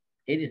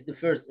 Here is the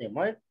first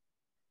email,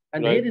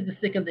 and here is the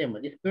second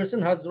email. This person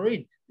has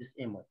read this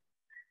email,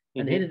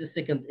 and here is the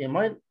second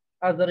email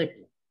as a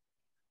reply,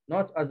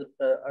 not as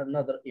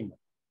another email.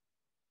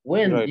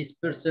 When this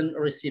person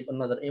receives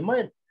another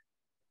email,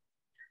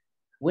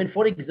 when,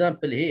 for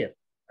example, here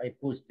I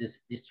put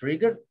this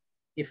trigger,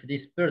 if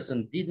this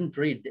person didn't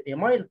read the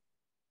email,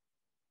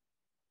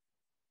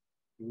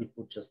 you will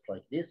put just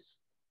like this.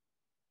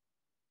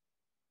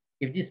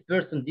 If this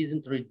person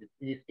didn't read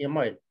this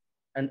email,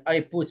 and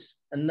I put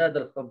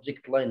another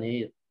subject line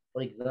here,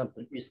 for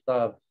example,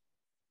 Gustav,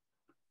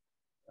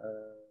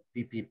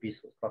 PPP,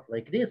 stuff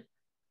like this,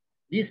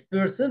 this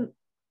person,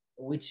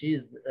 which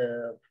is,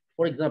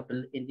 for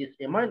example, in this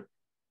email,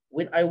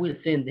 when I will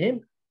send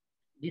him,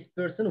 this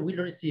person will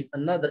receive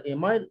another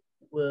email,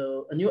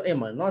 a new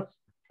email, not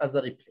as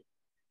a reply,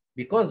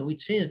 because we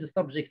changed the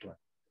subject line.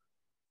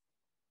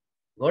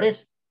 Got it?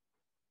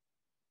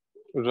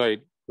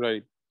 Right.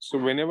 So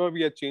whenever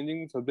we are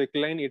changing subject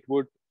line, it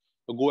would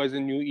go as a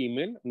new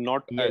email,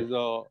 not as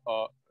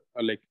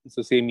like it's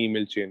the same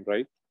email chain,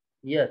 right?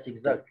 Yes,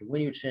 exactly.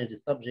 When you change the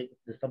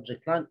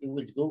subject line, it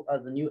will go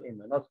as a new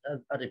email, not as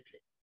a reply.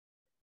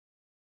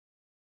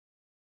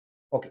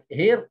 Okay,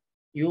 here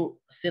you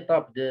set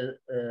up the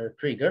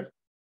trigger.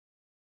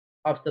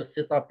 After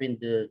setting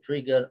the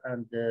trigger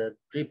and the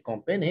drip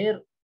campaign,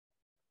 here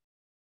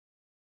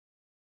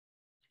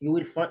you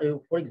will find,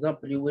 for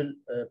example, you will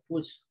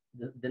push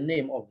the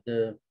name of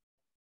the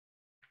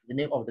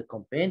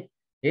campaign.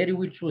 Here you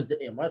will choose the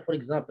email. For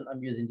example,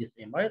 I'm using this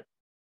email.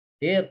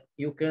 Here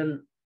you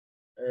can,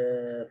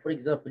 for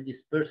example, this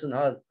person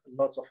has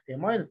lots of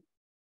emails.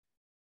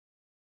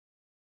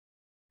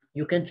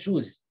 You can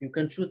choose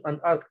and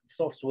ask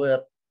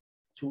software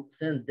to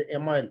send the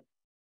email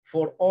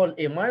for all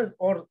emails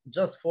or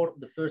just for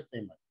the first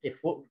email. If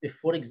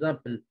for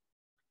example,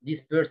 this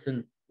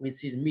person with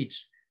his Mitch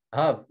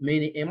have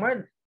many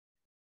emails,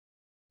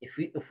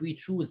 if we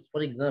choose,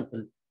 for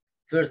example,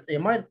 first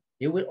email,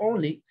 he will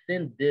only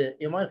send the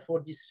email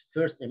for this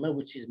first email,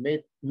 which is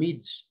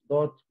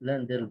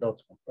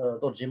midge.landel.com,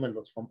 or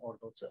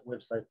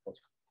 .website.com.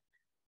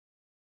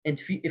 And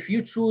if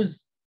you choose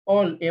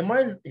all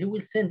emails, he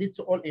will send it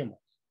to all emails.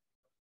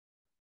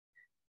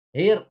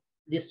 Here,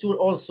 this tool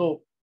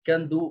also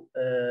can do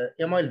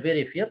email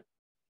verifier.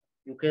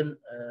 You can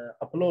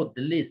upload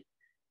the list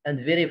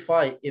and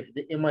verify if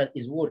the email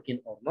is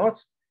working or not.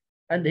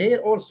 And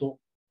here also,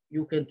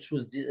 you can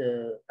choose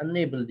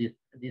enable these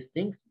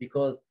things,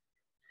 because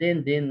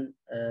sending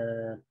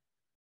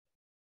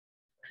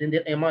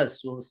emails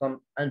to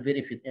some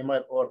unverified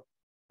email or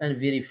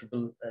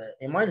unverifiable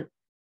email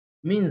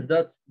means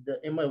that the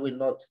email will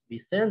not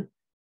be sent,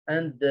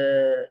 and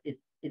it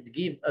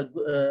gives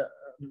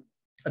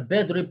a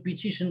bad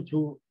repetition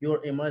to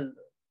your email,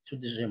 to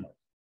the Gmail.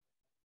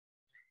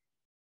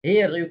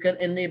 Here you can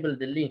enable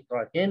the link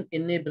tracking,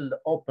 enable the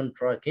open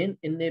tracking,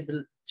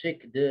 enable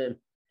check the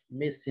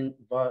missing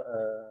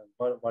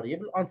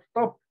variable, and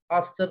stop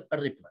after a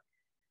reply.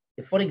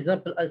 If, for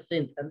example, I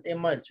send an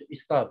email to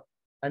Istab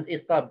and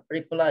Istab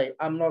reply,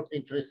 I'm not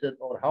interested,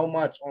 or how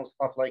much, on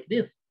stuff like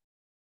this,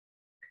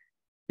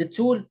 the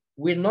tool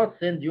will not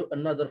send you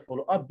another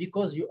follow-up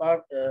because you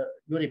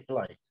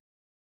replied.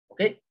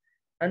 Okay,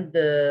 and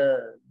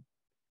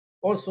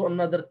also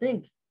another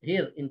thing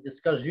here in the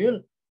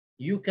schedule,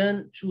 you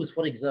can choose,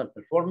 for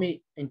example, for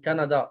me in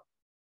Canada,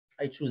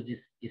 I choose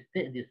this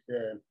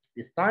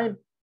time.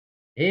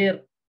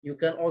 Here you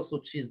can also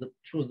choose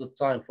the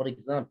time, for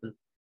example,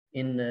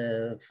 in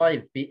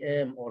 5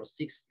 p.m. or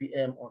 6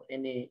 p.m. or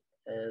any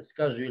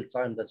schedule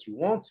time that you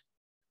want.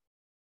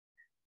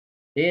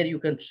 Here you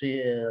can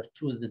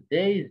choose the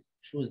days,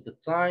 choose the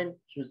time,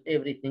 choose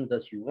everything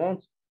that you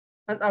want.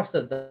 And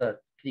after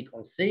that, click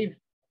on save,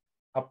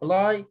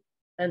 apply,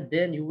 and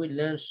then you will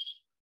launch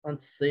and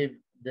save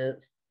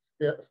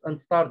and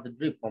start the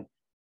drip campaign.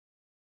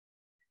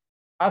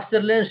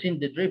 After launching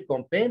the drip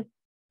campaign,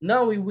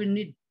 now we will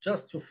need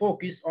just to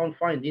focus on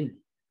finding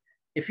leads.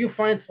 If you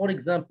find, for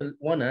example,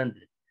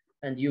 100,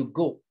 and you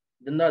go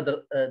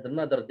another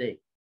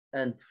day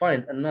and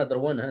find another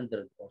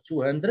 100 or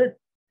 200,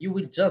 you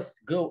will just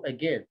go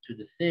again to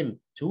the same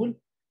tool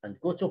and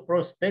go to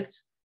prospects,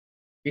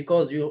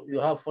 because you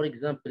have, for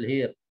example,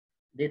 here,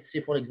 let's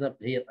say, for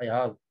example, here I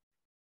have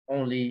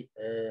only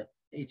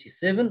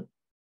 87,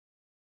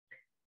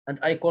 and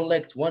I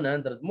collect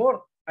 100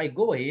 more. I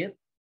go here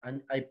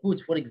and I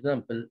put, for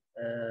example,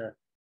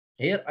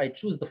 here I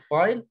choose the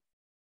file,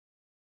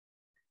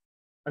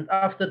 and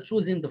after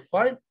choosing the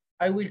file,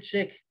 I will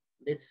check.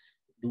 Let's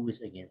do this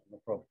again, no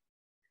problem.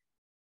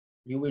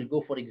 You will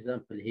go, for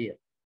example, here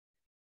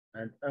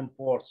and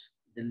import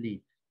the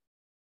leads.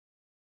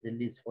 The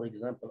leads, for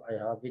example, I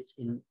have it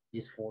in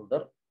this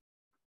folder,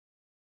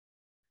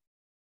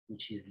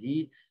 which is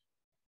leads,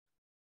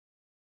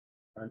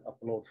 and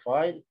upload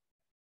file.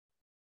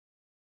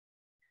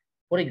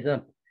 For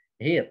example,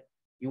 here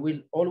you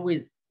will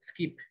always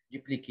skip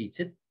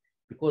duplicated,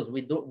 because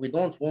we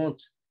don't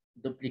want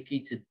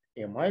duplicated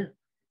emails.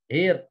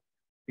 Here,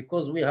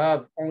 because we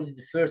have only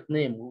the first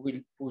name, we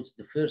will put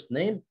the first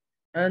name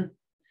and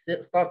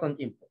start and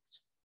import.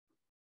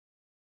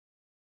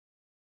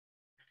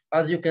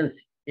 As you can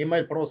see,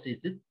 email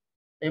processed,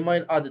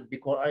 email added,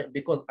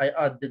 because I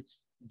added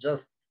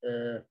just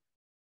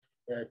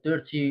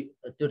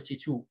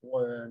 32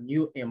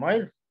 new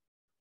emails.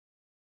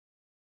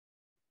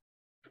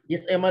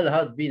 This email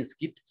has been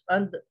skipped,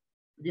 and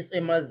these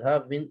emails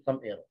have been some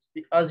errors.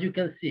 As you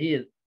can see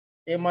here,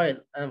 email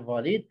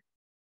invalid.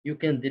 You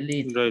can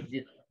delete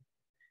this.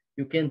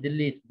 You can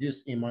delete these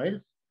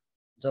emails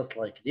just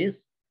like this.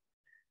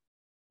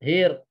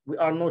 Here we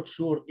are not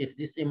sure if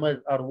these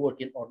emails are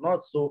working or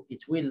not, so it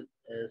will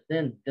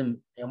send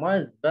them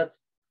emails. But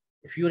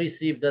if you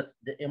receive that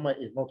the email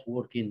is not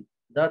working,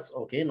 that's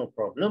okay, no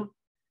problem.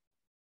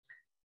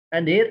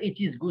 And here it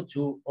is good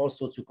to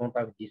also to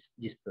contact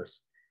this person.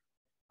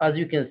 As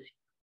you can see,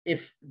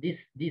 if this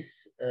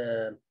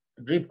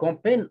drip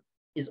campaign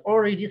is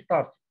already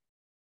started,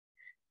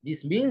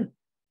 this means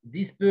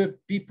these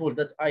people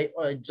that I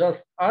just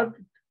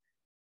added,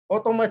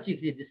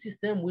 automatically the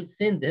system will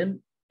send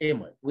them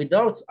email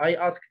without I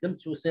ask them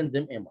to send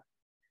them email,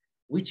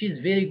 which is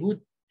very good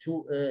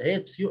to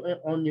help you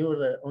on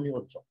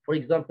your job. For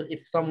example, if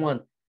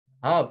someone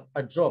have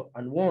a job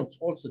and wants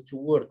also to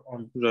work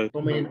on Right.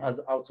 domain as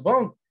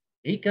outbound,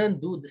 he can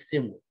do the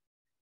same way.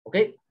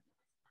 Okay.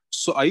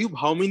 So Ayub,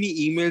 how many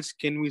emails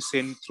can we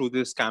send through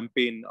this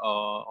campaign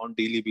on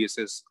daily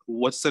basis?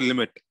 What's the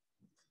limit?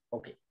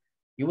 Okay.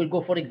 You will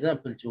go, for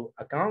example, to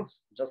accounts,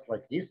 just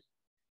like this.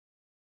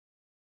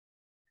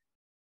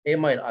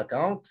 Email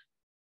account.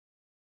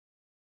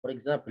 For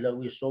example, I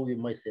will show you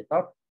my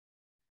setup.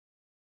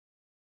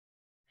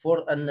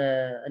 For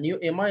a new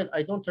email,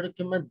 I don't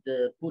recommend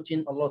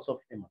putting a lot of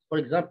emails. For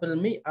example,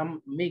 me,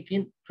 I'm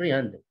making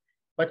 300,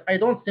 but I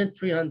don't send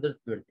 300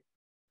 per day.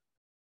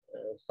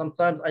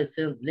 Sometimes I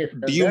send less than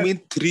that. Do you mean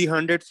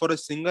 300 for a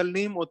single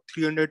name or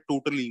 300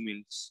 total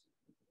emails?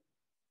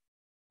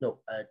 No,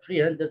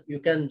 300. You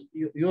can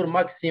your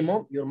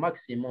maximum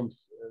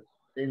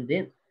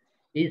sending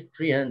is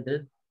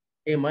 300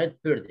 email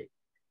per day.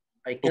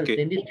 I can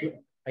send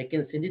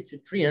it to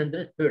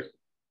 300 persons.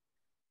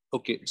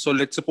 Okay, so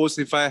let's suppose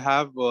if I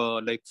have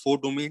like 4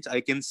 domains,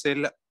 I can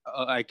send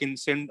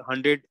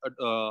 100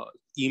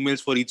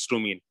 emails for each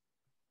domain.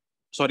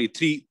 Sorry,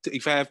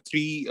 if I have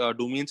 3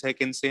 domains, I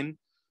can send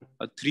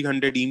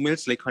 300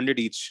 emails, like 100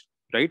 each,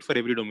 right, for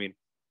every domain.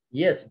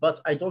 Yes,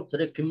 but I don't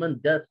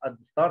recommend that at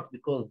the start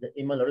because the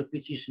email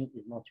repetition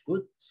is not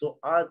good. So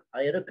I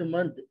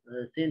recommend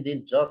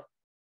sending just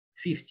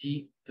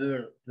 50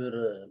 per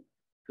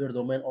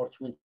domain or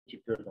 20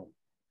 per domain.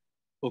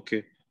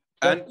 Okay.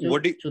 And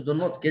what do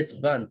not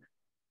get banned.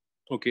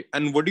 Okay.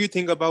 And what do you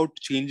think about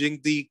changing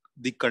the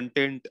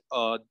content,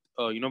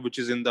 which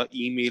is in the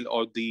email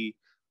or the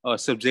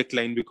subject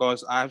line?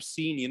 Because I've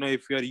seen,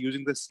 if you are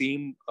using the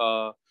same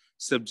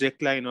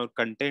subject line or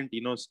content,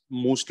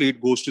 mostly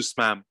it goes to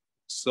spam.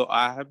 So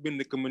I have been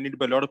recommended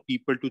by a lot of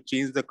people to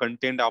change the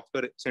content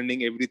after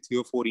sending every 3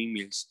 or 4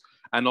 emails.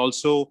 And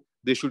also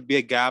there should be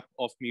a gap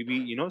of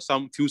maybe,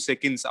 some few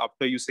seconds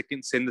after you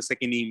send the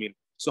second email.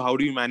 So how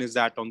do you manage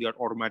that on the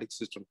automatic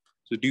system?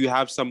 So do you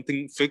have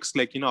something fixed,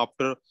 like,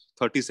 after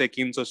 30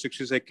 seconds or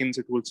 60 seconds,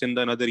 it will send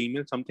another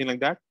email, something like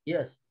that?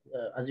 Yes.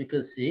 As you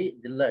can see,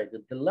 the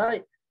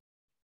delay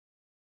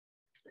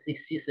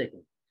 60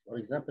 seconds. For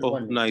example,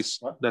 1 minute. Nice.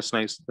 What? That's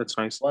nice. That's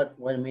nice.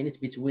 1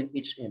 minute between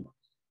each email.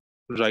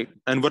 Right.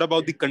 And what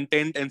about the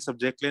content and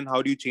subject line?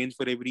 How do you change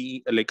for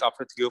every, like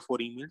after 3 or 4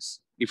 emails,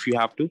 if you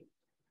have to?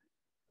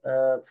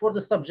 For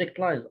the subject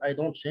lines, I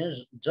don't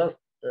change. Just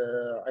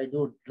I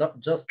do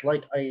just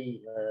like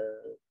I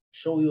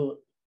show you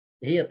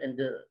here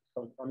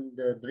on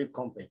the drip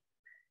campaign.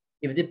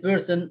 If the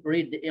person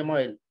read the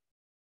email,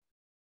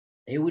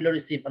 he will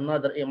receive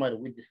another email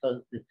with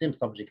the same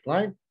subject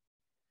line.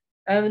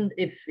 And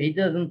if he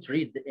doesn't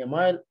read the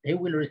email, he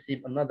will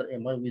receive another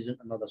email using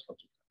another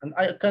subject. And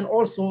I can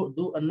also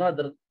do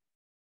another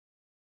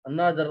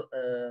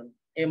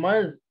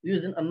emails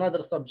using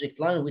another subject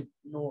line with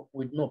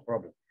no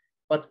problem.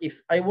 But if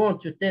I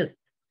want to test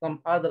some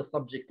other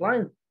subject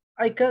lines,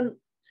 I can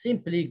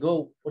simply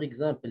go, for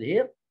example,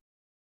 here.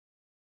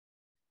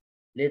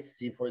 Let's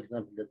see, for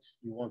example, that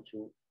you want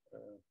to,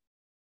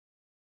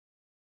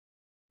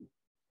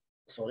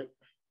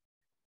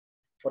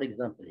 for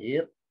example,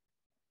 here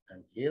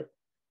and here.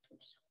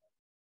 Oops.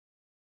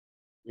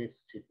 Let's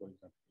see, for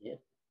example, here,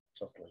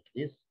 just like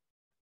this.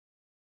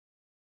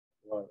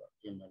 Well,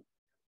 email,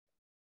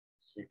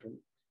 second,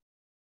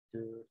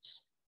 third,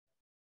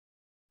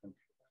 and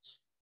fourth.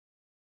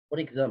 For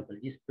example,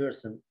 this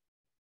person,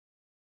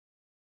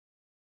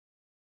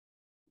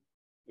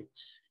 it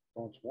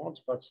don't want,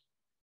 but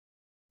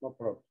no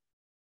problem.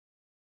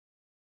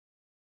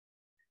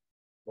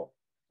 Well,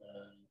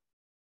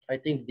 I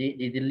think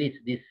they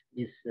delete this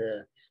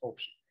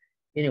option.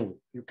 Anyway,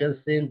 you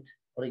can send,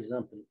 for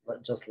example,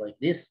 just like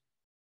this,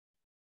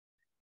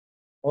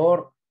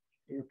 or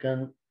you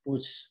can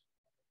put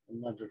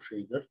another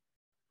trigger.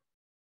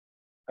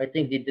 I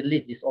think they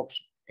delete this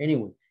option.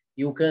 Anyway,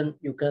 you can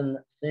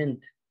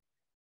send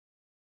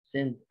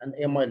an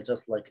email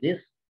just like this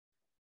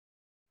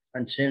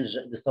and change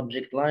the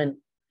subject line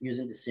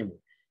using the same way.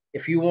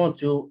 If you want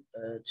to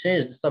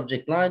change the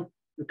subject line,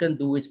 you can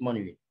do it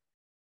manually.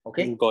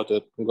 Okay. Got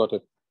it.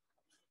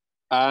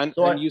 And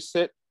so you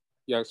said,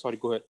 yeah, sorry,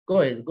 go ahead.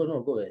 Go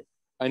ahead.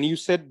 And you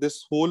said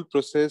this whole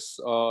process,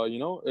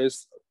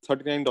 is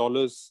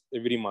 $39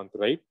 every month,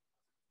 right?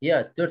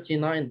 Yeah,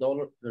 $39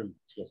 per month.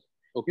 Yes.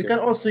 Okay. You can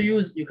also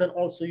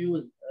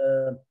use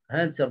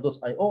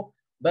Hunter.io,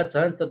 but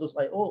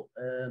Hunter.io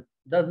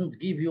doesn't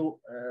give you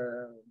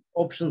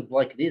options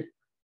like this.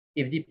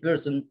 If the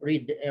person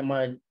read the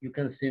email, you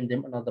can send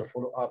them another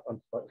follow-up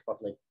and stuff like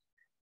that.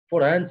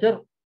 For Hunter,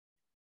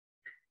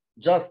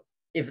 just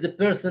if the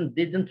person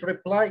didn't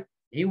reply,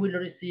 he will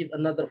receive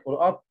another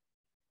follow-up,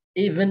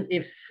 even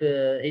if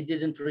he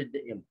didn't read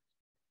the email.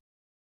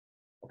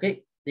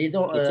 Okay, they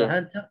don't.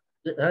 Hunter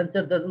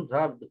doesn't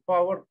have the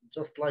power,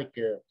 just like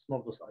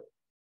Snowball.io.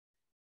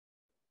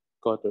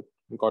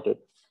 Got it.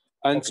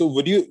 And so,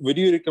 would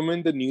you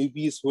recommend the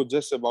newbies who are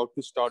just about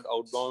to start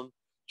outbound?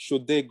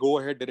 Should they go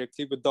ahead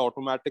directly with the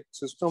automatic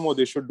system, or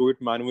they should do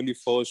it manually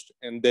first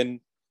and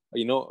then,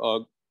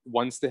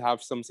 once they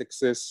have some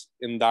success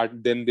in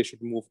that, then they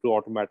should move to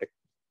automatic?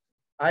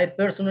 I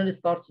personally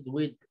started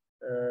with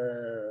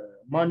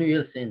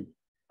manual send.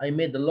 I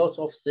made a lot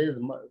of sales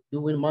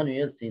doing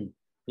manual send.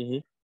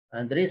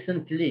 And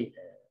recently,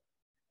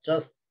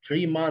 just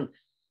 3 months,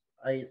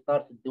 I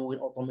started doing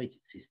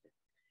automated system,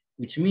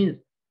 which means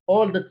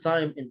all the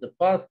time in the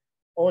past,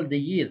 all the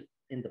years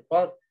in the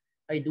past,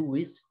 I do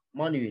it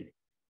manually.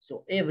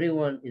 So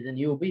everyone is a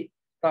newbie,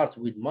 starts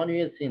with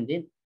manual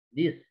sending.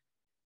 This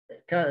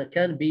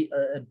can be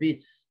a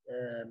bit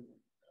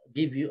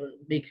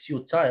makes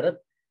you tired.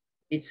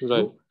 It's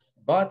true,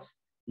 but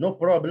no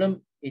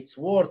problem. It's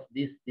worth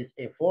this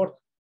effort.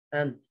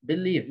 And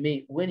believe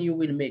me, when you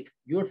will make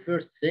your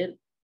first sale,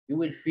 you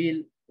will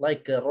feel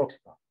like a rock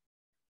star.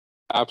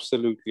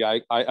 Absolutely.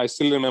 I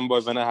still remember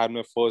when I had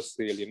my first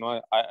sale, you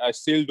know, I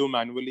still do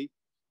manually.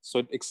 So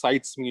it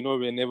excites me, you know,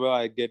 whenever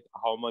I get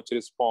how much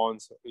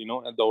response, you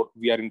know, and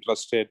we are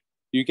interested.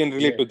 You can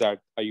relate to that.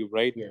 Are you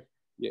right? Yes.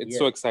 Yeah, it's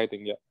so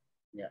exciting. Yeah.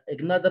 Yeah.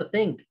 Another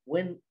thing,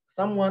 when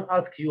someone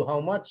asks you how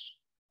much,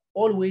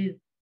 always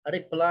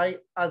reply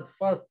as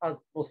fast as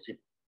possible.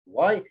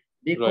 Why?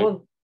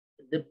 Because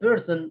the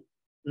person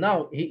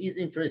now he is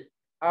interested.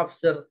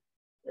 After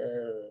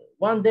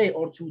 1 day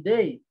or 2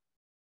 days,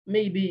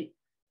 maybe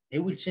he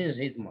will change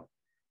his mind.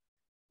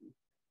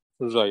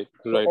 Right.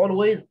 So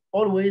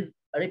always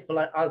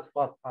reply as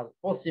fast as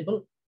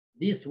possible.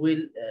 This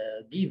will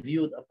give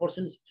you the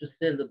opportunity to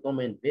sell the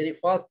domain very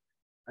fast,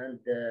 and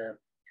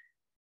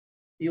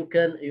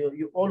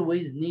you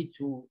always need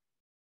to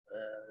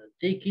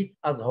take it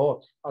as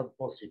hot as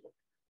possible.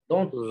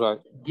 Don't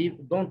let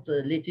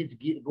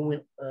it go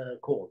in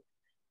cold.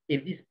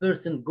 If this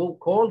person go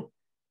cold,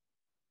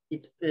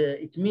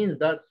 it means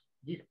that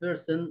this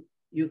person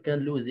you can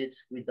lose it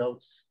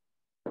without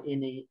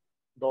any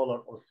dollar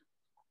or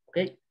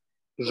cent. Okay.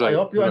 So I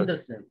hope you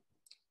understand.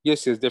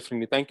 Yes,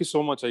 definitely. Thank you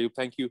so much, Ayub.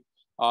 Thank you.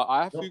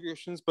 I have a few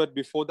questions, but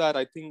before that,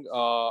 I think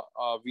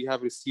we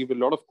have received a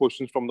lot of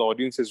questions from the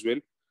audience as well.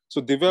 So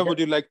Divya, would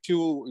you like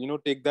to, you know,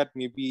 take that?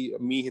 Maybe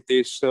me,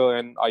 Hitesh,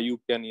 and Ayub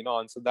can, you know,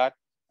 answer that.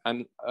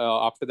 And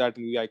after that,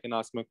 maybe I can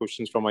ask my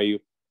questions from Ayub.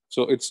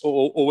 So it's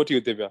over to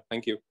you, Divya.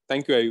 Thank you.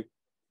 Thank you, Ayub.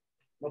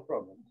 No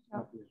problem.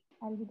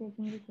 I'll be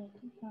taking the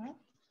questions now.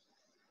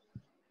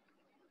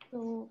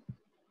 So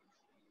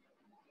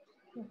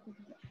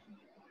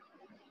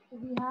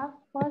we have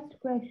first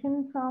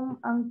question from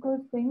Ankur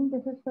Singh.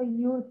 This is for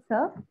you,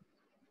 Utsav.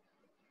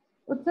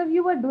 Utsav,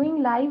 you were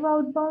doing live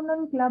outbound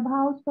on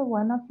Clubhouse for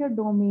one of your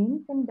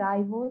domains in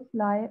divorce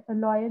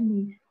lawyer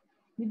niche.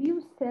 Did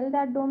you sell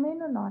that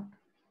domain or not?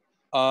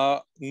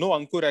 No,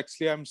 Ankur,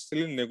 actually, I'm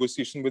still in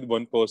negotiation with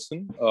one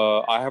person.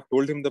 I have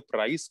told him the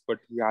price, but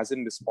he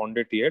hasn't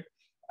responded yet.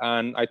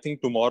 And I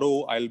think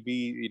tomorrow I'll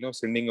be, you know,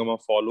 sending him a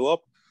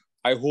follow-up.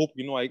 I hope,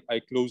 you know, I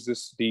close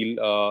this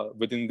deal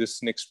within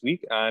this next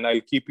week, and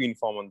I'll keep you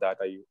informed on that,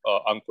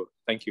 Ankur.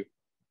 Thank you.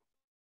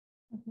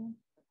 Okay.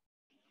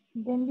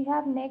 Then we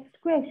have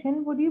next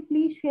question. Would you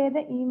please share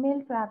the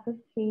email trackers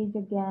page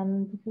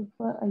again? This is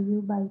for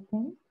Ayub, I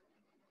think.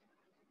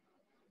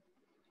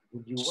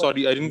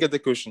 Sorry, I didn't get the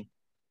question.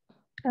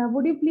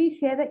 Would you please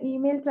share the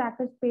email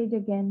trackers page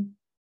again?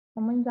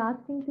 Someone's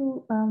asking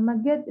to,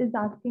 Magyat is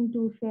asking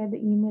to share the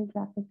email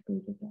trackers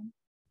page again.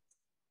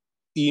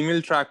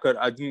 Email tracker,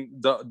 I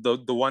think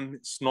the one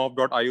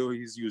snob.io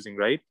he's using,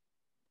 right?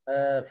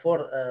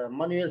 For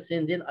manual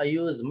sending, I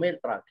use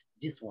MailTrack.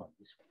 This one.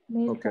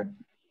 MailTrack.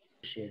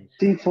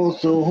 See, for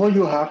Zoho,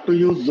 you have to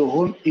use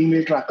Zoho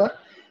email tracker,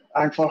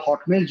 and for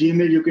Hotmail,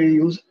 Gmail, you can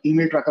use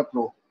Email Tracker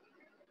Pro.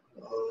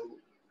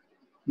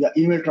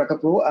 Email Tracker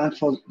Pro, and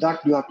for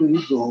that you have to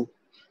use Zoho.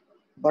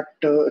 But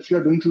if you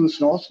are doing through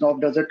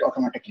Snob does it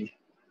automatically.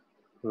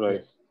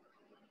 Right.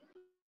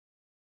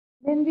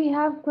 Then we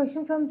have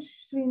question from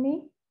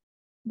Srini.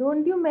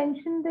 Don't you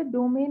mention the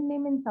domain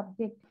name in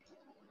subject?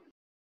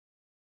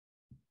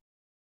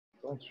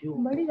 Don't you?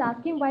 Somebody is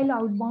asking while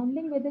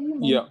outbounding whether you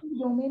mention the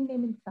domain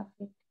name in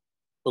subject.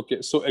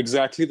 Okay, so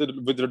exactly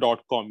with the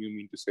 .com you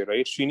mean to say,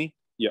 right, Srini?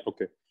 Yeah,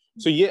 okay.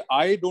 So yeah,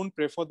 I don't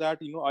prefer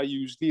that. You know, I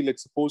usually,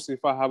 let's suppose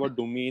if I have a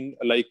domain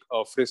like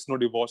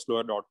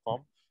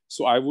FresnoDivorceLawyer.com,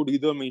 so I would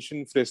either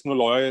mention Fresno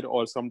Lawyer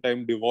or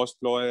sometime Divorce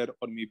Lawyer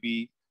or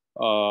maybe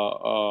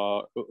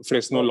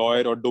Fresno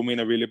Lawyer or domain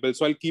available.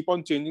 So I'll keep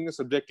on changing the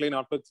subject line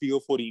after 3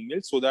 or 4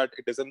 emails so that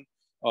it doesn't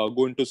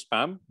go into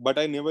spam. But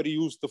I never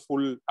use the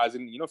full, as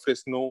in, you know,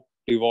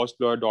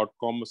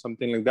 FresnoDivorceLawyer.com or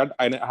something like that.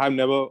 I have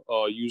never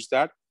used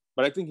that.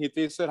 But I think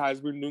Hitesh sir has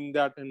been doing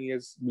that, and he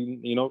has been,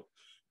 you know,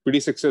 pretty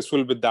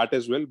successful with that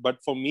as well.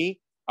 But for me,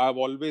 I've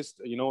always,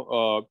 you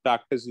know,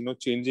 practiced, you know,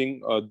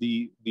 changing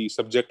the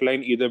subject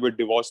line either with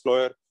Divorce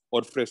Lawyer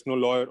or Fresno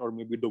Lawyer or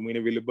maybe domain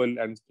available,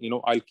 and you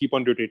know, I'll keep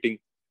on rotating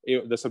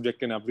the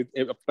subject line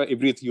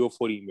every 3 or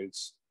 4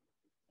 emails.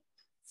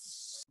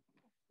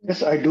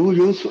 Yes, I do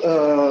use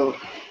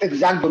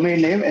exact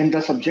domain name in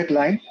the subject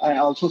line. I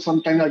also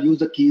sometimes I use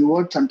the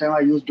keyword. Sometimes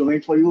I use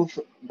domain for you,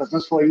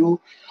 business for you,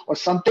 or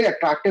something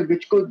attractive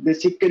which could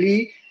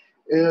basically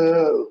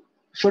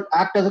should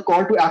act as a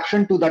call to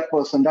action to that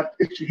person, that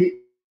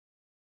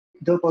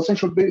the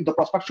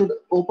prospect should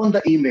open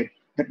the email.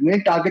 The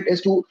main target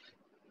is to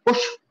push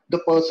the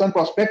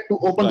prospect to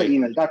open the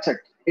email. That's it.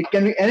 It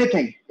can be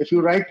anything. If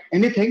you write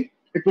anything,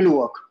 it will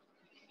work.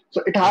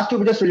 So it has to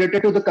be just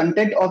related to the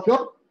content of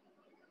your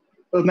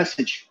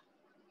message.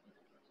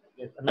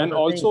 Yes, and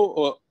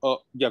also,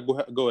 yeah,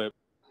 go ahead.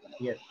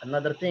 Yes,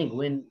 another thing,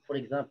 when, for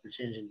example,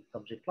 changing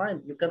subject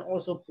line, you can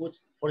also put,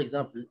 for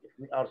example, if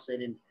we are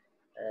selling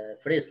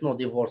Fresno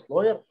divorce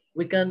lawyer,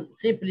 we can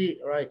simply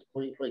write,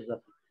 for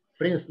example,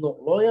 Fresno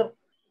lawyer,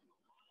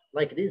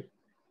 like this,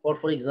 or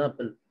for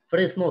example,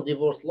 Fresno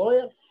divorce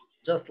lawyer,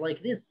 just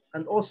like this,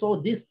 and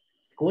also this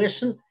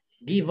question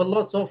give a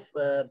lot of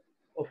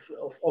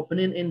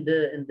opening in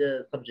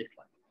the subject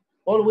line.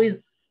 Always,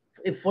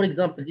 if for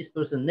example this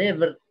person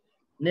never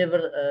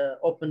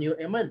open your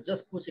email,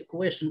 just put a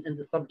question in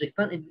the subject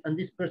line, and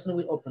this person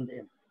will open the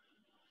email.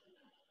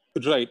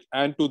 Right.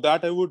 And to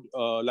that, I would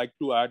like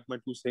to add my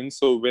 2 cents.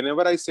 So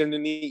whenever I send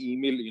any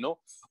email,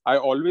 I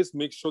always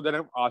make sure that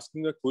I'm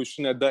asking a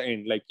question at the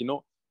end, like,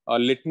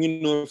 let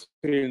me know if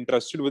you're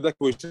interested with a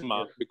question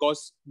mark,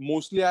 because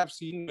mostly I've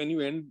seen when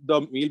you end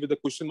the mail with a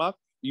question mark,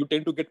 you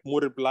tend to get more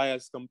reply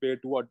as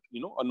compared to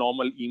a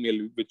normal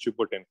email which you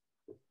put in.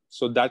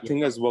 So that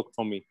thing has worked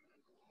for me.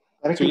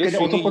 So you can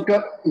also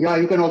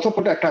you can also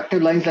put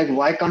attractive lines like,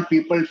 why can't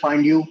people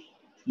find you,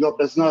 your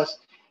business,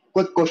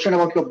 quick question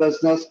about your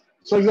business.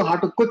 So you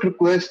have a quick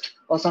request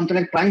or something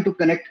like trying to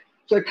connect.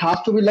 So it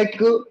has to be like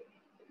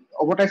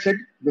what I said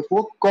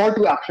before, call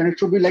to action. It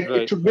should be like,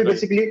 it should be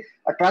basically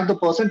attract the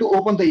person to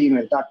open the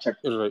email. That's it.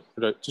 Right.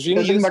 So it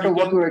doesn't matter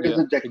what you write in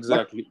the text.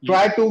 Exactly.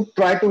 Try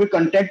to be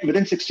content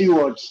within 60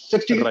 words,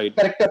 60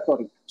 characters,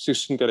 sorry.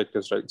 16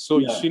 characters, right. So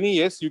Shini,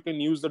 yes, you can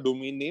use the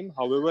domain name.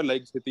 However,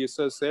 like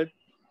Hitesh said,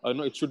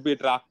 it should be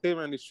attractive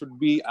and it should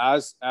be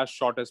as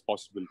short as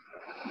possible.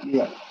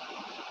 Yeah.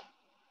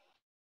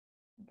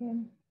 Okay.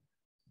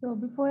 So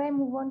before I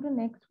move on to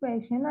next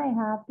question, I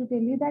have to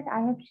tell you that I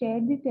have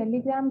shared the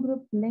Telegram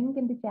group link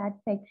in the chat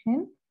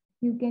section.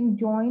 You can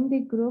join the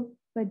group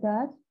with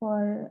us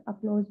for a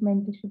close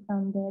mentorship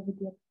down there with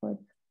the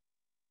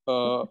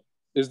experts.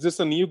 Is this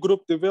a new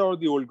group, Divya, or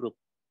the old group?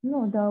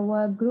 No,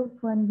 the group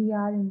one we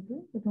are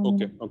into.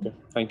 Okay.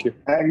 Thank you.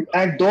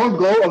 And don't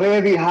go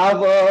away. We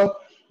have a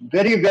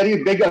very,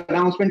 very big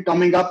announcement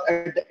coming up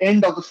at the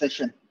end of the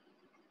session.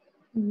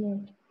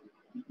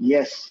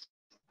 Yes.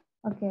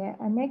 Okay.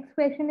 Next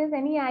question is,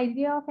 any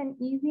idea of an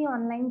easy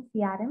online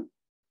CRM?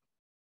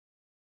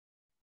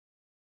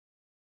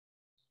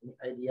 Any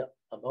idea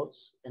about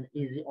an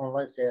easy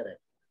online CRM?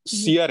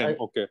 CRM,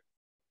 okay.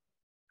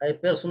 I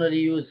personally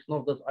use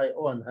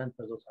Snow.io and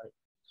Hunter.io.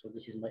 So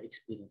this is my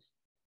experience.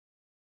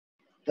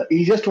 The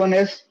easiest one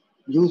is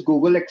use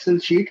Google Excel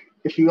sheet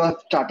if you are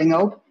starting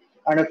out,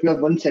 and if you have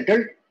one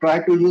settled, try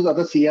to use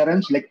other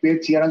CRMs like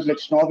paid CRMs like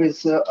Snob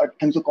is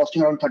things are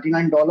costing around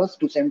 $39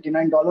 to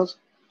 $79.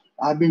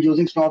 I've been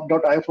using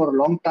Snob.io for a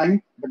long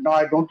time, but now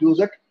I don't use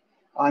it.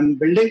 I'm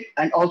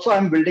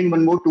building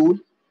one more tool,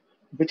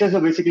 which is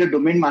basically a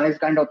domain managed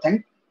kind of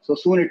thing. So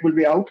soon it will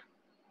be out,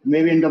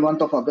 maybe in the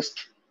month of August.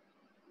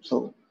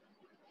 So.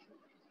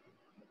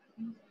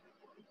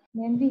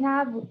 Then we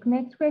have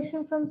next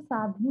question from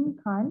Sabhin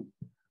Khan.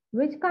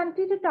 Which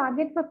country to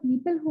target for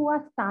people who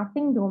are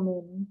starting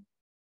domain?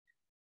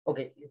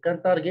 Okay, you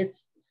can target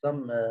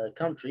some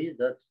countries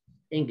that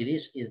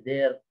English is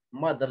their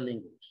mother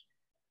language.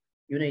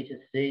 United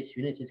States,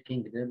 United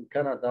Kingdom,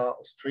 Canada,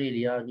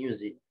 Australia, New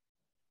Zealand.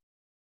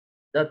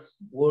 That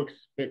works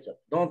better.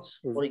 Don't,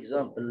 for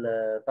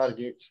example,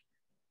 target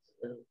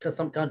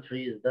some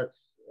countries that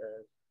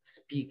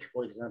speak,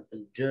 for example,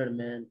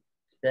 German,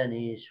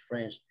 Spanish,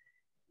 French.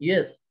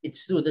 Yes, it's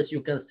true that you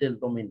can sell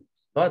domains,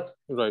 but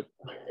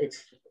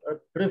it's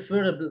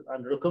preferable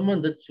and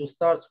recommended to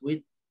start with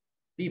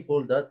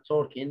people that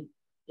talk in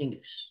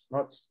English,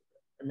 not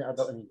any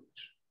other language.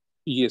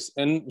 Yes,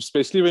 and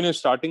especially when you're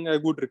starting, I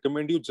would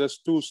recommend you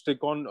just to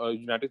stick on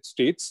United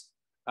States.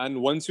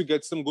 And once you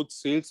get some good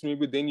sales,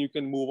 maybe then you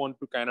can move on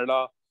to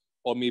Canada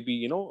or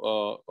maybe,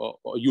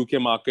 UK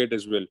market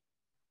as well.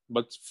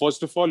 But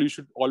first of all, you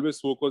should always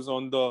focus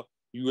on the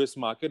US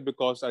market,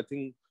 because I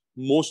think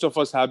most of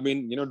us have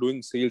been,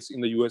 doing sales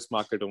in the US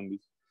market only.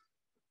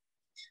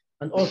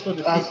 And also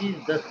the cities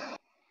that,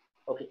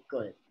 okay, go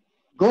ahead.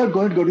 Go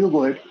ahead. You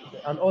go ahead.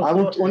 And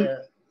also,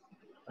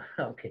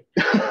 okay.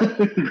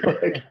 Go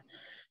ahead.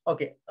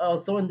 Okay.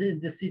 Also in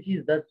the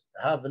cities that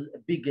have a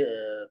big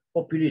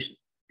population,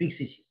 big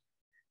cities,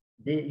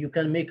 you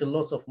can make a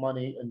lot of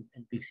money in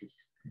big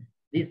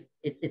cities.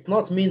 It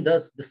not mean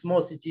that the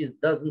small cities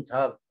doesn't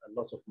have a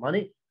lot of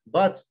money,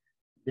 but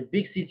the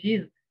big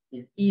cities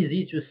is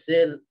easy to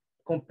sell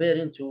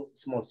comparing to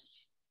small cities.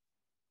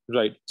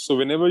 Right. So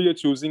whenever you're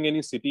choosing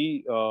any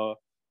city,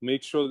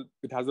 make sure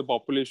it has a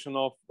population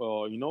of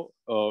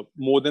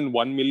more than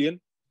 1 million.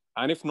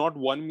 And if not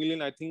 1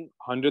 million, I think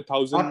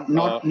 100,000.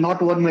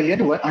 Not 1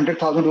 million.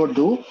 100,000 would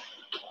do.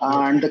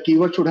 And the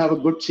keyword should have a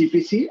good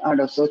CPC and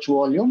a search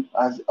volume,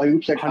 as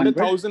Ayub said,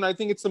 100,000. I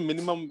think it's a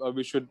minimum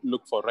we should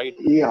look for, right?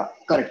 Yeah,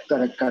 correct.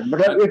 But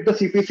if the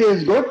CPC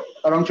is good,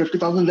 around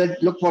 50,000, then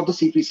look for the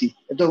CPC.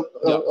 If the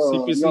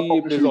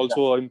CPC plays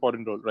also an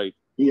important role, right?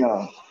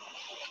 Yeah.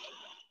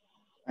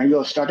 And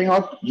you're starting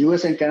out,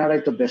 US and Canada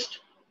is the best.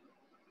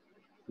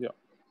 Yeah.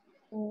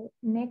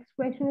 Next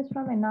question is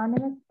from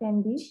anonymous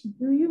attendee.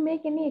 Do you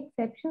make any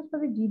exceptions for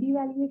the GD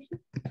valuation?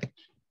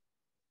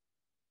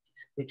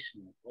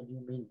 Exception. What do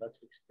you mean by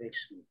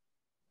exception?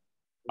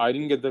 I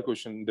didn't get the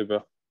question,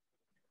 Divya.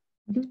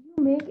 Do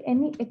you make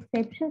any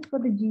exceptions for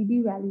the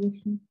GD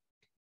valuation?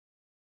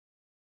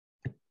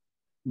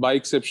 By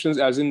exceptions,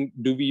 as in,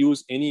 do we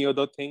use any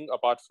other thing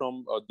apart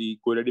from the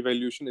query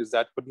evaluation? Is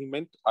that what he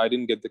meant? I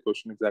didn't get the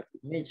question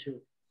exactly. Me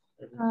too.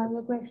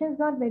 The question is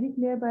not very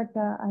clear, but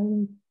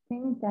I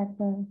think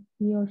that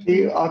he or she...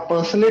 See, I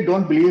personally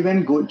don't believe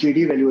in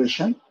GD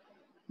valuation,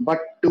 but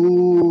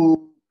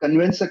to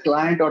convince a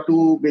client or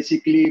to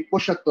basically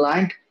push a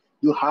client,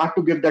 you have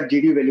to give that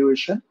GD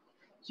valuation.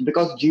 So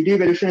because GD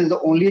valuation is the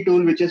only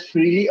tool which is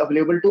freely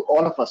available to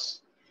all of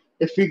us.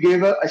 If we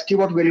give a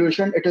STWOT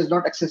valuation, it is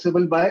not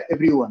accessible by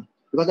everyone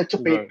because it's a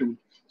paid tool.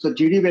 So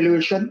GD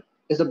valuation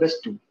is the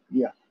best tool.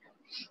 Yeah.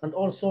 And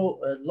also,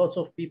 lots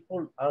of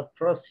people are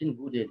trusting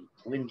GoDaddy.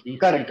 When they see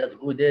that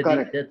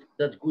GoDaddy,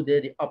 that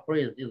GoDaddy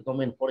appraise this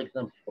domain, for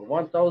example, for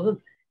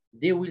 1,000,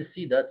 they will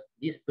see that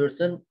this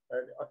person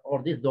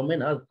or this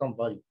domain has some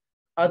value.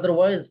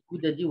 Otherwise,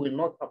 GoDaddy will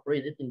not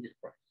appraise it in this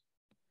price.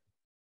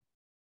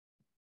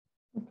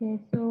 Okay,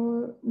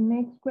 so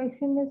next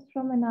question is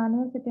from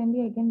anonymous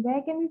attendee again.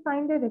 Where can we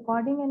find the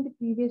recording and the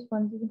previous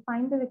ones? You can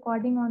find the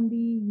recording on the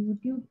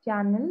YouTube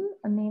channel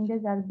named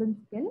as Urban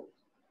Skill.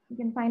 You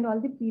can find all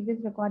the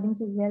previous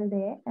recordings as well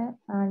there.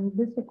 And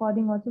this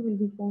recording also will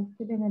be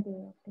posted in a day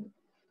or two.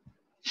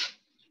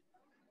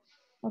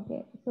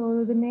 Okay,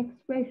 so the next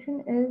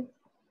question is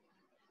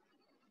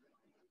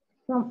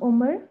from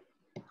Umar.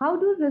 How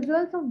do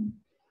results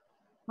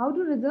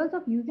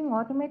of using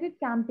automated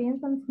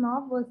campaigns on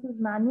Snop versus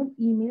manual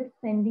email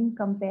sending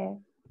compare?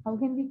 How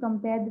can we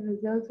compare the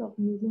results of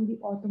using the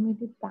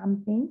automated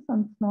campaigns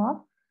on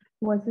Snop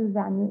versus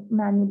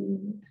manual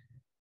email?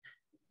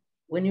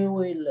 When you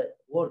will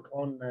work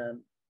on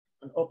an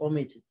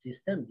automated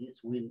system,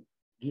 this will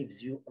give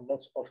you a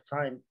lot of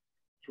time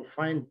to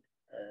find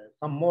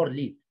some more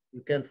leads.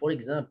 You can, for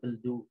example,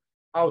 do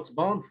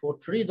outbound for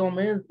 3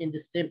 domains in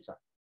the same time.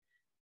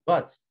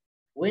 But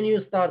when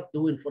you start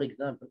doing, for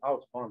example,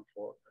 outbound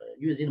for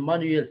using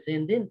manual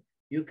sending,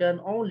 you can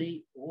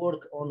only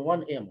work on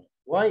 1 email.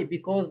 Why?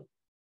 Because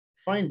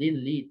finding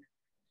leads,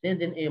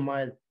 sending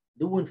emails,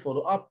 doing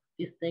follow-up,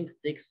 these things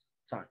takes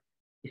time.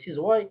 This is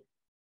why,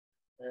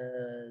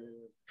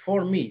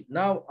 for me,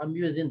 now I'm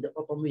using the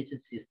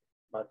automated system.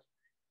 But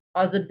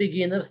as a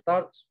beginner,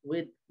 start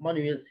with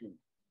manual sending.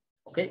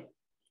 Okay?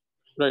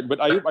 Right,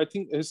 but I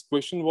think his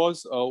question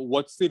was,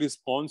 what's the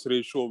response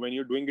ratio when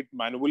you're doing it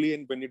manually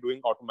and when you're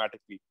doing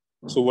automatically?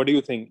 So what do you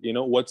think? You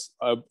know, what's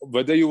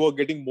whether you were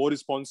getting more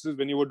responses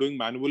when you were doing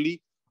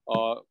manually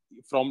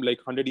from like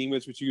 100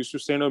 emails which you used to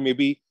send, or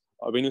maybe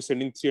when you're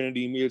sending 300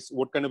 emails,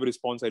 what kind of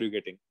response are you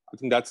getting? I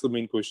think that's the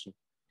main question.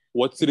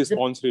 What's the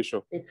response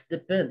ratio? It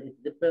depends.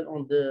 It depends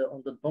on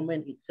the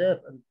domain itself,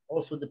 and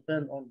also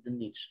depend on the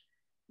niche.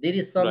 There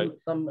is some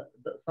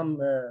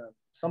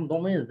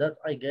domains that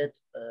I get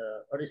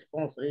a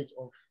response rate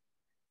of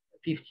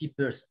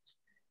 50%.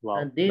 Wow,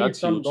 and there is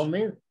some huge.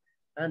 domains,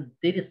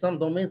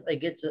 I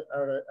get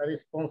a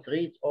response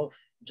rate of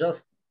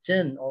just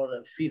 10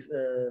 or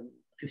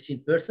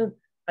 15%.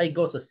 I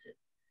got a set.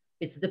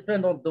 It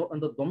depends on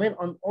the domain,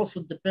 and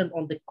also depend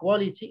on the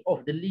quality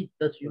of the lead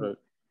that you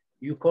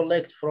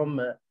collect from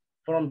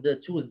the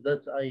tools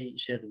that I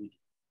shared with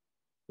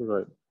you.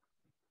 Right.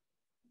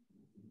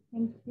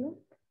 Thank you.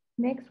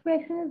 Next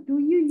question is, do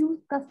you use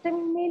custom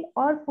email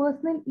or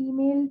personal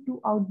email to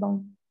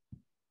outbound?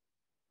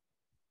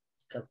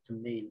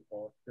 Custom mail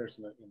or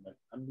personal email.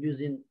 I'm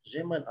using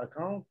Gmail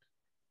account,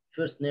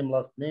 first name,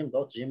 last name,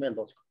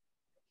 .gmail.com.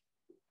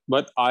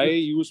 But I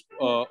use,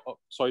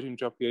 sorry to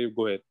interrupt you,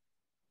 go ahead.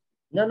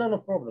 No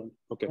problem.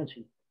 Okay.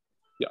 Continue.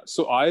 Yeah,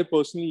 so I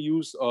personally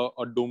use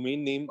a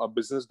domain name, a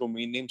business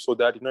domain name, so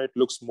that, you know, it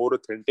looks more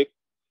authentic.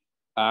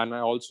 And I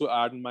also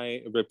add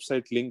my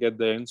website link at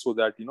the end so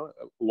that, you know,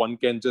 one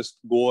can just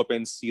go up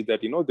and see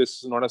that, you know,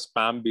 this is not a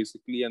spam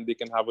basically, and they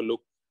can have a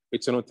look.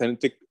 It's an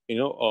authentic, you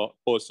know,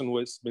 person who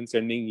has been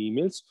sending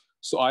emails.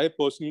 So I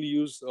personally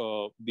use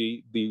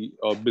the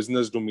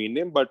business domain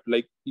name, but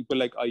like people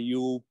like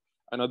Ayub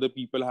and other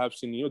people have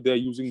seen, you know, they're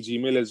using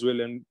Gmail as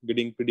well and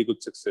getting pretty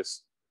good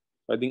success.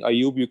 I think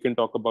Ayub, you can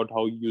talk about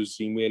how you use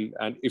Gmail,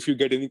 and if you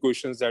get any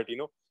questions that, you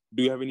know,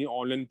 do you have any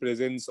online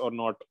presence or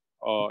not,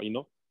 you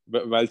know,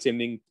 while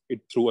sending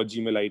it through a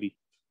Gmail ID.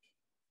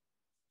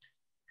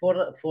 For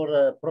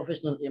a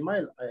professional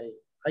email,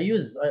 I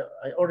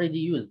already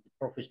use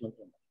professional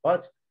email,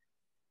 but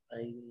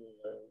I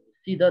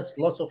see that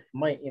lots of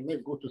my email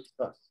go to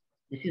spam.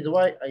 This is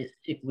why I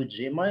stick with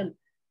Gmail,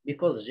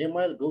 because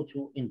Gmail go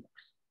to inbox.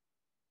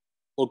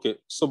 Okay.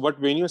 So, but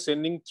when you're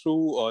sending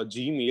through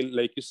Gmail,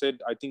 like you said,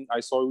 I think I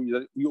saw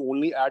you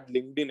only add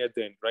LinkedIn at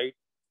the end, right?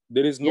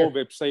 There is no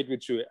website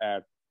which you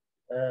add.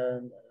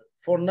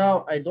 For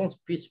now, I don't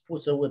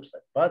put a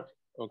website, but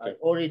I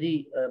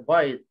already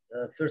buy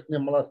first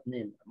name, last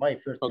name, my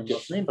first name,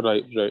 last name.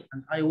 Right.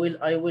 And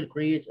I will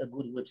create a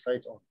good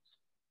website on it.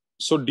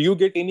 So do you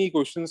get any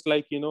questions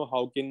like,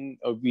 how can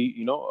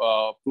we,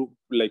 prove,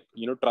 like,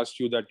 trust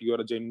you that you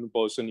are a genuine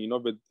person,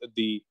 with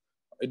the,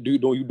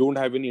 you don't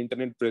have any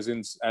internet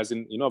presence as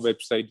in,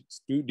 website.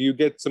 Do you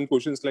get some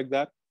questions like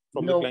that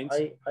from the clients?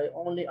 I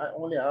only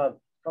have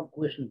some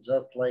questions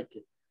just like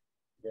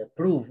the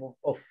proof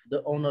of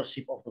the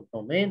ownership of the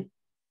domain.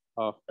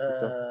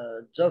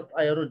 Just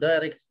I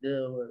redirect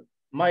the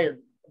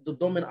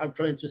domain I'm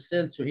trying to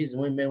sell to his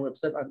main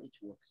website and it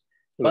works.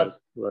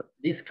 But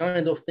this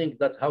kind of thing,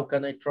 that how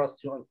can I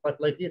trust you and stuff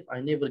like this,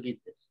 I never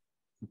get this.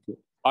 Okay.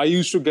 I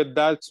used to get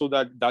that, so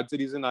that's the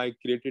reason I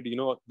created,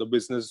 the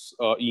business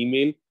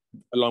email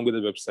along with the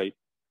website.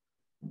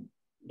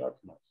 That's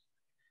nice.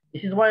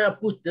 This is why I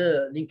put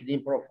the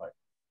LinkedIn profile.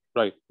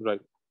 Right.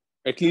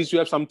 At least you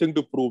have something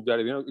to prove that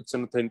it's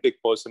an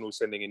authentic person who's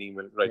sending an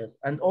email, right? Yes.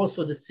 And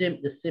also the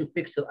same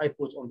picture I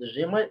put on the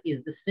Gmail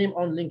is the same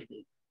on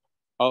LinkedIn.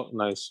 Oh,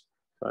 nice,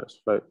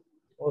 right.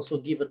 Also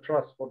give a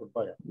trust for the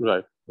buyer.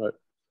 Right.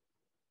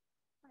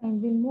 And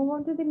we'll move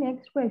on to the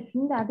next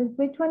question. That is,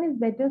 which one is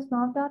better,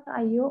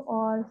 Snap.io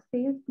or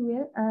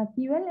SalesQL,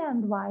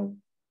 and why?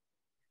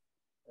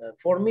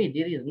 For me,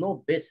 there is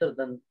no better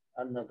than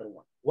another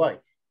one. Why?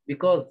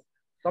 Because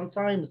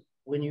sometimes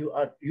when you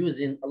are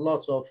using a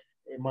lot of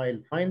email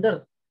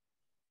finders,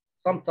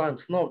 sometimes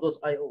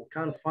Snap.io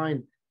can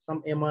find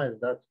some emails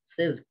that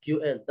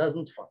SalesQL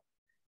doesn't find.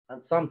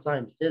 And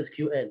sometimes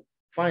SalesQL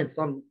finds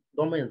some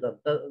domains that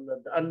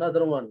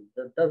another one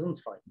that doesn't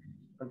find.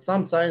 And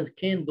sometimes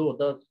Kendo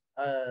does,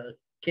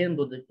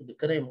 the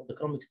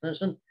Chrome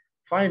extension,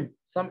 find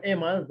some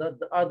emails that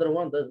the other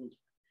one doesn't.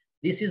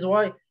 This is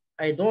why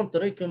I don't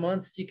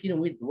recommend sticking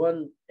with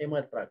one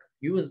email tracker.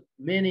 Use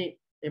many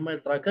email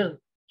trackers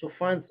to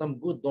find some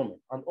good domain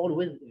and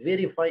always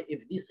verify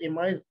if these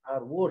emails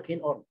are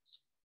working or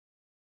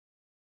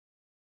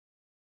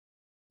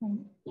not.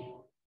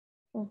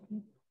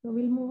 Okay, so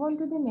we'll move on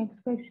to the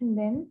next question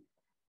then.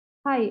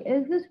 Hi,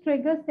 is this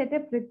trigger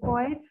setup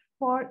required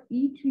for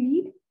each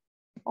lead,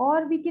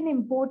 or we can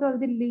import all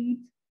the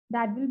leads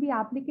that will be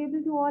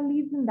applicable to all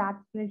leads in that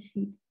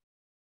spreadsheet?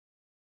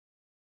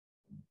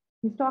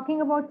 He's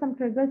talking about some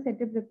trigger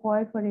setup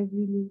required for every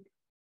lead.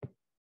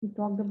 We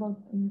talked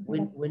about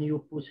when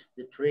you push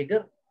the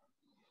trigger,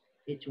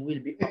 it will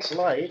be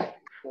applied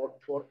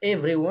for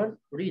everyone.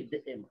 Read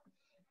the email.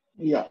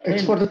 Yeah,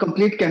 it's for the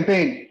complete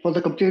campaign, for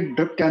the complete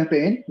drip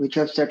campaign, which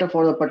you have set up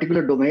for a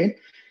particular domain.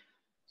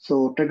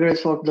 So trigger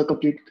is for the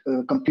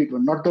complete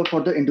one, not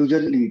for the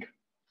individual lead.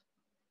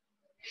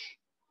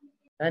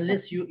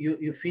 Unless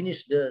you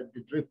finish the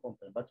drip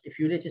campaign, but if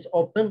you let it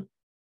open,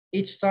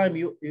 each time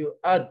you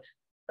add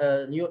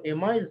new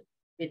emails,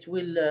 it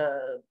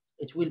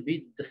will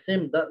be the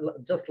same,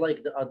 just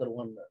like the other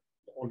one,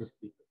 all the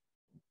speakers.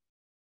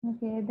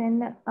 Okay,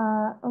 then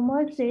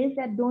Umar says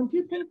that don't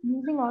you think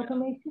using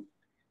automation?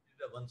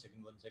 One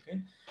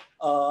second.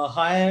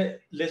 Hi,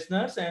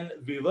 listeners and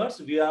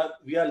viewers. We are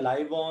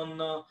live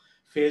on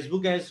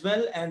Facebook as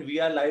well, and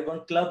we are live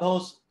on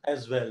Clubhouse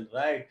as well,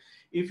 right?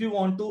 If you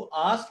want to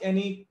ask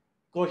any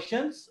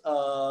questions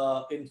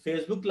in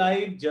Facebook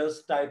Live,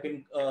 just type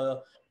in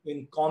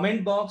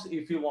comment box.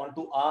 If you want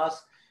to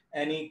ask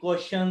any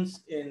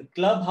questions in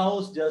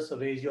Clubhouse, just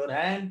raise your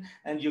hand,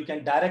 and you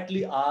can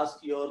directly ask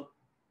your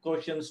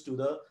questions to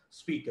the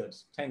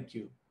speakers. Thank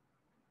you.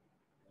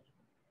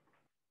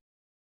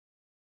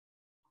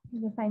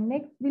 Fine.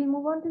 Next, we'll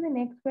move on to the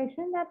next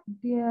question that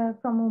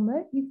from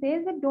Umar. He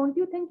says that don't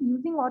you think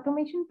using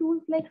automation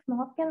tools like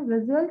Snap can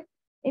result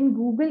in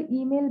Google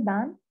email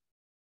ban?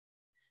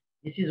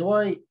 This is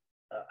why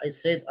I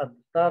said at the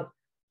start,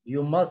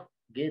 you must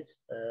get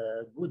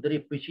a good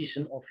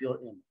repetition of your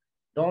email.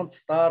 Don't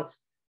start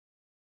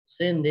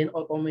sending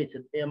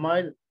automated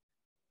email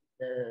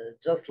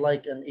just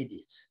like an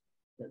idiot.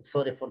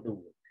 Sorry for the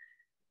word.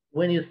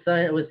 When you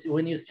send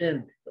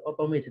the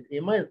automated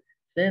email,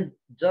 send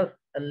just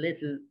a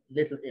little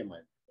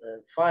email,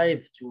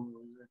 5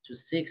 to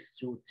 6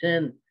 to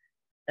 10,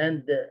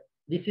 and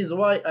this is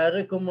why I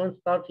recommend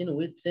starting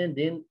with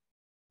sending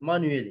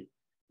manually,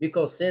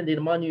 because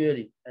sending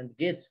manually and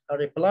get a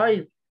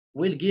reply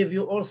will give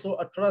you also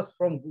a trust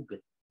from Google.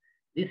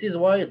 This is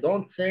why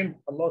don't send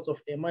a lot of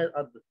email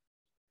at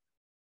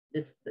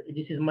this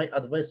is my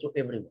advice to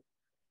everyone.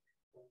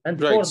 And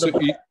right, for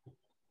the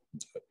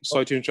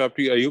sorry to interrupt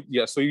you, Ayub.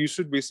 Yeah, so you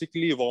should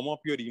basically warm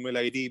up your email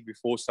ID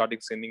before starting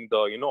sending the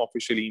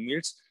official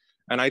emails.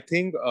 And I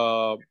think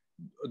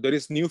there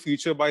is new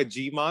feature by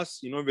GMAS,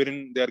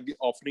 wherein they're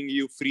offering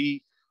you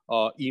free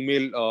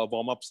email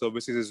warm-up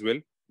services as well.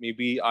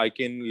 Maybe I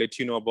can let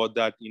you know about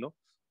that,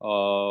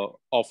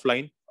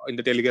 offline in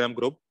the Telegram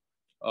group,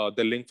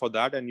 the link for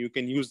that, and you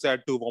can use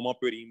that to warm up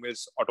your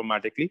emails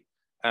automatically.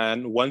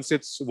 And once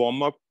it's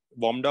warm up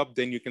warmed up,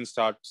 then you can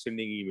start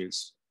sending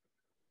emails.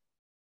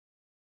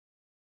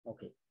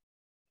 Okay.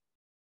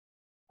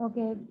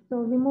 Okay,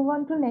 so we move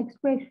on to next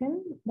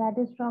question. That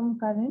is from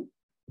Karan.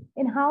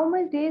 In how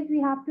much days we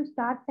have to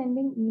start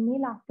sending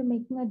email after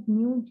making a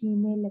new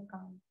Gmail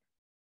account?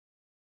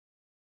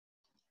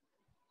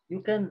 You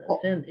can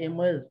send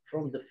emails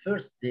from the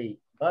first day,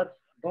 but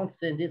don't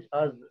send it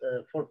as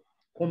for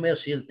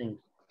commercial things.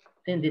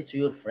 Send it to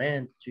your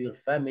friends, to your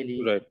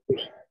family, Right.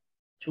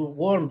 to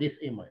warm this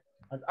email.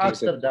 And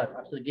after that,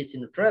 after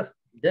getting trust,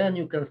 then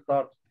you can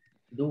start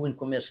doing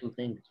commercial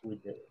things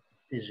with the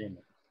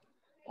Gmail.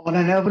 On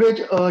an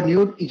average, a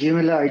new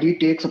Gmail ID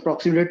takes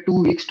approximately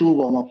 2 weeks to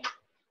warm up.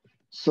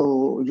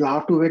 So you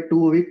have to wait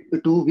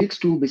 2 weeks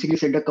to basically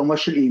send a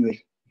commercial email.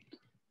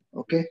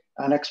 Okay,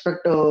 and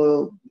expect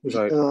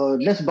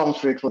less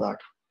bounce rate for that.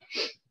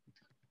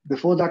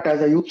 Before that, as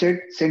Ayub said,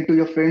 send to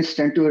your friends,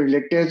 send to your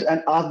relatives,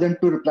 and ask them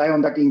to reply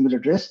on that email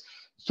address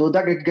so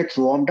that it gets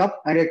warmed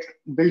up and it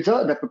builds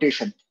a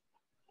reputation.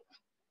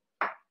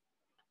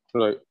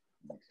 Right.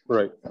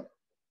 Right.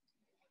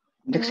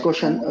 Next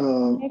question.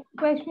 Next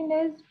question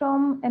is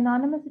from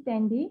anonymous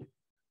attendee.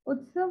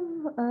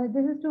 Utsav,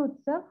 this is to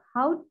Utsav.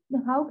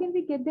 How can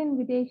we get the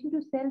invitation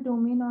to sell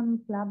domain on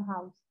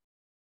Clubhouse?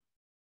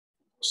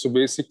 So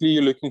basically,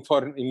 you're looking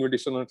for an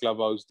invitation on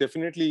Clubhouse.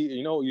 Definitely,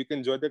 you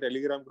can join the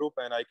Telegram group,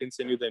 and I can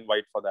send you the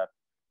invite for that.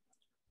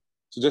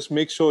 So just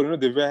make sure,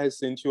 Divya has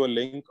sent you a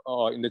link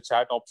in the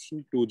chat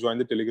option to join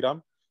the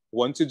Telegram.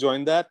 Once you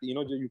join that,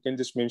 you can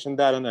just mention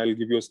that, and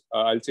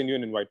I'll send you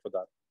an invite for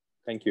that.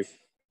 Thank you.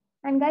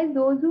 And guys,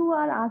 those who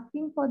are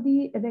asking for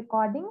the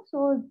recording,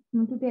 so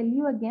to tell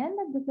you again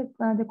that this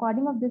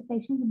recording of this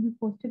session will be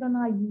posted on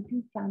our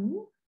YouTube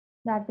channel.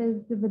 That is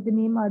with the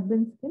name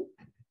Urban Skill.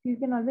 So you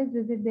can always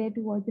visit there to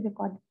watch the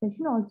recorded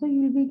session. Also,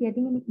 you will be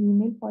getting an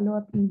email,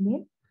 follow-up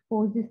email,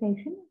 post the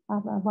session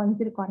once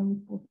the recording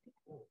is posted.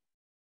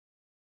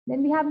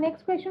 Then we have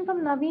next question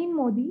from Naveen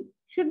Modi.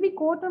 Should we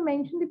quote or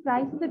mention the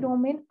price of the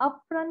domain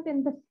upfront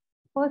in the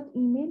first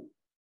email?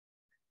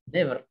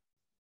 Never.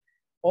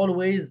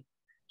 Always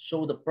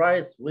show the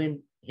price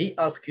when he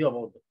asks you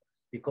about it,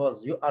 because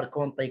you are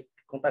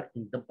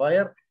contacting the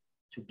buyer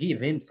to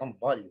give him some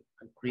value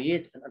and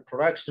create an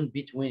interaction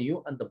between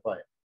you and the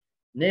buyer.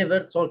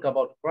 Never talk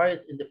about price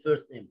in the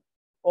first email.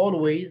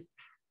 Always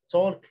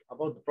talk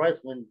about the price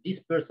when this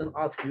person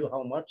asks you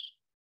how much,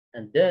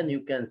 and then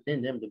you can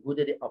send them the good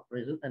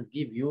appraisal and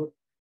give you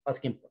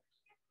asking price.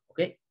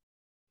 Okay?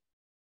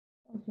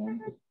 Okay.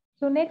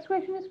 So next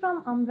question is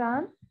from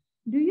Amran.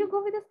 Do you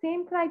go with the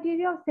same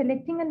criteria of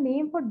selecting a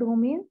name for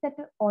domains that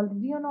are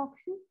already on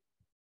auction?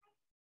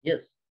 Yes.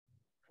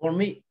 For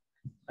me,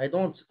 I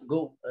don't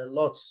go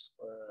lots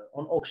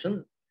on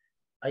auction.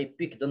 I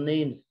pick the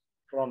names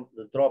from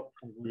the drop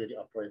from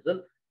Google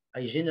appraisal.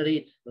 I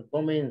generate the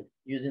domains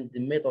using the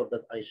method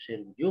that I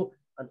shared with you,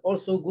 and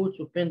also go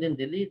to pending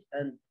delete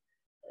and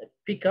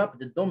pick up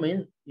the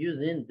domains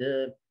using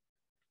the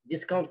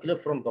discount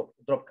club from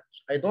Dropcash.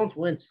 I don't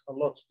went a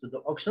lot to the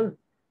auctions,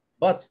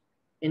 but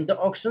in the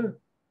auctions,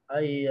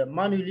 I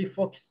manually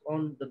focus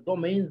on the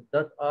domains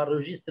that are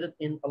registered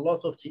in a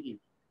lot of TEs.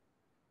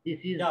 This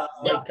is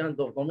my kind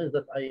of domains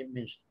that I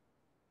mentioned.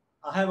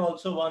 I have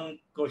also one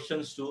question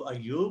to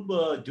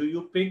Ayub. Do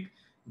you pick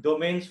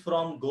domains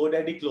from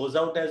GoDaddy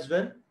Closeout as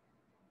well?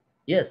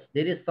 Yes,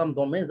 there is some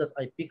domains that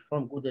I pick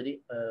from GoDaddy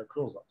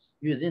Closeouts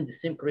using the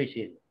same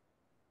criteria.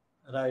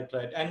 Right.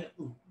 And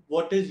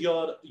what is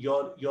your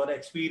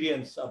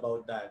experience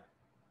about that?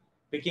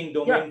 Picking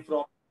domain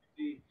from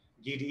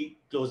GD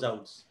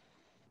Closeouts.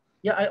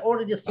 Yeah, I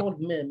already sold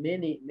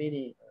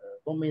many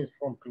domains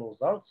from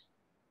Closeouts.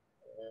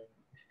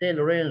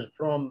 Sale range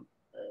from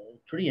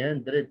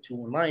 300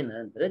 to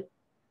 900.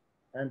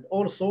 And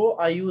also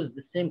I use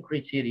the same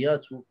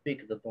criteria to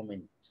pick the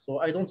domain. So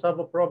I don't have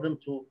a problem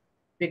to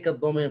pick a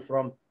domain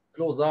from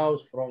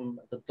Closeouts, from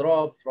the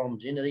drop, from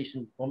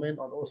generation domain, and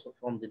also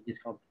from the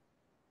discount.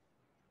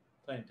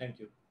 Fine, thank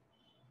you.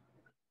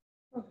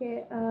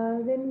 Okay,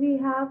 then we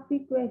have the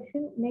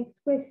question. Next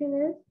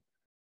question is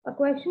a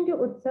question to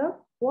Utsav.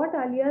 What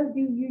alias do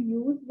you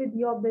use with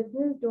your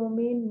business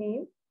domain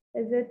name?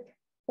 Is it,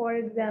 for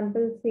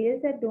example,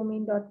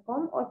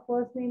 sales@domain.com or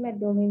first name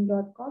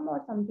 @domain.com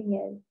or something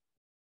else?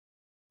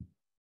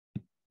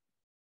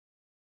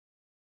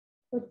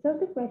 Utsav,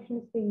 the question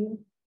is for you.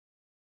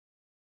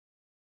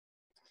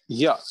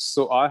 Yeah,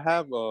 so I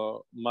have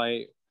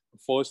my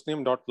first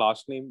name dot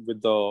last name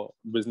with the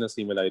business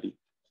email ID.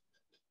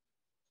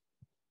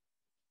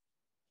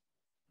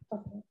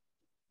 Okay.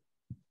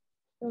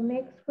 So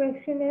next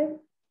question is,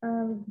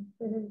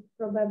 this is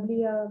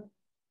probably a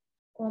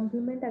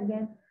compliment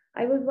again.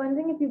 I was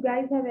wondering if you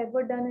guys have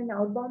ever done an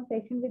outbound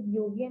session with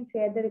Yogi and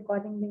shared the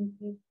recording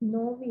link.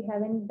 No, we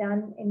haven't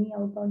done any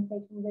outbound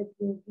session with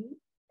Yogi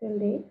till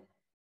date.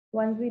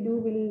 Once we do,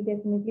 we'll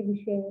definitely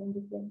be sharing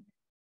this link.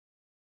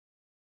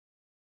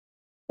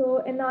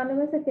 So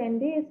anonymous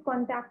attendee, is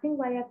contacting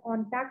via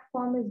contact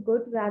form is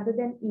good rather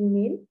than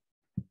email?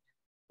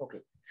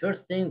 Okay,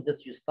 first thing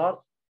that you start,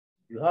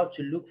 you have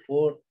to look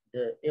for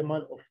the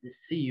email of the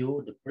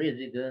CEO, the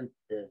president,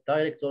 the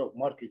director of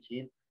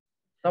marketing,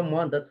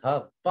 someone that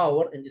have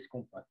power in this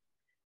company.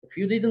 If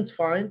you didn't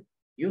find,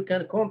 you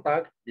can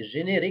contact the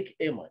generic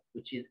email,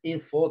 which is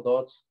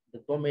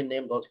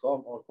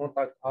info.thedomainname.com, or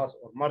contact us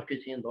or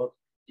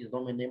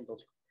marketing.thisdomainname.com.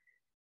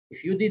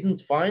 If you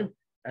didn't find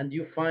and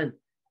you find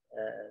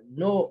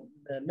no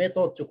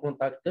method to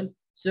contact them,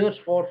 search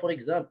for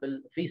example,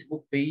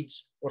 Facebook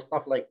page or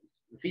stuff like this.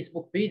 The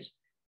Facebook page,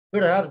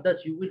 perhaps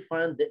that you will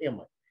find the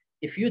email.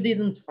 If you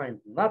didn't find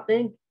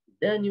nothing,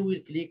 then you will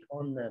click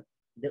on the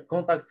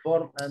contact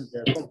form and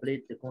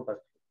complete the contact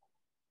form.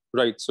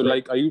 Right. So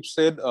like Ayub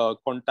said,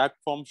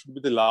 contact form should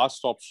be the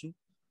last option.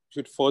 You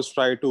should first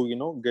try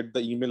to, get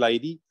the email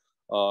ID,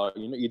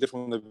 either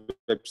from the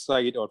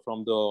website or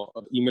from the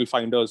email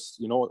finders,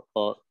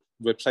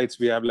 websites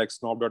we have like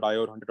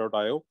snob.io or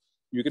hunter.io.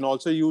 You can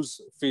also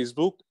use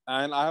Facebook.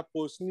 And I have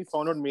personally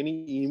found out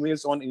many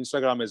emails on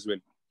Instagram as well.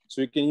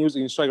 So you can use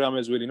Instagram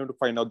as well, to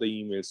find out the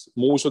emails.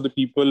 Most of the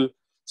people,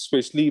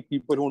 especially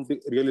people who own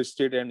real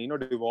estate and,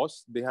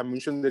 divorce, they have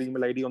mentioned their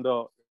email ID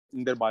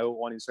in their bio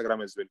on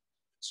Instagram as well.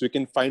 So you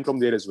can find from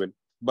there as well.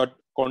 But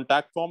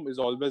contact form is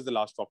always the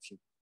last option.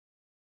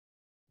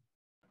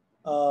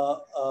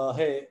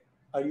 Hey,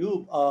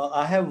 Ayub,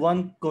 I have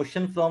one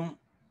question from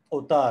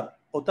Otar.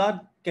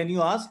 Otar, can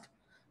you ask?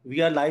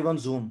 We are live on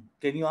Zoom.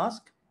 Can you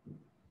ask?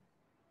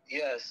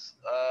 Yes.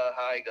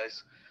 Hi,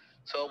 guys.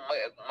 So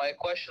my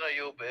question,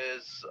 Ayub,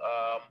 is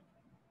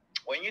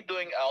when you're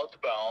doing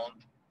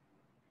outbound,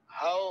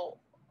 how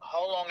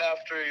long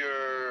after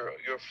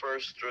your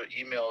first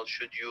email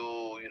should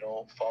you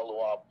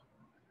follow up?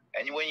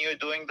 And when you're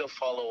doing the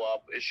follow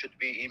up, it should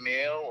be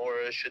email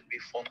or it should be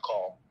phone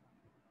call?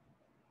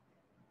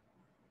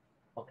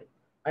 Okay.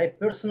 I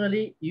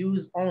personally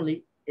use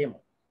only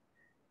email.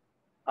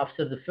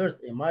 After the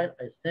first email,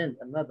 I send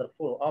another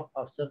follow up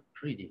after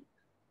 3 days.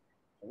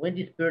 When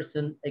this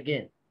person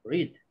again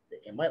read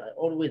the email, I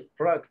always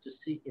track to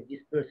see if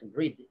this person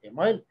read the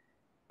email.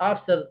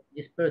 After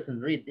this person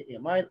read the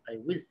email, I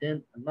will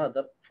send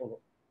another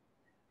follow-up.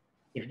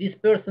 If this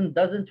person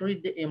doesn't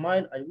read the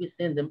email, I will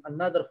send them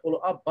another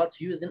follow-up, but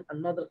using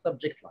another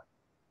subject line,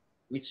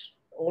 which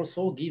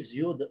also gives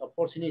you the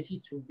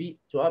opportunity to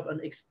have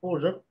an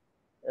exposure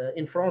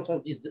in front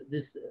of this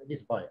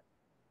buyer.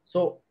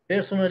 So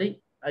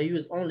personally, I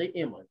use only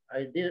email.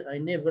 I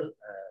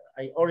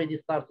already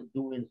started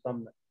doing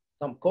some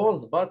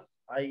calls, but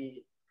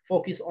I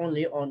focus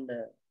only on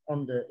the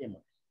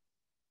emails.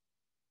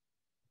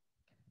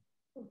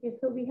 Okay,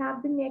 so we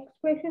have the next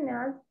question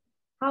as,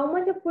 how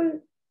much a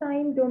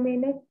full-time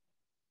domain is?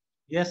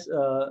 Yes,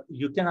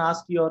 you can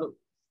ask your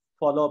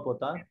follow-up,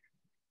 Otar.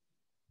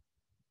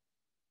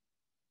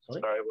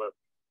 Sorry, but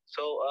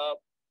so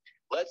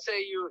let's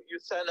say you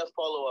send a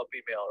follow-up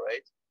email,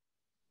 right?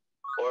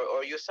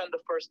 Or you send the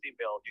first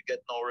email, you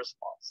get no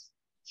response.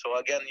 So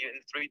again,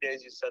 in 3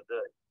 days, you send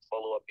the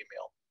follow-up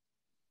email.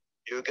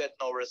 You get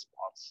no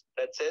response.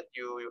 That's it?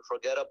 You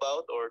forget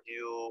about, or do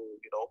you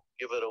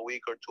give it a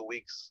week or 2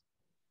 weeks?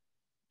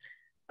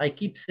 I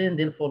keep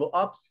sending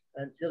follow-ups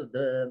until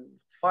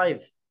I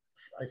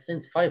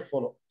sent 5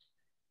 follow-ups.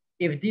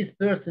 If this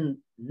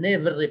person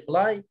never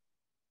reply,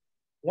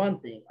 one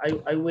thing,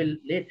 I will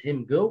let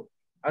him go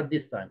at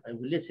this time. I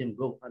will let him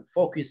go and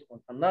focus on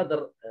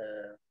another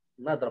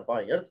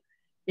buyer.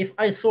 If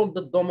I sold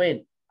the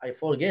domain, I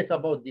forget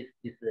about this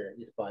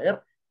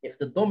buyer. If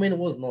the domain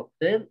was not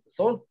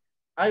sold,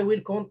 I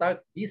will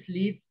contact this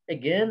lead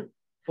again.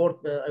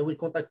 I will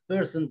contact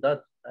person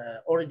that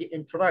already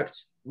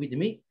interacts with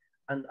me,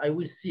 and I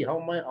will see how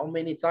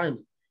many times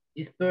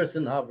this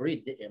person have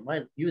read the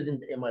email using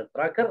the email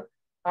tracker.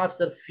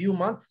 After a few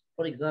months,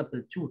 for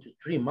example, 2 to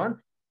 3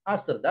 months,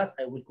 after that,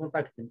 I will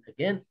contact them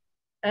again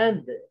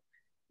and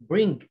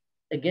bring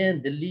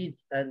again the lead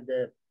and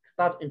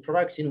start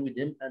interaction with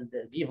them and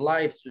give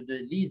life to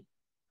the lead.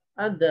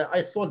 And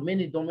I sold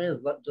many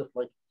domains just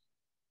like this.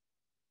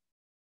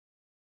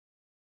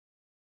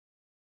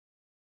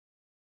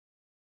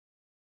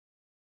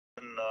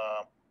 And,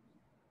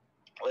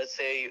 let's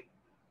say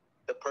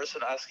the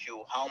person asks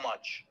you how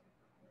much.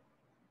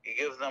 You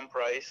give them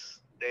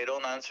price. They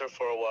don't answer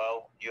for a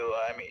while.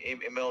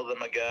 Email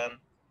them again.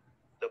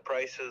 The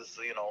price is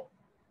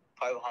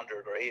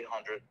 500 or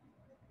 800,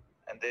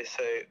 and they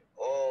say,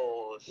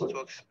 "Oh, it's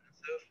too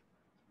expensive,"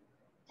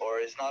 or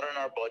 "It's not in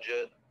our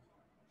budget."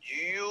 Do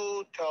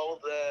you tell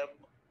them,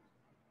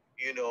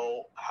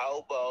 how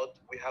about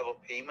we have a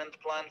payment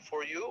plan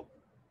for you?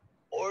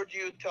 Or do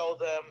you tell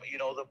them,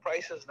 the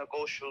price is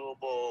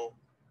negotiable,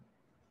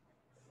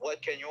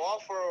 what can you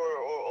offer?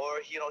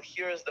 Or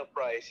here's the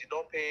price. You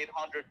don't pay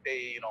 800,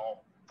 pay,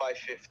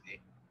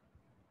 550.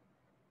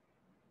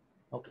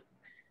 Okay.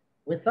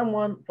 When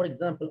someone, for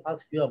example,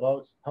 asks you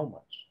about how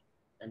much,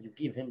 and you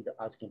give him the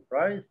asking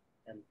price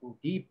and go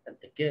deep, and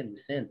again, you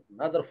send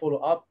another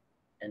follow-up,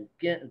 and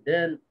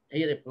then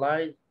he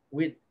replies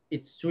with,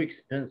 "It's too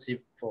expensive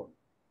for me."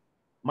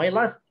 My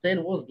last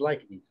sale was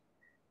like this.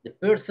 The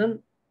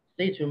person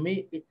said to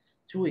me, "It's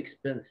too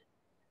expensive."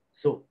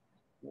 So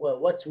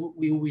what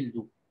we will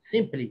do?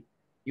 Simply,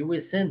 You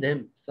will send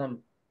him some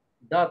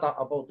data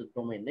about the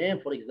domain name,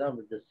 for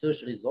example, the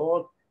search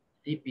result,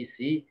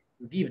 CPC.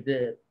 You give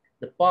the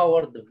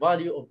power, the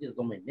value of this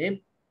domain name.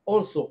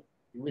 Also,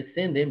 you will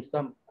send him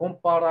some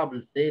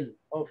comparable sales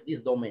of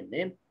this domain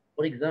name.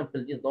 For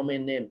example, this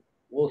domain name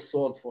was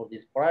sold for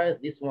this price,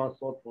 this one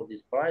sold for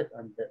this price,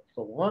 and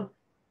so on.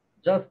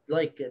 Just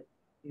like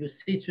you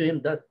say to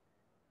him that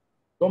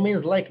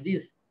domains like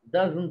this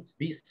doesn't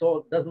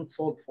sold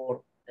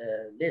for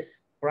less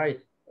price,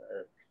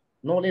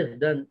 no less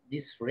than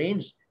this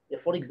range.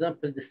 For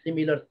example, the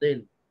similar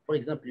sales, for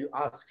example, you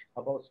ask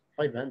about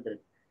 500,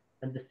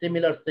 and the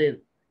similar sales,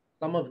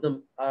 some of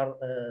them are,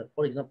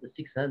 for example,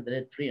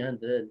 600,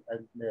 300,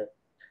 and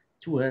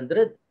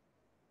 200.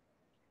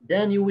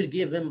 Then you will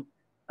give him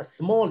a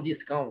small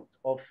discount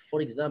of,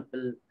 for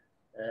example,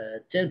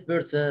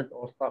 10%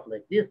 or stuff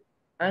like this,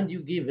 and you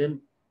give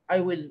him, I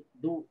will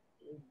do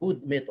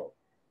good method.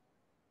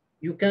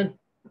 You can,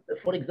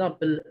 for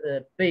example,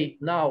 pay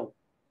now,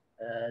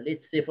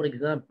 let's say, for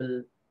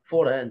example,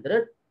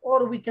 400,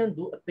 or we can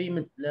do a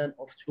payment plan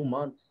of 2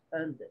 months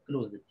and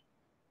close it.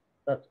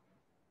 That's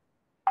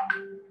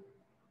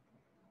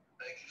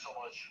Thank you so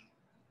much.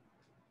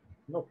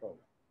 no problem.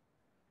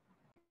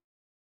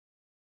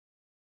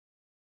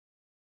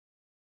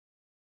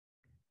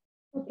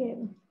 Okay,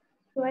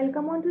 so I'll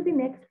come on to the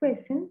next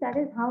question. That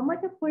is, how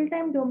much a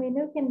full-time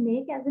domainer can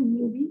make as a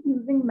newbie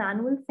using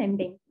manual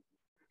sending?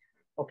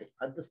 Okay,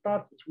 at the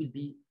start, it will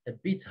be a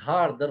bit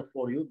harder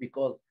for you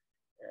because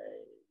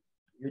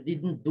you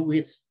didn't do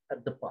it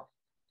at the past.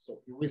 So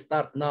you will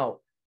start now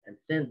and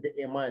send the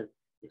email.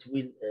 It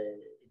will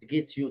it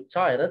gets you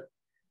tired.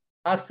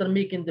 After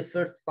making the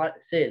first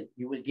sale,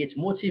 you will get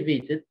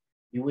motivated.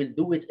 You will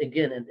do it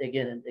again and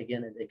again and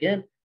again and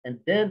again. And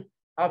then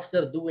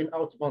after doing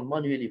outbound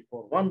manually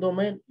for one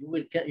domain,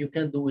 you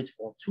can do it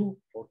for 2,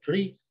 for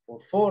 3, for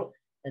 4.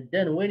 And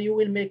then when you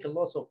will make a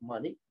lot of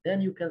money,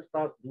 then you can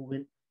start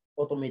doing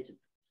automated.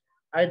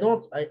 I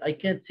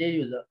can't tell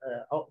you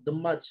the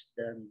much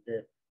and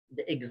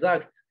the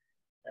exact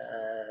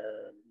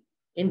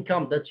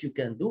income that you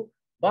can do,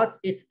 but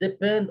it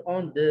depends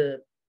on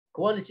the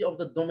quality of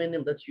the domain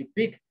name that you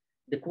pick,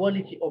 the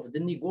quality of the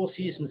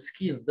negotiation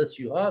skills that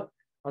you have,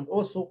 and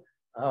also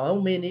how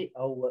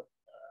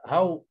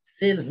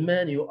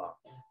salesman you are.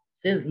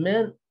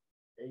 Salesman,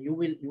 you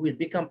will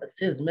become a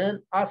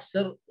salesman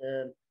after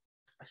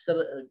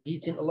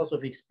getting a lot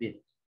of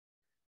experience.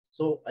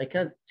 So I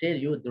can't tell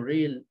you the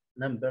real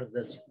numbers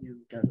that you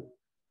can do.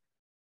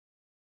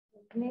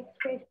 Next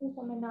question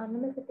from an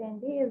anonymous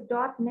attendee is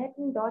 .NET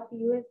and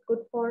 .US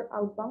good for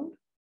outbound?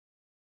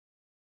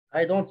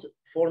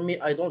 For me,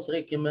 I don't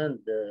recommend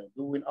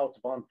doing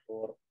outbound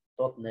for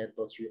 .NET,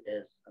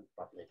 .US, and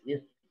stuff like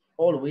this.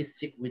 Always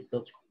stick with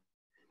 .com.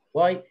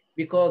 Why?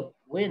 Because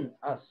when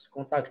us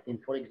contacting,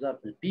 for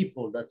example,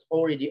 people that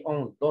already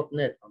own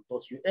 .NET and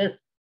 .US,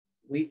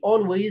 we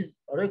always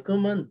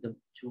recommend them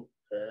to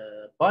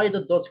buy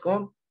the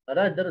 .com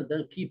rather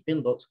than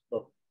keeping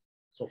 .com.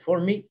 So for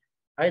me,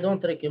 I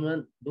don't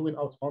recommend doing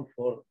outbound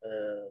for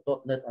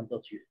 .NET and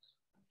 .us.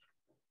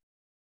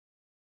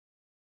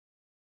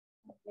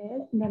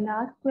 Yes. The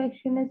last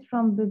question is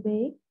from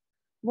Vivek.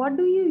 What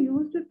do you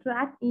use to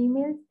track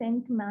emails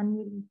sent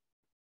manually?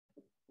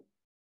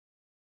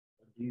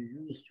 What do you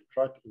use to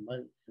track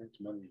email sent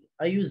manually?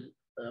 I use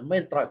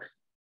MailTrack.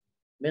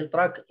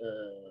 MailTrack,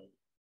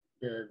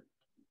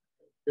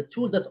 the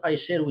tool that I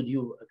shared with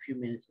you a few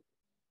minutes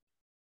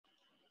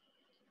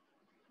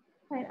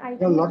ago.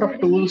 A lot of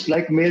tools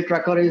like Mail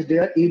Tracker is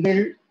there.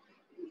 Email,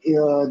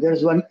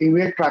 there's one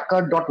email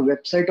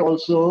tracker.website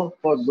also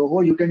for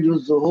Zoho. You can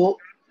use Zoho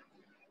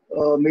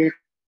Mail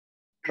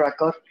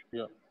Tracker.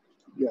 Yeah.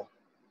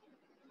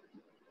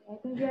 I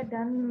think we are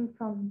done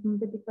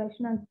with the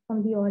question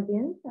from the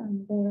audience,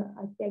 and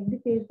I checked the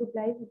Facebook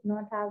Live. We do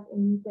not have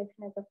any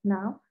question as of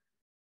now.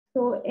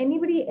 So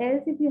anybody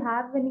else, if you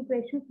have any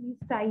questions, please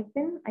type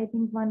in. I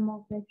think one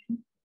more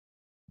question.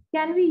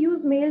 Can we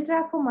use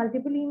MailTrack for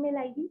multiple email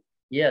IDs?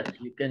 Yes,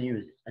 you can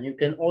use it. And you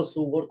can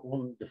also work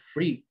on the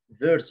free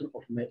version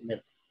of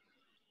MailTrack.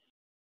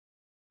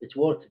 It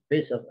works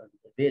better and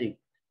very good.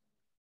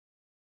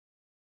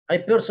 I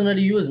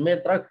personally use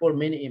MailTrack for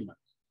many emails.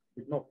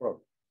 It's no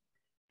problem.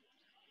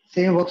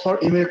 Same works for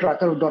email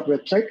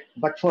tracker.website,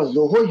 but for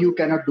Zoho, you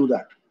cannot do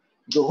that.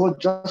 Zoho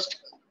just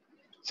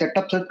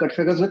setups and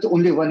configures with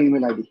only one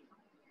email ID.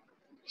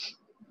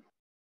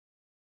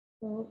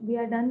 So we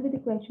are done with the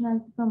question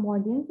answer from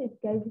audience. If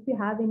guys, if you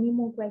have any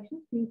more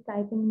questions, please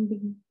type in the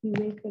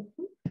QA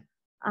section.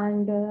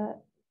 And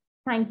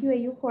thank you,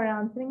 Ayub, for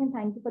answering, and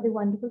thank you for the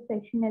wonderful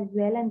session as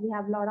well. And we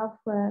have a lot of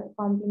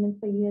compliments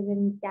for you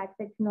in the chat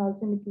section,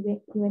 also in the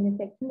Q&A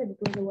section, that it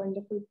was a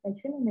wonderful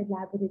session and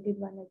elaborated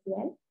one as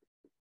well.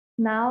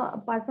 Now,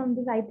 apart from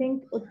this, I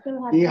think Uttar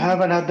has... We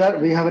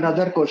have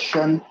another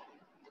question.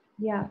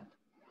 Yeah.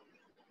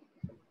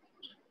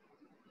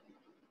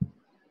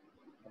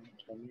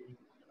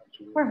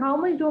 For how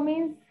much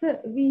domains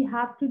we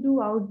have to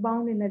do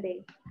outbound in a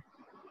day?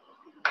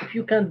 If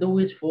you can do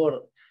it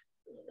for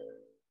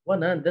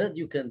 100,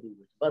 you can do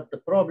it. but the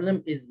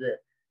problem is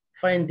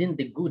finding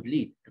the good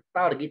lead, the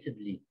targeted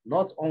lead,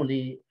 not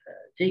only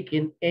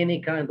taking any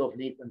kind of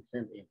lead and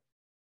send in.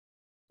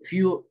 If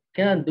you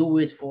can do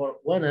it for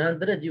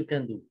 100, you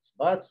can do it,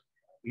 but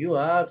you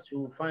have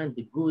to find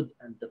the good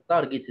and the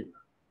targeted,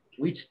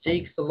 which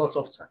takes a lot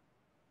of time.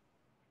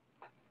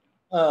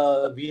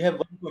 We have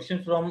one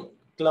question from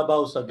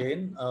Clubhouse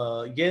again.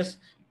 Yes,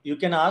 you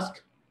can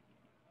ask.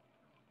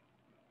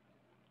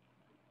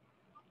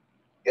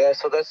 Yeah,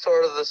 so that's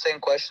sort of the same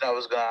question I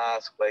was going to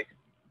ask. Like,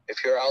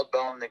 if you're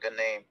outbounding a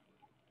name,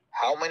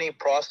 how many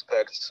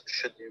prospects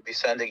should you be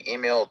sending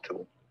email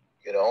to?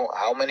 You know,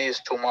 how many is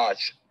too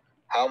much?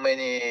 How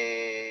many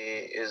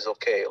is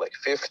okay? Like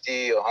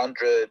 50,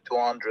 100,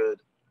 200?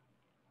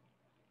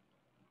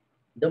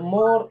 The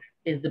more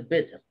is the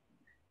better.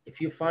 If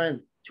you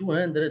find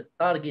 200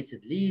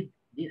 targeted leads,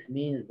 this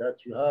means that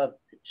you have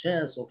the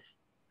chance of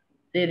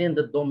selling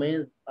the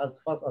domains as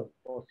fast as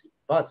possible.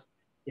 But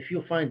if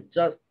you find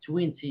just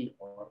 20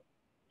 or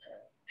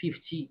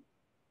 50,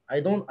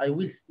 I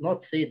will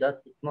not say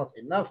that it's not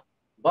enough,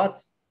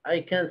 but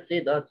I can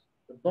say that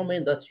the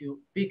domain that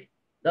you pick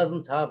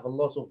doesn't have a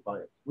lot of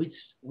buyers, which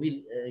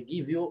will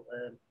give you,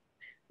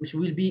 which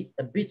will be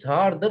a bit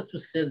harder to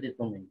sell this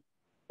domain.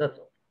 That's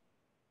all.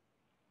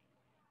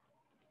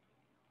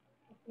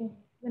 Okay.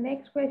 The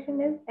next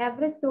question is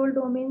average sold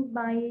domains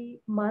by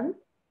month,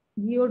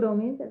 Geo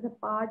Domains as a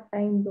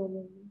part-time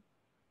domain.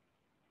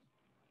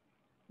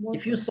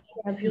 If you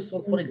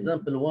sold, for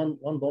example,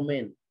 one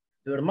domain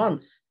per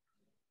month,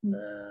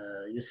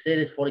 you sell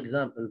it, for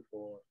example,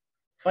 for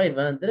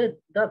 500.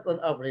 That's an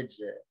average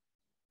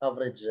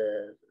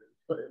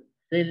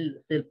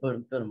sale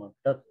per month.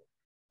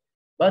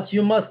 But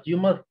you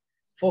must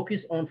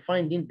focus on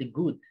finding the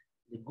good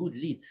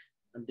leads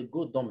and the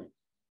good domains.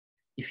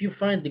 If you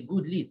find the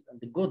good leads and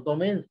the good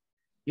domains,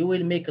 you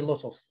will make a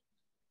lot of sense.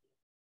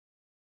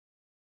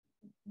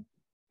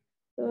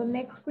 So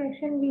next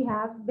question we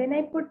have, when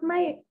I put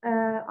my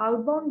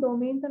outbound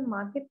domains on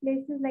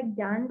marketplaces like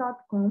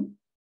jan.com,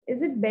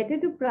 is it better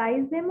to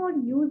price them or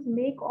use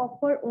make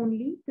offer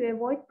only to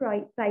avoid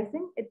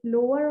pricing it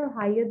lower or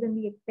higher than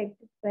the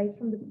expected price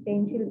from the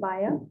potential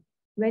buyer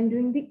when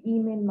doing the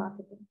email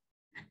marketing?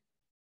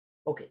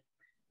 Okay.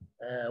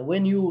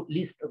 When you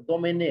list a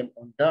domain name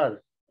on DAS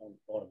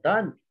or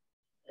DAN,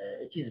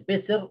 it is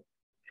better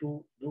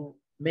to do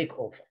make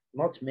offer,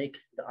 not make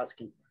the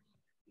asking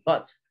price.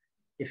 But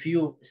if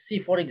you see,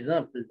 for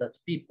example, that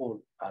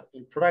people are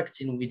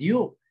interacting with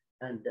you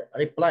and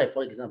reply,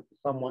 for example,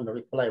 someone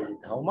reply with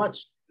how much,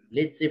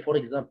 let's say, for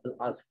example,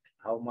 ask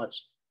how much,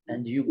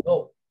 and you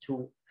go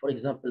to, for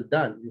example,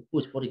 Dan, you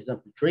put, for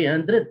example,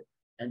 300,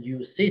 and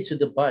you say to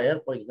the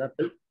buyer, for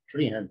example,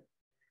 300.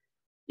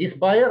 This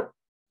buyer,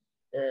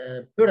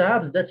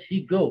 perhaps that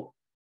he go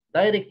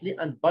directly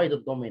and buy the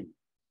domain.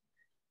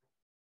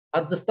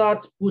 At the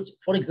start, put,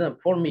 for example,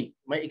 for me,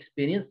 my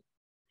experience,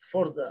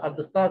 at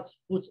the start,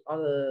 put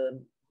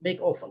make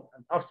offer,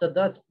 and after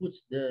that, put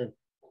the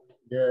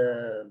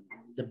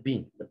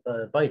bin,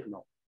 the buy it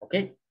now.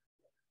 Okay.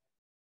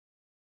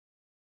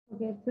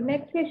 Okay. So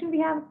next question we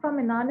have from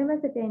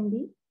anonymous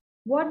attendee.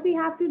 What we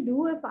have to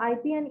do if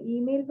IP and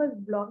email was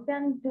blocked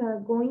and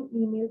going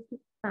emails to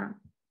spam?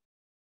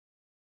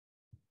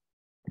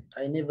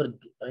 I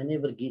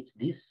never get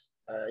this.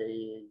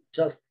 I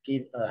just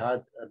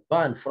had a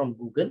ban from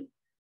Google,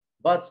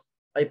 but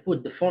I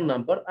put the phone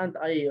number and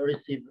I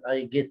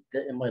get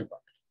the email back.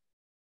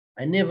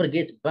 I never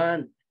get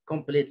banned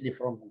completely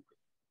from Google.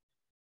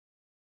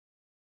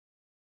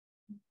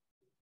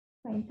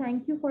 Fine.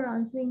 Thank you for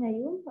answering,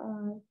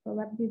 Ayub.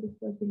 Probably this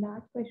was the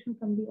last question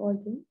from the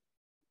audience.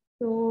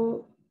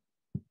 So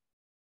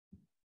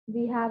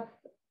we have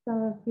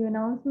a few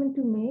announcements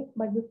to make,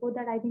 but before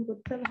that, I think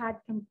Utsav had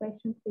some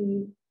questions for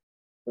you.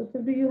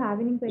 Utsav, do you have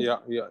any questions?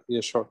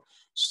 Yeah, sure.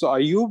 So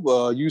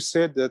Ayub, you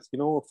said that,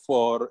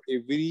 for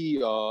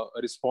every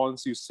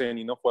response you send,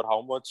 for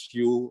how much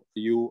you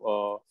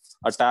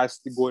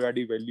attach the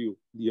GoDaddy value,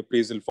 the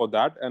appraisal for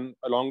that, and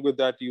along with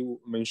that,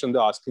 you mentioned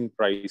the asking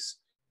price.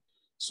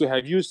 So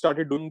have you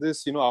started doing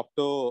this,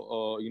 after,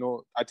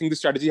 I think the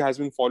strategy has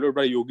been followed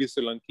by Yogi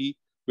Solanki,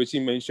 which he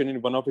mentioned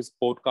in one of his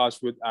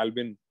podcasts with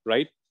Alvin,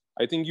 right?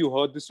 I think you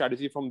heard the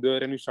strategy from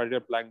there and you started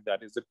applying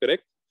that. Is that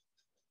correct?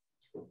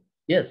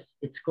 Yes,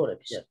 it's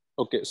correct. Yes.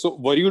 Okay. So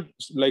were you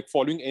like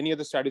following any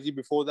other strategy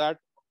before that,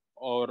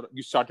 or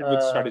you started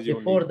with strategy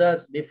before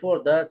only?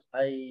 Before that,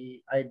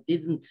 I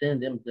didn't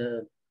send them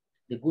the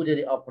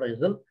GoDaddy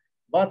appraisal,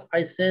 but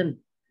I send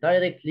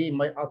directly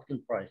my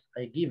asking price.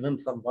 I give him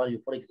some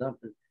value. For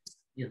example,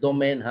 this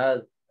domain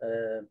has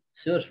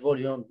search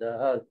volume, that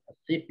has a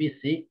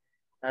CPC,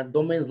 and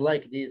domains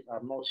like this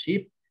are not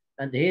cheap.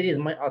 And here is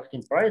my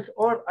asking price,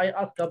 or I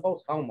ask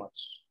about how much,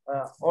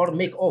 or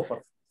make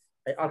offer.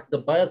 I ask the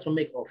buyer to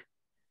make offer.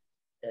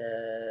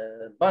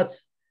 But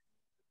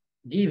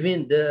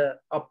given the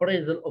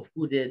appraisal of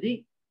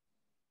GoDaddy,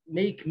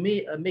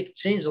 make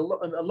change a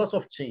lot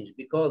of change,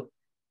 because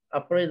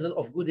appraisal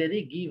of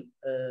GoDaddy give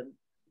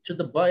to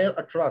the buyer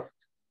a trust.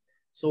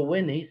 So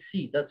when he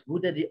see that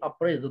GoDaddy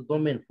appraised the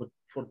domain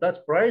for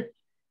that price,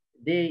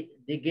 they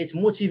get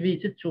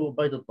motivated to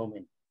buy the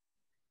domain.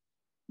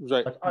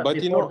 Right. But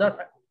before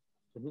that,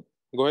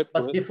 go ahead.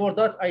 But before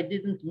that, I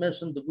didn't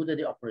mention the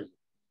GoDaddy appraisal.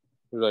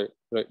 Right.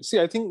 See,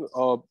 I think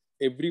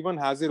everyone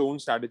has their own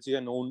strategy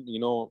and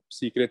own,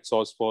 secret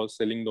sauce for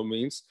selling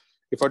domains.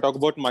 If I talk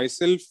about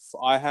myself,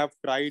 I have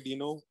tried,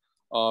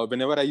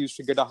 whenever I used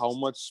to get a how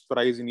much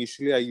price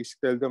initially, I used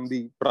to tell them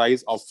the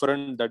price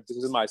upfront that this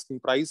is my asking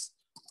price.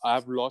 I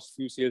have lost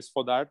few sales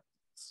for that.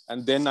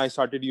 And then I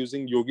started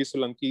using Yogi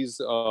Solanki's,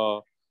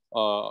 the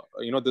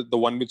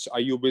one which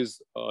Ayub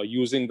is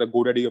using, the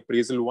GoDaddy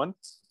appraisal one.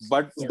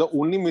 But the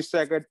only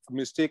mistake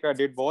I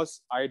did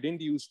was I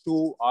didn't used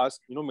to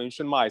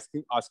mention my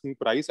asking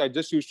price. I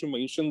just used to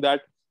mention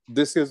that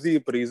this is the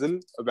appraisal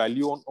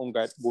value on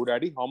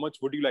GoDaddy. How much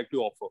would you like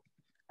to offer?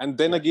 And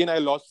then again, I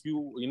lost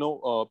few,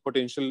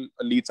 potential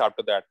leads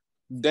after that.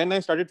 Then I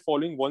started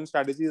following one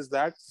strategy is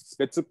that,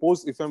 let's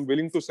suppose if I'm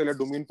willing to sell a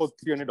domain for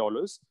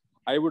 $300,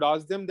 I would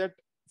ask them that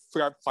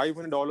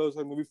 $500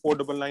 or maybe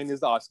 $499 is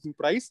the asking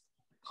price.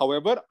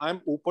 However,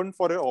 I'm open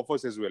for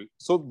offers as well.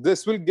 So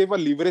this will give a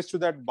leverage to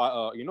that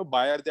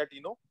buyer that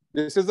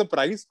this is the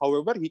price.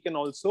 However, he can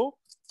also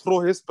throw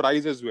his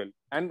price as well.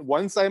 And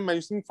once I'm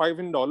mentioning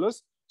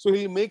 $500, so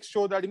he'll make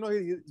sure that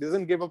he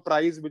doesn't give a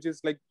price which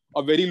is like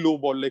a very low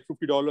ball, like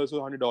 $50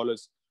 or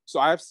 $100. So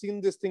I have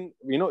seen this thing.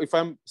 If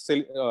I'm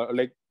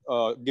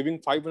giving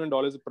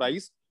 $500 a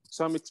price,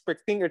 so I'm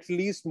expecting at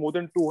least more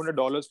than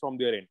 $200 from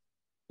their end,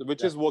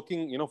 which is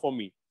working, for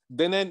me.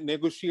 Then I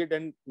negotiate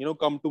and,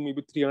 come to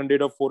maybe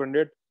 300 or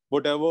 400,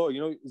 whatever,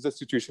 is the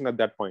situation at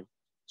that point.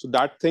 So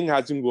that thing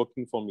has been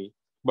working for me.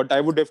 But I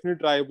would definitely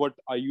try what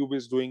Ayub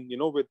is doing,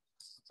 with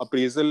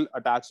appraisal,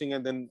 attaching,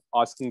 and then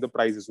asking the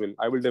price as well.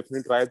 I will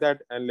definitely try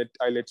that, and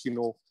I'll let you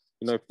know,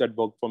 if that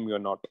worked for me or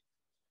not.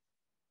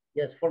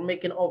 Yes, for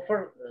making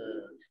offer,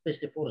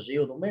 especially for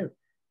Geo Domains,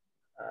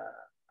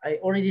 I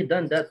already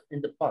done that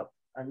in the past,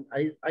 and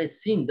I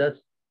think that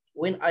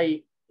when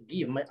I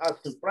give my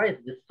asking price,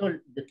 the sell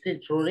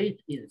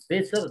rate is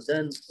better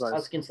than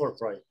asking for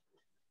price.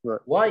 Right.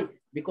 Why?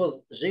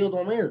 Because Geo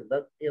Domains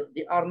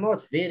they are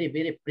not very,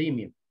 very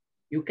premium.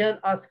 You can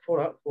ask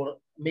for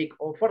make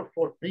offer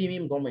for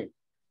premium domains,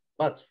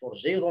 but for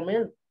Geo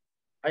Domains,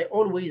 I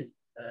always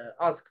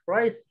ask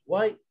price.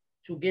 Why?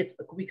 To get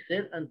a quick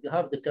sale and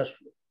have the cash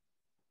flow.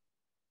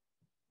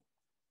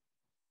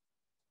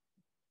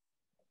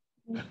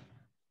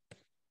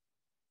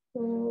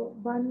 So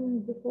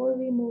before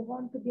we move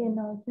on to the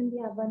announcement, we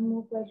have one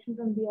more question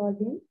from the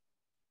audience.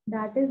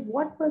 That is,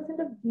 what %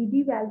 of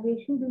GD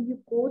valuation do you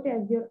quote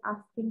as your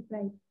asking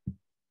price?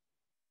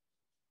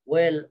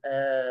 Well,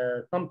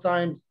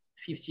 sometimes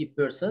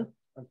 50%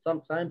 and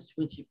sometimes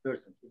 20%.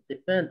 It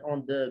depends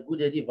on the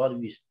GoDaddy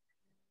valuation.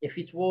 If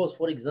it was,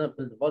 for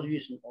example, the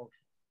valuation of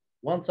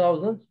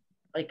 1,000,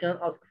 I can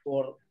ask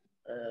for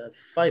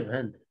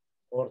 500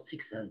 or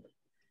 600.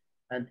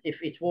 And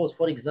if it was,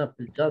 for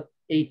example, just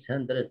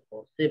 800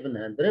 or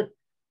 700,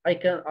 I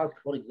can ask,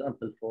 for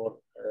example, for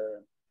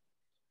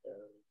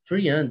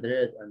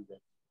 300 and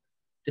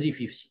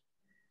 350.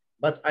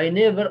 But I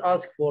never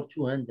ask for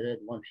 200,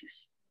 150,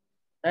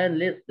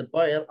 unless the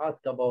buyer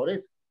asks about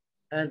it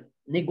and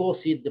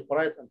negotiate the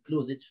price and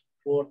close it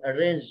for a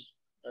range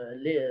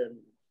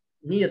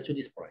near to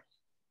this price.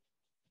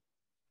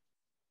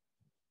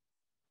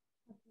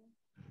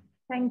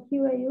 Thank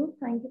you, Ayub.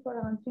 Thank you for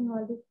answering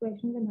all these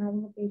questions and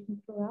having a patience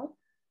throughout.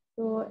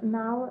 So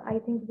now I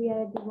think we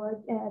are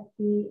at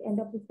the end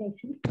of the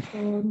section.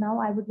 So now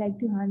I would like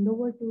to hand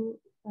over to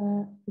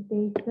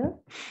Hitesh sir,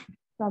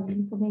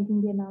 probably for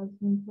making the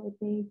announcement. So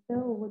Hitesh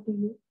sir, over to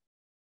you.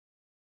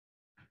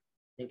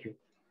 Thank you.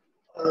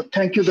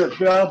 Thank you.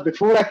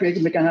 Before I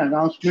make an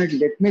announcement,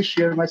 let me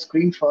share my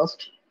screen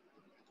first.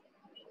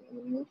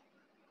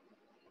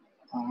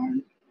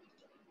 And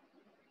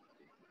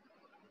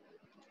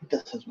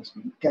this is my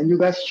screen. Can you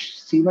guys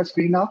see my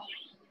screen now?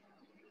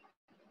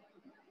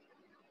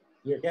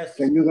 Yes.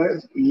 Can you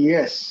guys?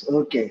 Yes.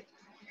 Okay.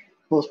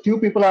 So few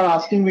people are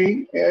asking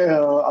me,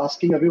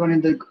 asking everyone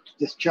in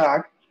this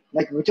chat,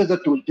 like, which is the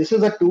tool? This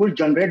is a tool,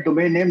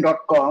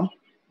 generatedomainname.com.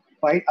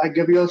 Right? I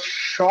give you a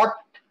short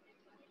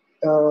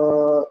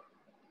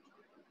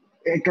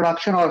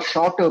introduction or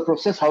short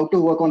process how to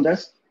work on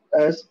this.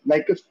 As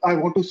like, if I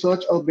want to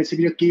search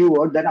basically a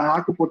keyword, then I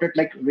have to put it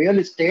like real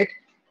estate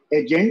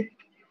agent.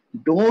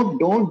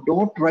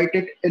 Don't write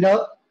it in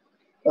a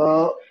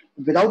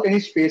without any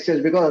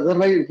spaces, because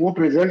otherwise it won't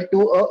result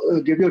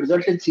to give you a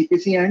result in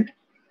CPC and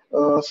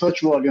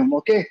search volume.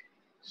 Okay,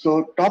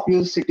 so top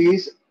use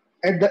cities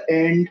at the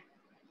end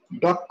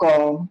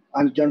 .com.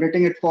 I'm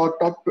generating it for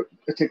top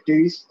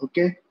cities.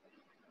 Okay,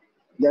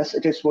 yes,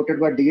 it is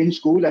voted by DN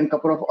School and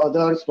couple of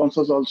other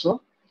sponsors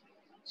also.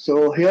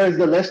 So here is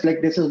the list.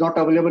 Like, this is not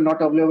available,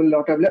 not available,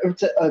 not available.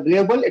 If it's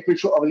available, it will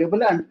show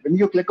available, and when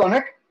you click on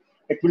it,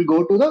 it will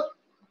go to the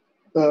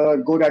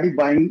GoDaddy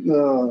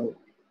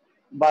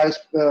buyers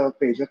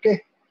page.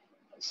 Okay.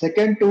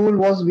 Second tool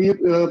was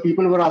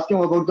people were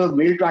asking about the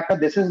mail tracker.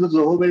 This is the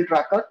Zoho mail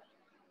tracker.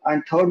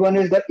 And third one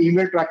is the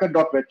email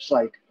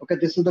tracker.website. Okay,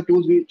 this is the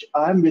tools which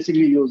I'm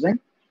basically using.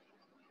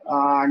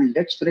 And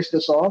let's finish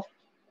this off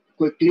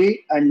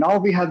quickly. And now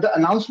we have the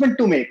announcement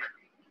to make.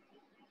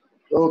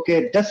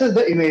 Okay, this is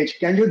the image.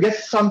 Can you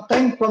guess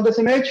something from this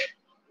image?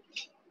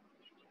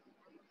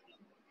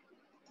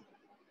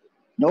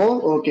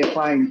 No? Okay,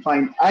 fine,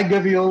 fine. I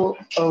give you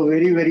a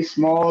very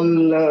small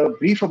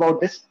brief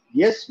about this.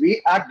 Yes,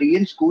 we at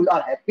DN School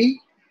are happy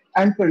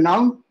and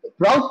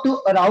proud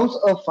to announce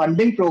a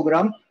funding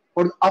program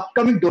for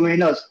upcoming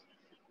domainers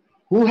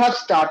who have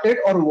started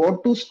or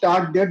want to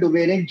start their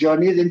domaining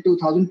journeys in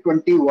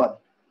 2021.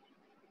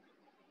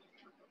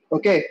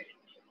 Okay.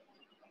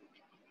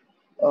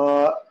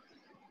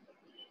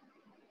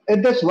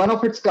 It is one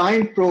of its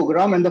kind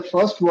program and the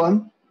first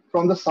one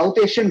from the South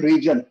Asian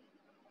region.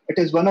 It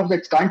is one of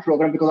its kind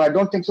program because I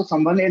don't think so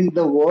someone in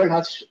the world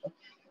has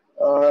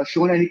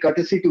shown any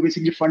courtesy to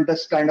basically fund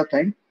this kind of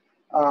thing.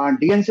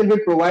 DNCL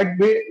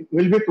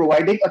will be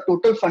providing a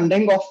total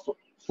funding of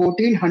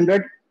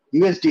 1400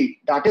 USD.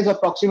 That is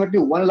approximately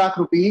 1 lakh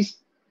rupees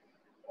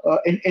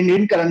in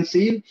Indian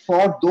currency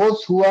for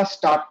those who are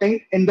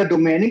starting in the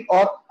domaining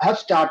or have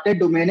started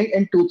domaining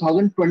in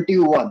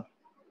 2021.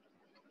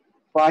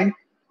 Fine.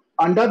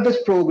 Under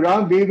this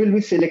program, we will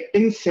be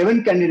selecting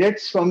 7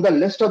 candidates from the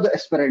list of the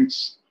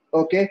aspirants.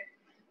 Okay.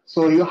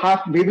 So we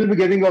will be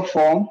giving a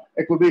form.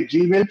 It will be a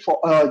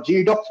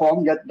Gdoc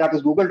form, that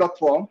is Google Doc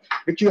form,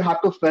 which you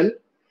have to fill.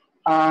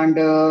 And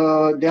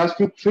there are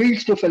few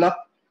fields to fill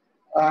up.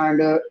 And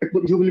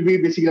you will be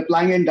basically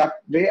applying in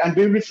that way. And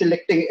we will be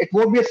selecting. It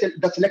won't be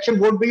the selection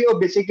won't be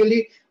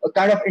basically a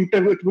kind of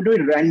interview. It would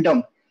be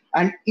random.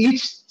 And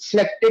each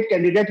selected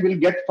candidate will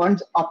get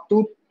funds up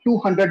to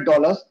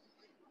 $200,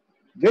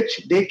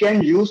 which they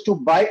can use to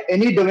buy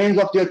any domains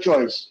of their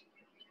choice.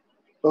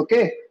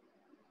 Okay.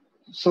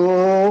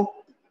 So,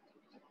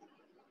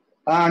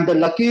 and the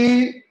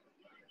lucky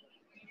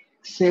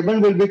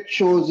 7 will be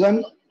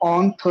chosen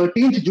on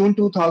 13th June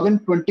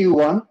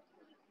 2021.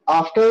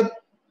 After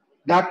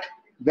that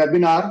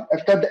webinar,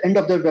 after the end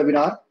of the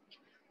webinar,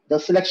 the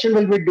selection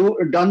will be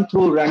done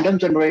through random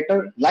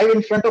generator live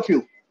in front of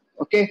you.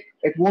 Okay.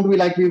 It won't be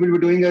like we will be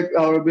doing it,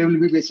 or we will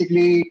be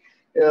basically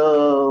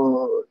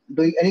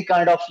doing any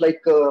kind of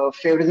like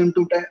favoritism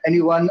to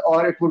anyone,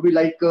 or it would be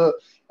like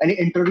any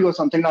interview or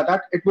something like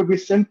that. It would be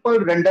simple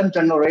random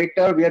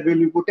generator where we'll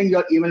be putting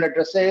your email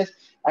addresses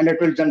and it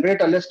will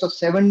generate a list of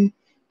 7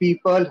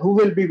 people who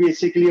will be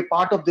basically a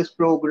part of this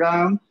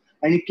program.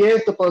 And in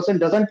case the person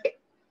doesn't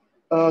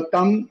opt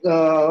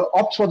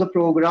for the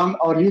program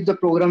or leave the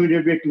program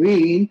in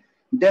between,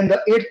 then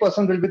the 8th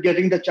person will be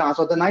getting the chance,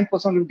 or the 9th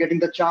person will be getting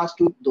the chance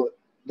to do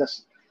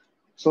this.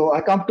 So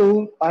I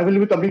will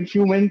be covering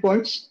few main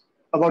points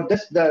about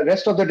this. The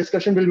rest of the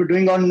discussion we'll be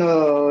doing on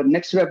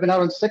next webinar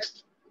on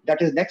 6th, that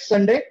is next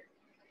Sunday.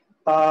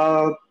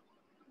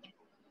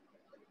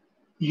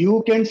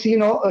 You can see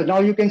now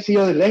you can see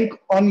a link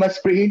on my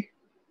screen.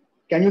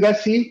 Can you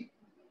guys see?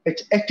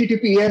 It's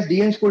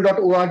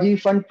https://dnschool.org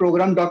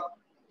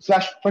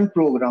fundprogram/fund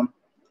program.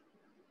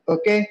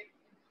 Okay.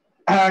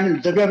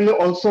 And Zabia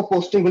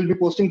will be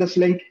posting this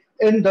link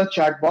in the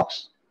chat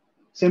box.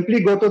 Simply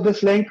go to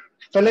this link,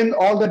 fill in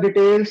all the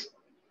details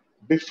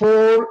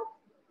before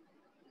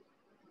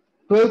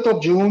 12th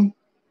of June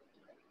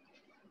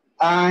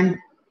and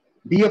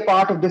be a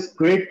part of this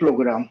great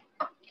program.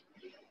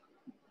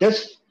 There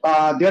is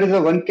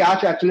a one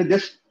catch actually.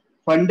 This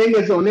funding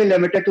is only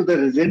limited to the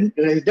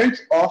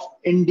residents of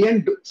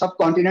Indian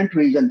subcontinent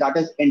region, that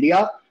is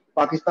India,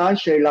 Pakistan,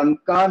 Sri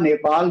Lanka,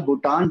 Nepal,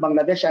 Bhutan,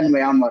 Bangladesh and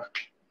Myanmar.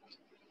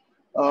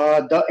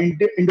 The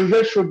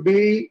individual should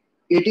be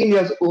 18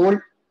 years old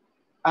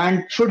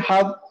and should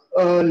have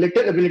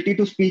little ability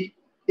to speak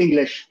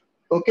English.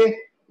 Okay,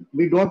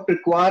 we don't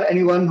require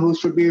anyone who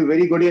should be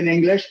very good in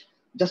English,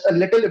 just a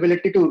little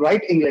ability to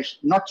write English,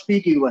 not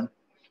speak even.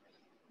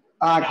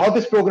 And how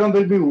this program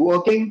will be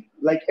working,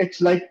 like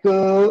it's like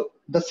the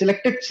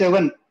selected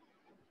 7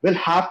 will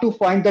have to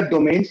find the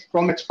domains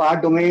from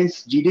expired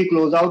domains, GD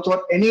closeouts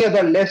or any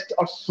other list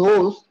or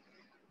source,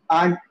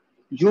 and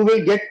you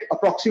will get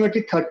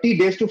approximately 30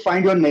 days to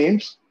find your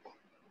names.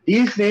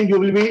 These names you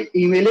will be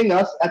emailing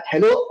us at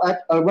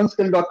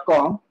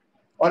hello@urbanskill.com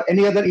or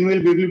any other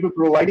email we will be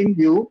providing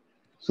you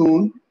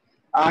soon.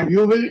 And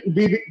we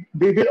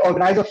will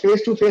organize a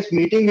face-to-face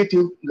meeting with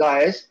you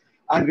guys,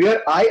 and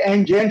where I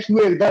and Jay and few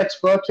other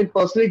experts will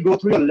personally go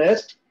through your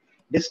list,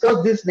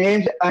 discuss these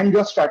names and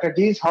your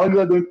strategies, how you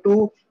are going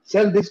to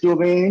sell these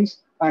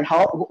domains, and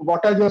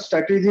what are your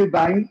strategies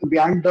behind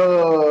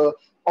the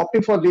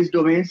opting for these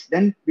domains.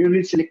 Then we will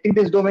be selecting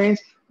these domains,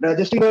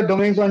 registering the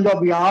domains on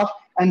your behalf,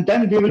 and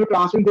then we will be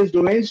transferring these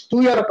domains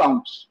to your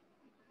accounts.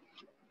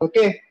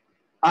 Okay,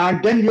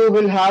 and then you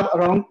will have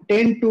around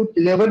 10 to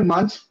 11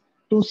 months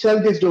to sell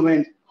these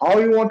domains. How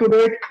you want to do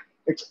it?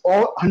 It's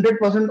all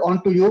 100%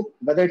 on to you,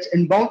 whether it's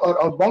inbound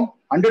or outbound,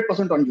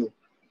 100% on you.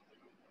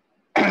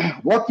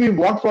 What we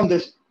want from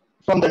this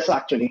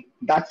actually,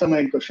 that's the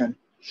main question.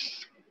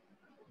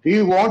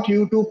 We want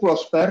you to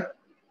prosper.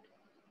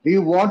 We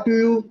want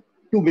you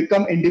to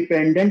become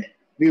independent.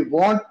 We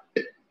want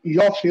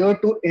your fear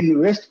to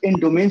invest in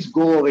domains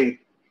go away.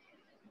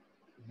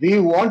 We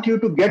want you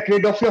to get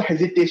rid of your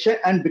hesitation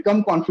and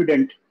become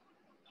confident.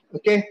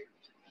 Okay.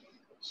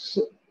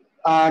 So,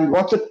 and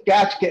what's a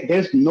catch?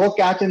 There's no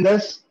catch in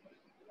this.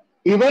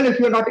 Even if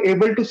you're not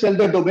able to sell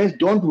the domains,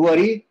 don't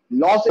worry.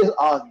 Loss is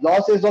ours.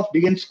 Loss is of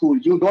DN School.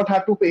 You don't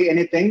have to pay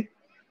anything.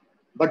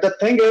 But the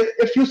thing is,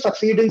 if you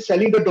succeed in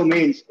selling the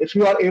domains, if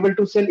you are able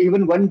to sell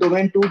even one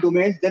domain, two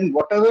domains, then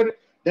whatever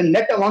the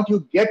net amount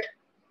you get,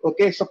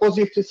 okay, suppose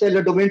if you sell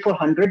a domain for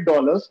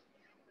 $100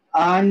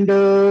 and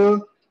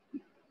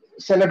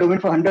sell a domain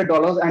for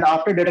 $100, and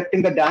after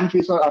deducting the DAN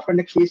fees or after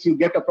next fees, you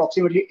get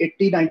approximately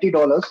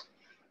 $80-90,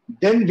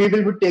 then we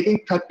will be taking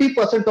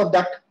 30% of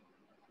that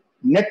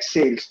net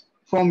sales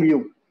from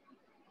you.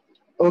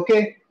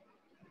 Okay.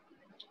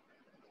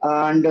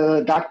 And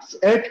that's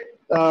it.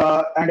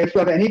 And if you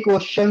have any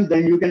questions,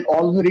 then you can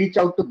also reach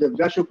out to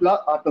Divya Shukla,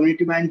 our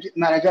community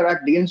manager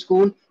at DN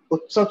School,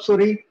 Utsav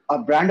Suri, our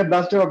brand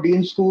ambassador of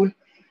DN School,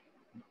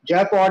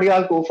 Jay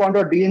Paudiyal, co-founder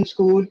of DN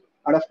School,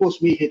 and of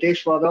course me,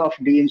 Hitesh Vada of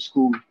DN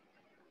School.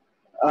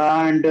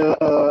 And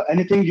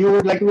anything you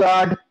would like to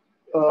add,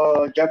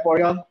 Jay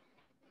Paudiyal?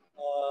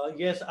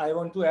 Yes, I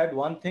want to add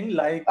one thing.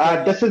 Like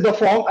this is the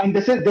form, and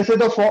this is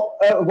the form.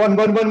 One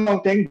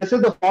more thing. This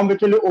is the form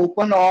which will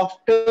open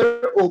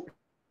after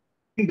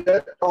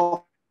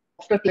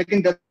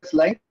clicking this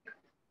link.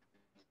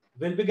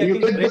 We'll be getting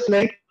you click this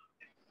link.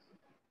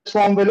 This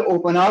form will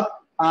open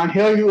up, and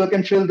here you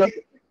can fill the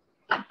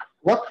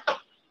what?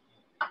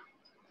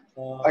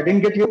 I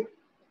didn't get you.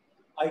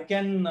 I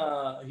can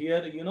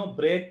hear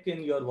break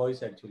in your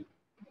voice actually.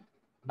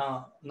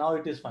 Now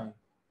it is fine.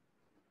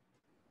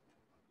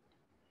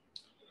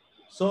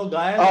 So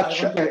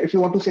guys, if you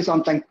want to say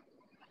something.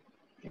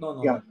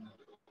 No. Yeah.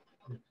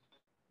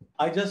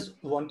 I just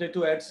wanted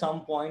to add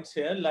some points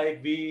here.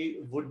 Like we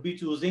would be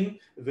choosing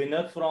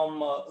winner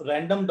from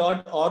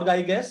random.org,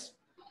 I guess.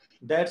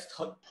 That's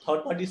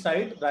third-party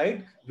site,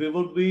 right? We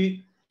would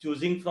be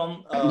choosing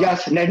from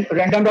yes,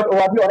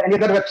 random.org or any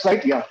other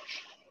website. Yeah.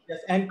 Yes,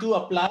 and to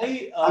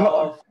apply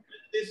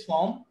this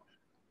form,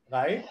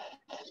 right?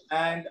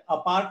 And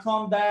apart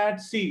from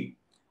that, see.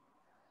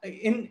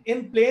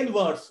 In plain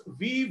words,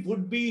 we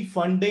would be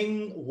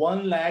funding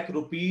 1 lakh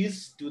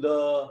rupees to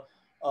the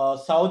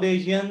South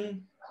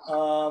Asian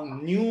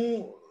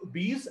new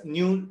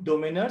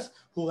domainers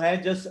who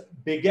had just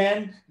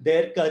began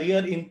their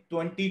career in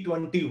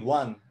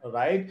 2021,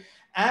 right?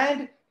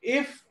 And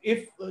if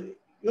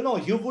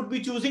you would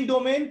be choosing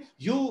domain,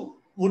 you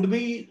would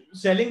be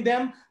selling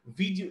them.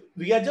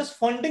 We are just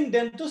funding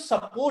them to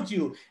support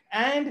you.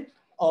 And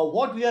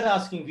what we are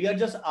asking, we are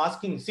just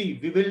asking, see,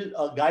 we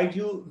will guide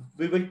you,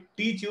 we will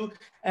teach you,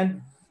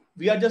 and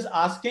we are just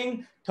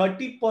asking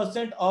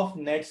 30% of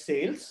net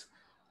sales.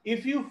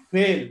 If you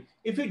fail,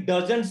 if it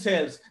doesn't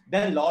sell,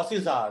 then loss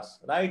is ours,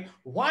 right?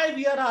 Why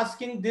we are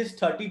asking this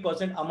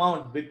 30%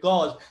 amount?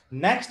 Because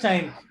next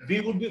time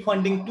we would be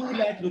funding 2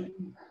 lakh rupees.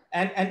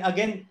 And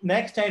again,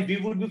 next time we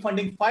would be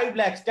funding 5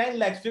 lakhs, 10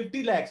 lakhs,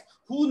 50 lakhs,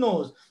 who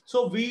knows?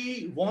 So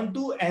we want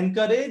to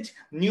encourage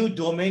new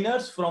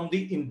domainers from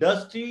the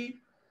industry.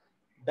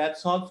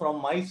 That's all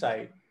from my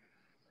side.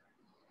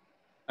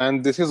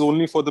 And this is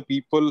only for the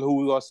people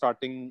who are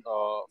starting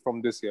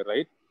from this year,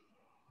 right?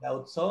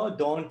 Also,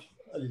 don't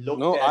look.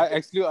 No, I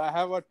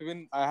have a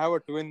twin.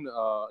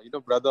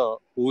 Brother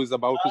who is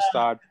about to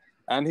start,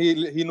 and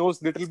he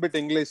knows little bit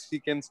English. He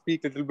can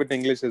speak little bit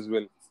English as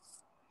well.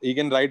 He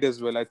can write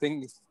as well. I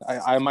think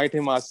I might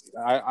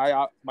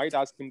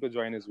ask him to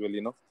join as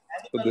well.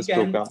 For this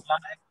program.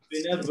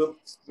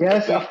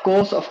 Yes, of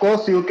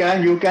course you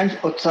can.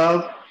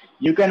 Utsav,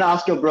 you can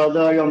ask your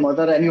brother, your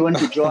mother, anyone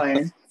to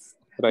join.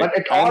 Right. But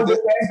it all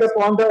depends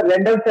upon the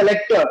random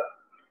selector.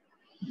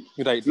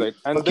 Right.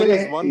 And there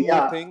is one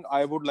more thing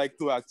I would like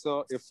to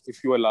answer,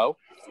 if you allow.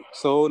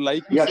 So,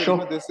 like you said,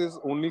 sure. This is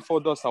only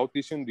for the South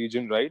Asian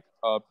region, right?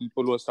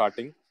 People who are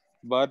starting.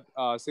 But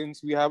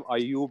since we have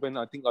Ayub and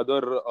I think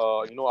other,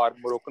 our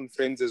Moroccan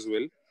friends as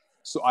well.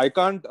 So I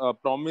can't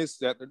promise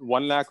that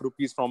 1 lakh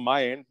rupees from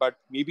my end, but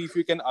maybe if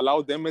you can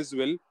allow them as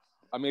well,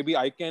 maybe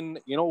I can,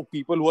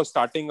 people who are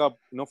starting up,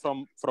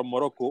 from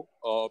Morocco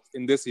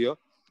in this year,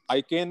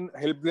 I can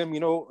help them,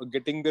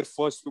 getting their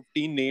first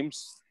 15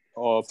 names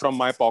from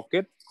my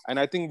pocket. And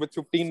I think with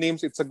 15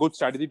 names, it's a good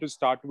strategy to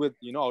start with,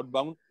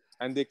 outbound,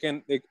 and they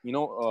can,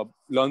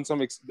 learn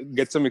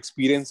get some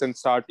experience and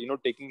start,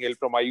 taking help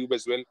from Ayub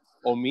as well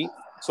or me.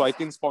 So I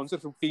can sponsor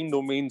 15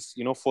 domains,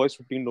 first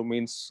 15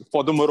 domains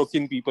for the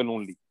Moroccan people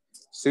only.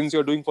 Since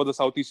you're doing for the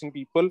South Asian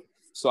people,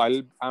 so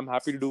I'm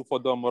happy to do for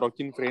the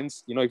Moroccan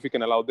friends, if you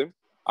can allow them.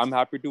 I'm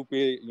happy to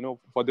pay,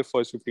 for the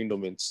first 15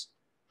 domains.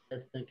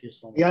 Yes, thank you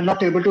so much. We are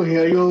not able to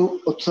hear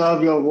you,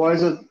 Utsav. Your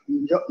voice is...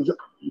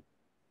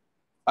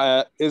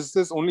 Is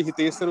this only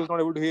Hitesh sir who's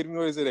not able to hear me,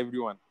 or is it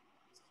everyone?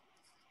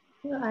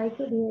 No, I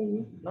could hear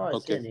you. No, I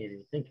can hear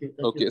you. Thank you.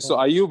 Okay, so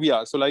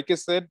Ayub, so like I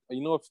said,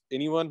 if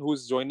anyone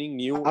who's joining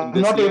new I'm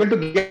not able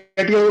to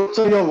get you,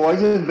 so your voice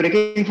is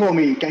breaking for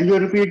me. Can you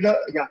repeat the...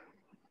 Yeah.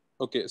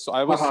 Okay, so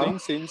I was saying,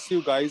 since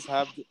you guys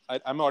have,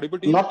 I'm audible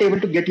to you? Not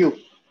able to get you.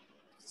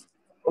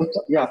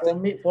 Yeah.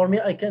 For me,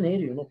 I can hear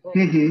you. No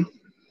problem.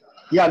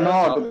 Yeah, no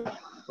audible.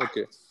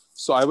 Okay.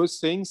 So I was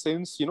saying,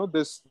 since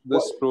this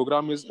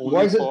program is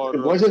only for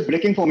voice is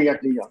breaking for me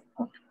actually. Yeah.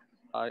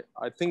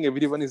 I think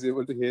everyone is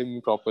able to hear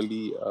me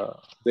properly.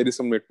 There is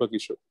some network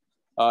issue.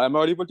 Am I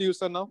audible to you,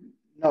 sir, now?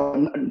 No,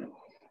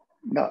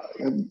 no.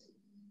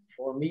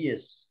 For me,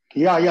 yes.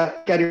 Yeah.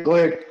 Carry. Go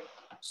ahead.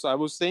 So I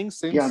was saying,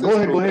 since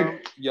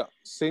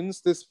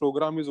since this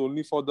program is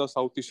only for the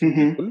South Asian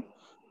people,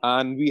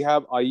 and we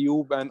have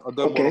Ayub and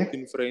other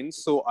Moroccan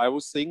friends, so I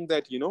was saying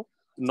that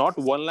not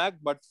 1 lakh,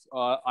 but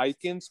I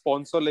can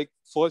sponsor like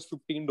first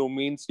 15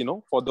 domains,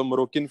 for the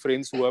Moroccan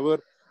friends,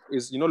 whoever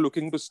is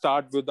looking to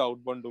start with the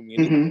outbound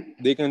domaining,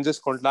 they can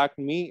just contact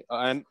me,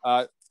 and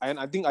I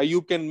think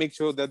Ayub can make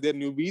sure that they're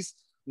newbies,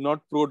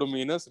 not pro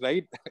domainers,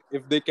 right?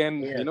 If they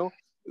can,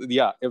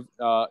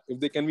 if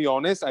they can be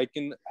honest,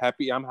 I'm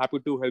happy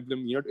to help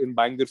them in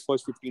buying their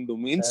first 15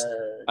 domains,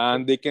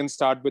 and they can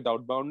start with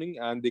outbounding,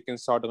 and they can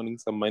start earning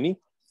some money,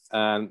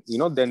 and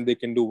then they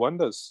can do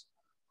wonders.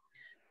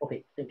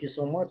 Okay, thank you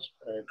so much.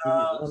 There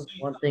is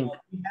one thing.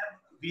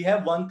 We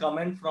have one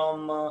comment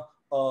from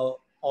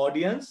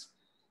audience.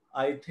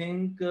 I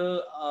think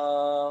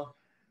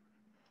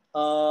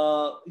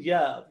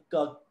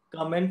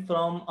comment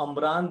from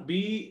Amran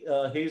B.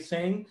 He's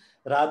saying,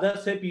 rather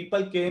say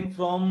people came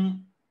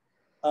from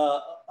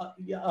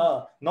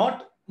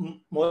not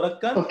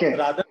Moroccan,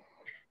 rather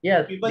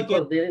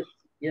because there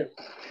is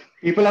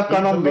people have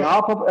come on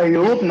behalf of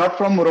Europe, not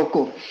from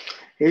Morocco.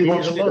 He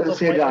wants to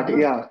say that,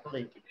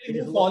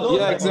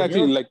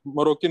 exactly, like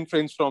Moroccan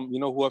friends from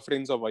who are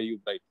friends of Ayub,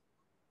 right?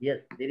 Yes,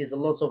 there is a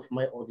lot of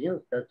my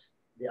audience that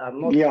they are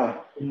not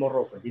in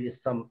Morocco. There is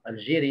some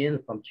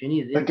Algerians, some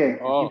Tunisians,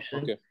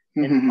 Egyptians,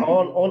 and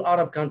all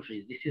Arab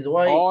countries. This is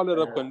why all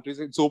Arab countries,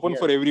 it's open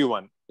for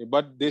everyone,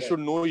 but they should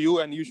know you,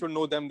 and you should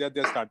know them that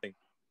they're starting.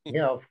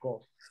 Yeah, of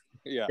course.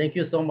 Yeah. Thank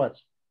you so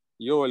much.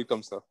 You're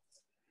welcome, sir.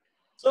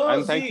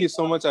 And thank you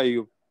so much,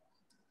 Ayub.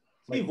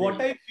 See,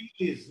 what I feel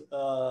is,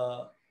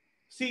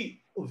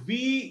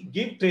 we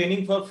give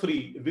training for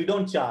free. We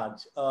don't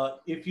charge.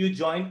 If you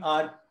join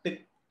our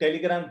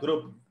Telegram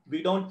group,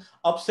 we don't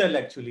upsell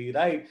actually,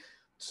 right?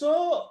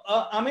 So,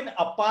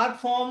 apart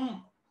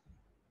from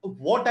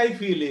what I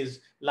feel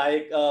is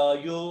like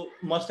you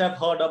must have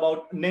heard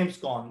about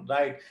NamesCon,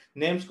 right?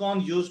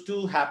 NamesCon used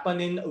to happen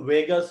in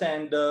Vegas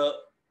and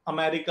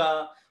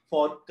America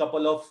for a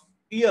couple of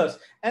years,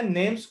 and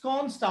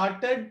NamesCon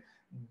started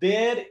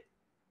their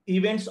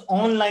events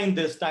online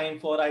this time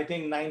for I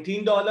think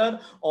 $19,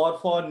 or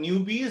for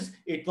newbies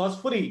it was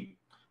free.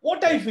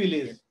 What I feel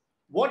is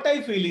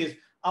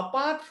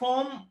apart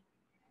from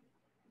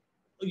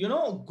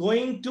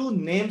going to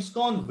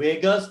NamesCon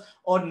Vegas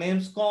or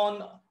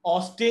NamesCon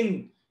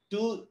Austin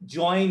to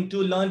join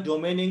to learn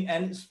domaining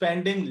and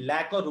spending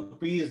lakh of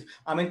rupees,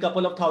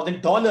 couple of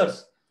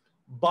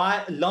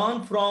 $1,000,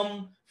 learn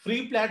from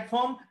free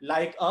platform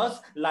like us,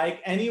 like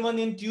anyone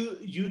into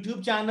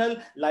YouTube channel,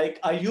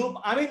 like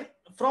Ayub,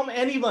 from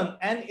anyone,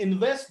 and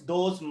invest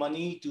those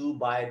money to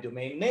buy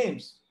domain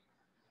names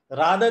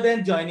rather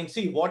than joining.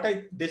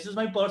 This is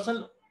my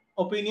personal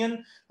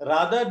opinion.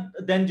 Rather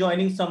than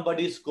joining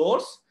somebody's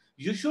course,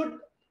 you should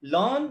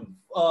learn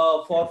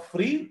for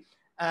free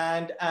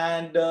and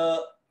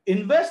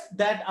invest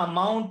that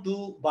amount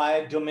to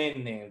buy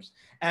domain names.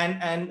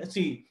 And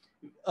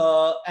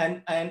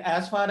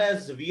as far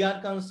as we are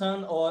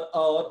concerned, or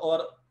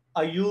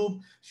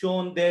Ayub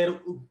shown their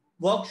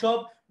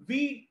workshop,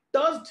 we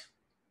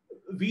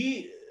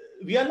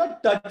are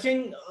not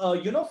touching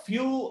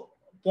few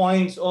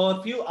points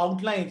or few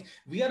outlines.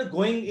 We are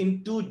going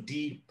into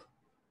deep.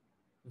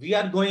 We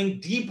are going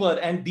deeper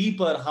and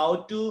deeper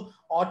how to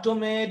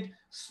automate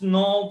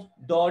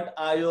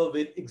snov.io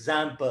with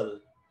example.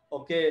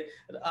 Okay.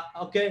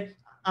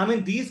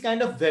 These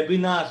kind of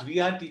webinars we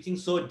are teaching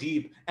so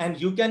deep, and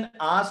you can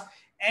ask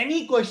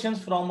any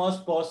questions from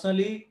us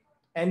personally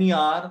any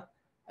hour,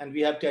 and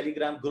we have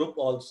Telegram group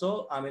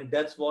also.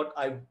 That's what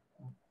I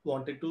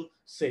wanted to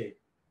say.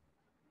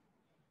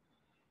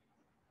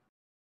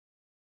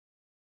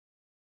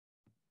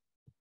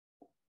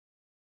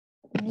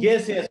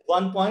 Yes.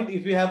 One point,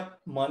 if you have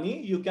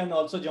money, you can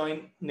also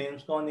join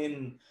NamesCon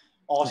in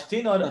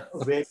Austin or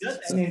Vegas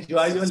and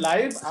enjoy your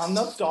life. I'm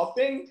not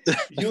stopping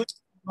you.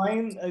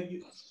 Join,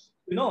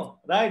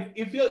 right?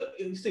 If you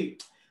see,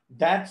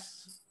 that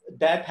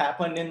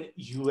happened in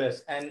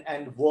US,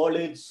 and world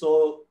is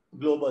so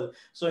global.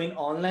 So in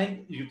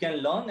online, you can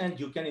learn and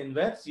you can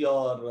invest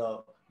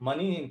your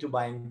money into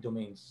buying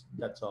domains.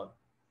 That's all.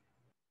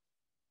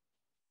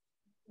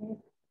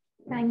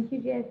 Thank you,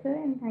 Jason,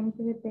 and thank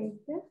you, Ritesh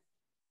sir.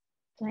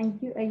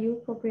 Thank you,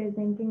 Ayub, for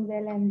presenting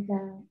well and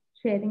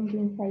sharing the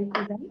insights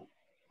with us.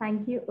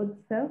 Thank you,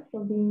 Utsav,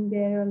 for being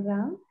there all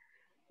around.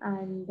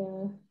 And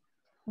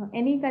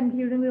any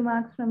concluding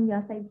remarks from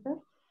your side, sir?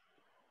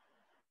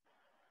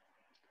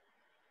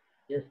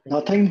 Yes, thank you.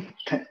 Nothing.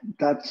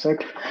 That's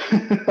it.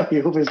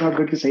 Ayub is not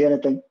going to say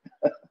anything.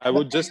 I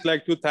would just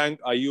like to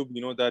thank Ayub,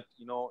 that,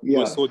 he Yeah.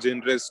 was so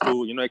generous to,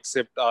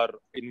 accept our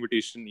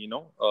invitation,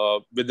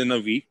 within a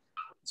week.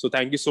 So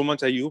thank you so much,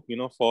 Ayub,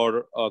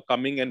 for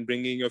coming and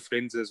bringing your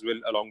friends as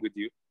well along with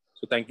you.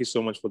 So thank you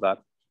so much for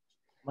that.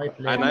 My And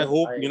pleasure. I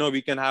hope,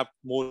 we can have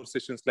more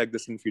sessions like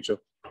this in future.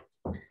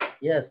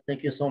 Yes,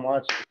 thank you so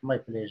much. It's my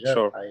pleasure.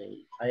 Sure.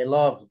 I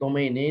love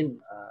domaining.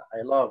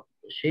 I love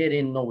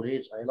sharing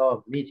knowledge. I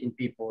love meeting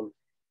people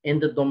in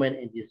the domain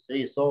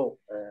industry. So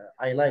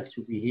I like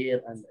to be here,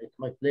 and it's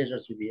my pleasure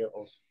to be here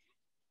also.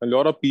 A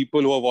lot of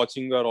people who are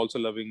watching are also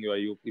loving you,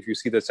 Ayub. If you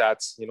see the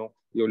chats,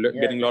 you're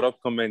getting a lot of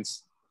comments.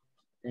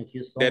 Thank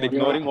you so They're much.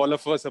 ignoring all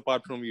of us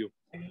apart from you.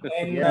 And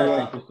Thank you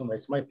so much.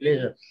 It's my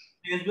pleasure.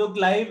 Facebook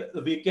Live,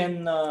 we can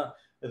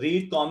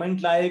read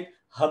comment like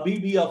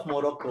Habibi of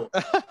Morocco.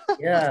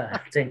 Yeah,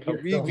 thank you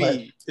so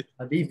much.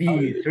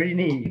 Habibi,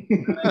 Trini.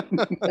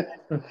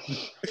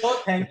 So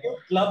thank you,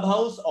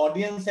 Clubhouse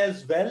audience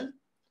as well.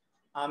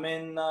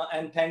 And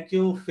thank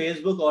you,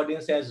 Facebook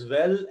audience as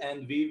well.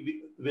 And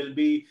we will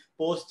be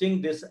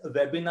posting this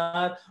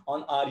webinar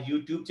on our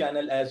YouTube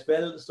channel as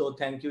well. So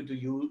thank you to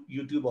you,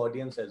 YouTube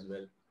audience as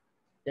well.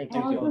 Thank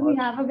you. Also, we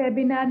have a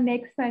webinar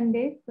next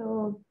Sunday,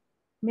 so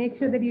make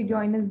sure that you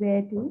join us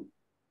there too.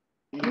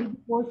 We'll be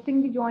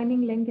posting the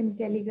joining link in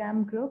the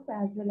Telegram group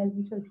as well as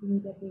the social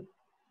media page.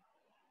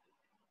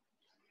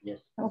 Yes.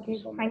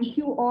 Okay. Thank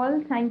you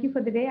all. Thank you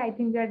for the day. I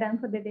think we are done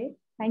for the day.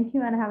 Thank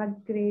you and have a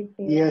great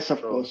day. Yes,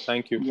 of course.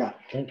 Thank you. Yeah.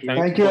 Thank you.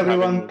 Thank you,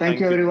 everyone. Thank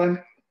you,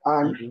 everyone.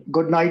 And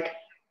good night.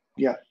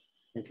 Yeah.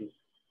 Thank you.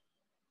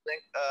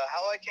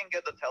 How I can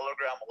get the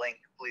Telegram link,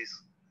 please?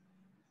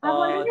 I've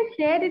already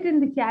shared it in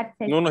the chat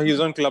section. No, he's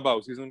on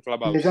Clubhouse. He's on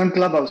Clubhouse. He's on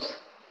Clubhouse.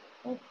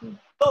 Okay.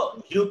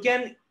 So you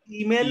can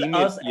email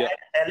us at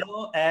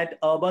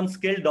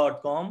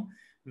hello@urbanskill.com.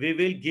 We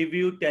will give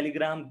you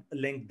Telegram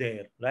link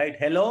there, right?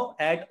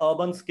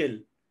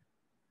 hello@urbanskill.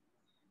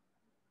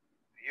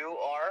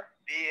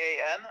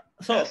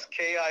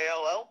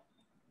 URBANSKILL?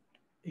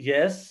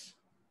 Yes.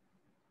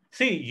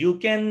 See, you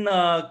can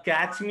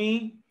catch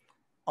me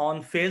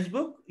on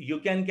Facebook. You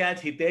can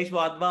catch Hitesh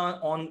Wadhwa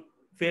on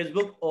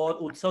Facebook or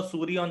Utsav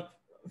Suri on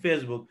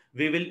Facebook.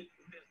 We will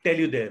tell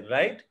you there,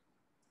 right?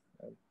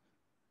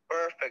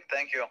 Perfect.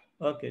 Thank you.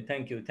 Okay.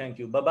 Thank you. Thank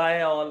you.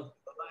 Bye-bye all.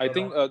 I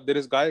think there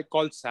is a guy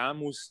called Sam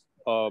who's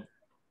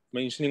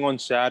mentioning on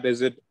chat,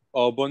 is it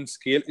Urban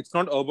Scale? It's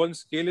not Urban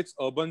Scale, it's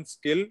Urban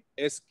Skill,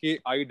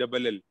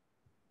 SKILL.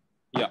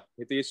 Yeah,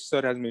 Hitesh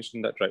sir has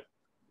mentioned that, right?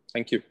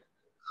 Thank you.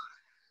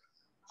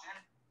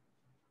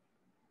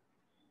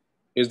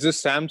 Is this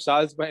Sam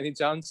Charles by any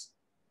chance?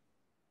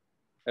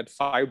 That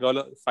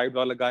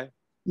 $5 guy?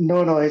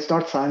 No, it's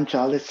not Sam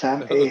Charles, it's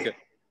Sam A.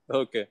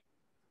 Okay.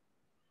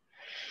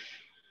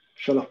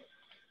 Chalo.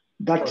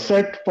 That's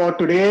it for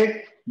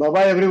today.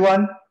 Bye-bye,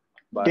 everyone.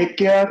 Bye. Take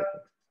care.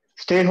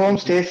 Stay home,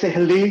 stay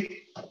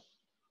healthy.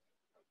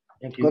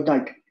 Thank you. Good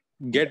night.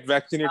 Get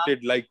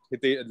vaccinated, like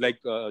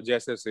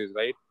Jesse says,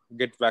 right?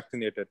 Get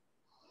vaccinated.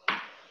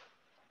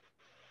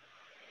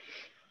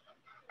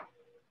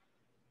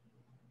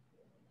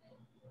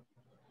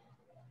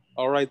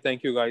 All right.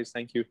 Thank you, guys.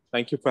 Thank you.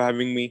 Thank you for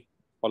having me,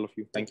 all of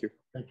you. Thank you.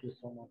 Thank you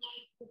so much.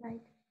 Good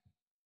night.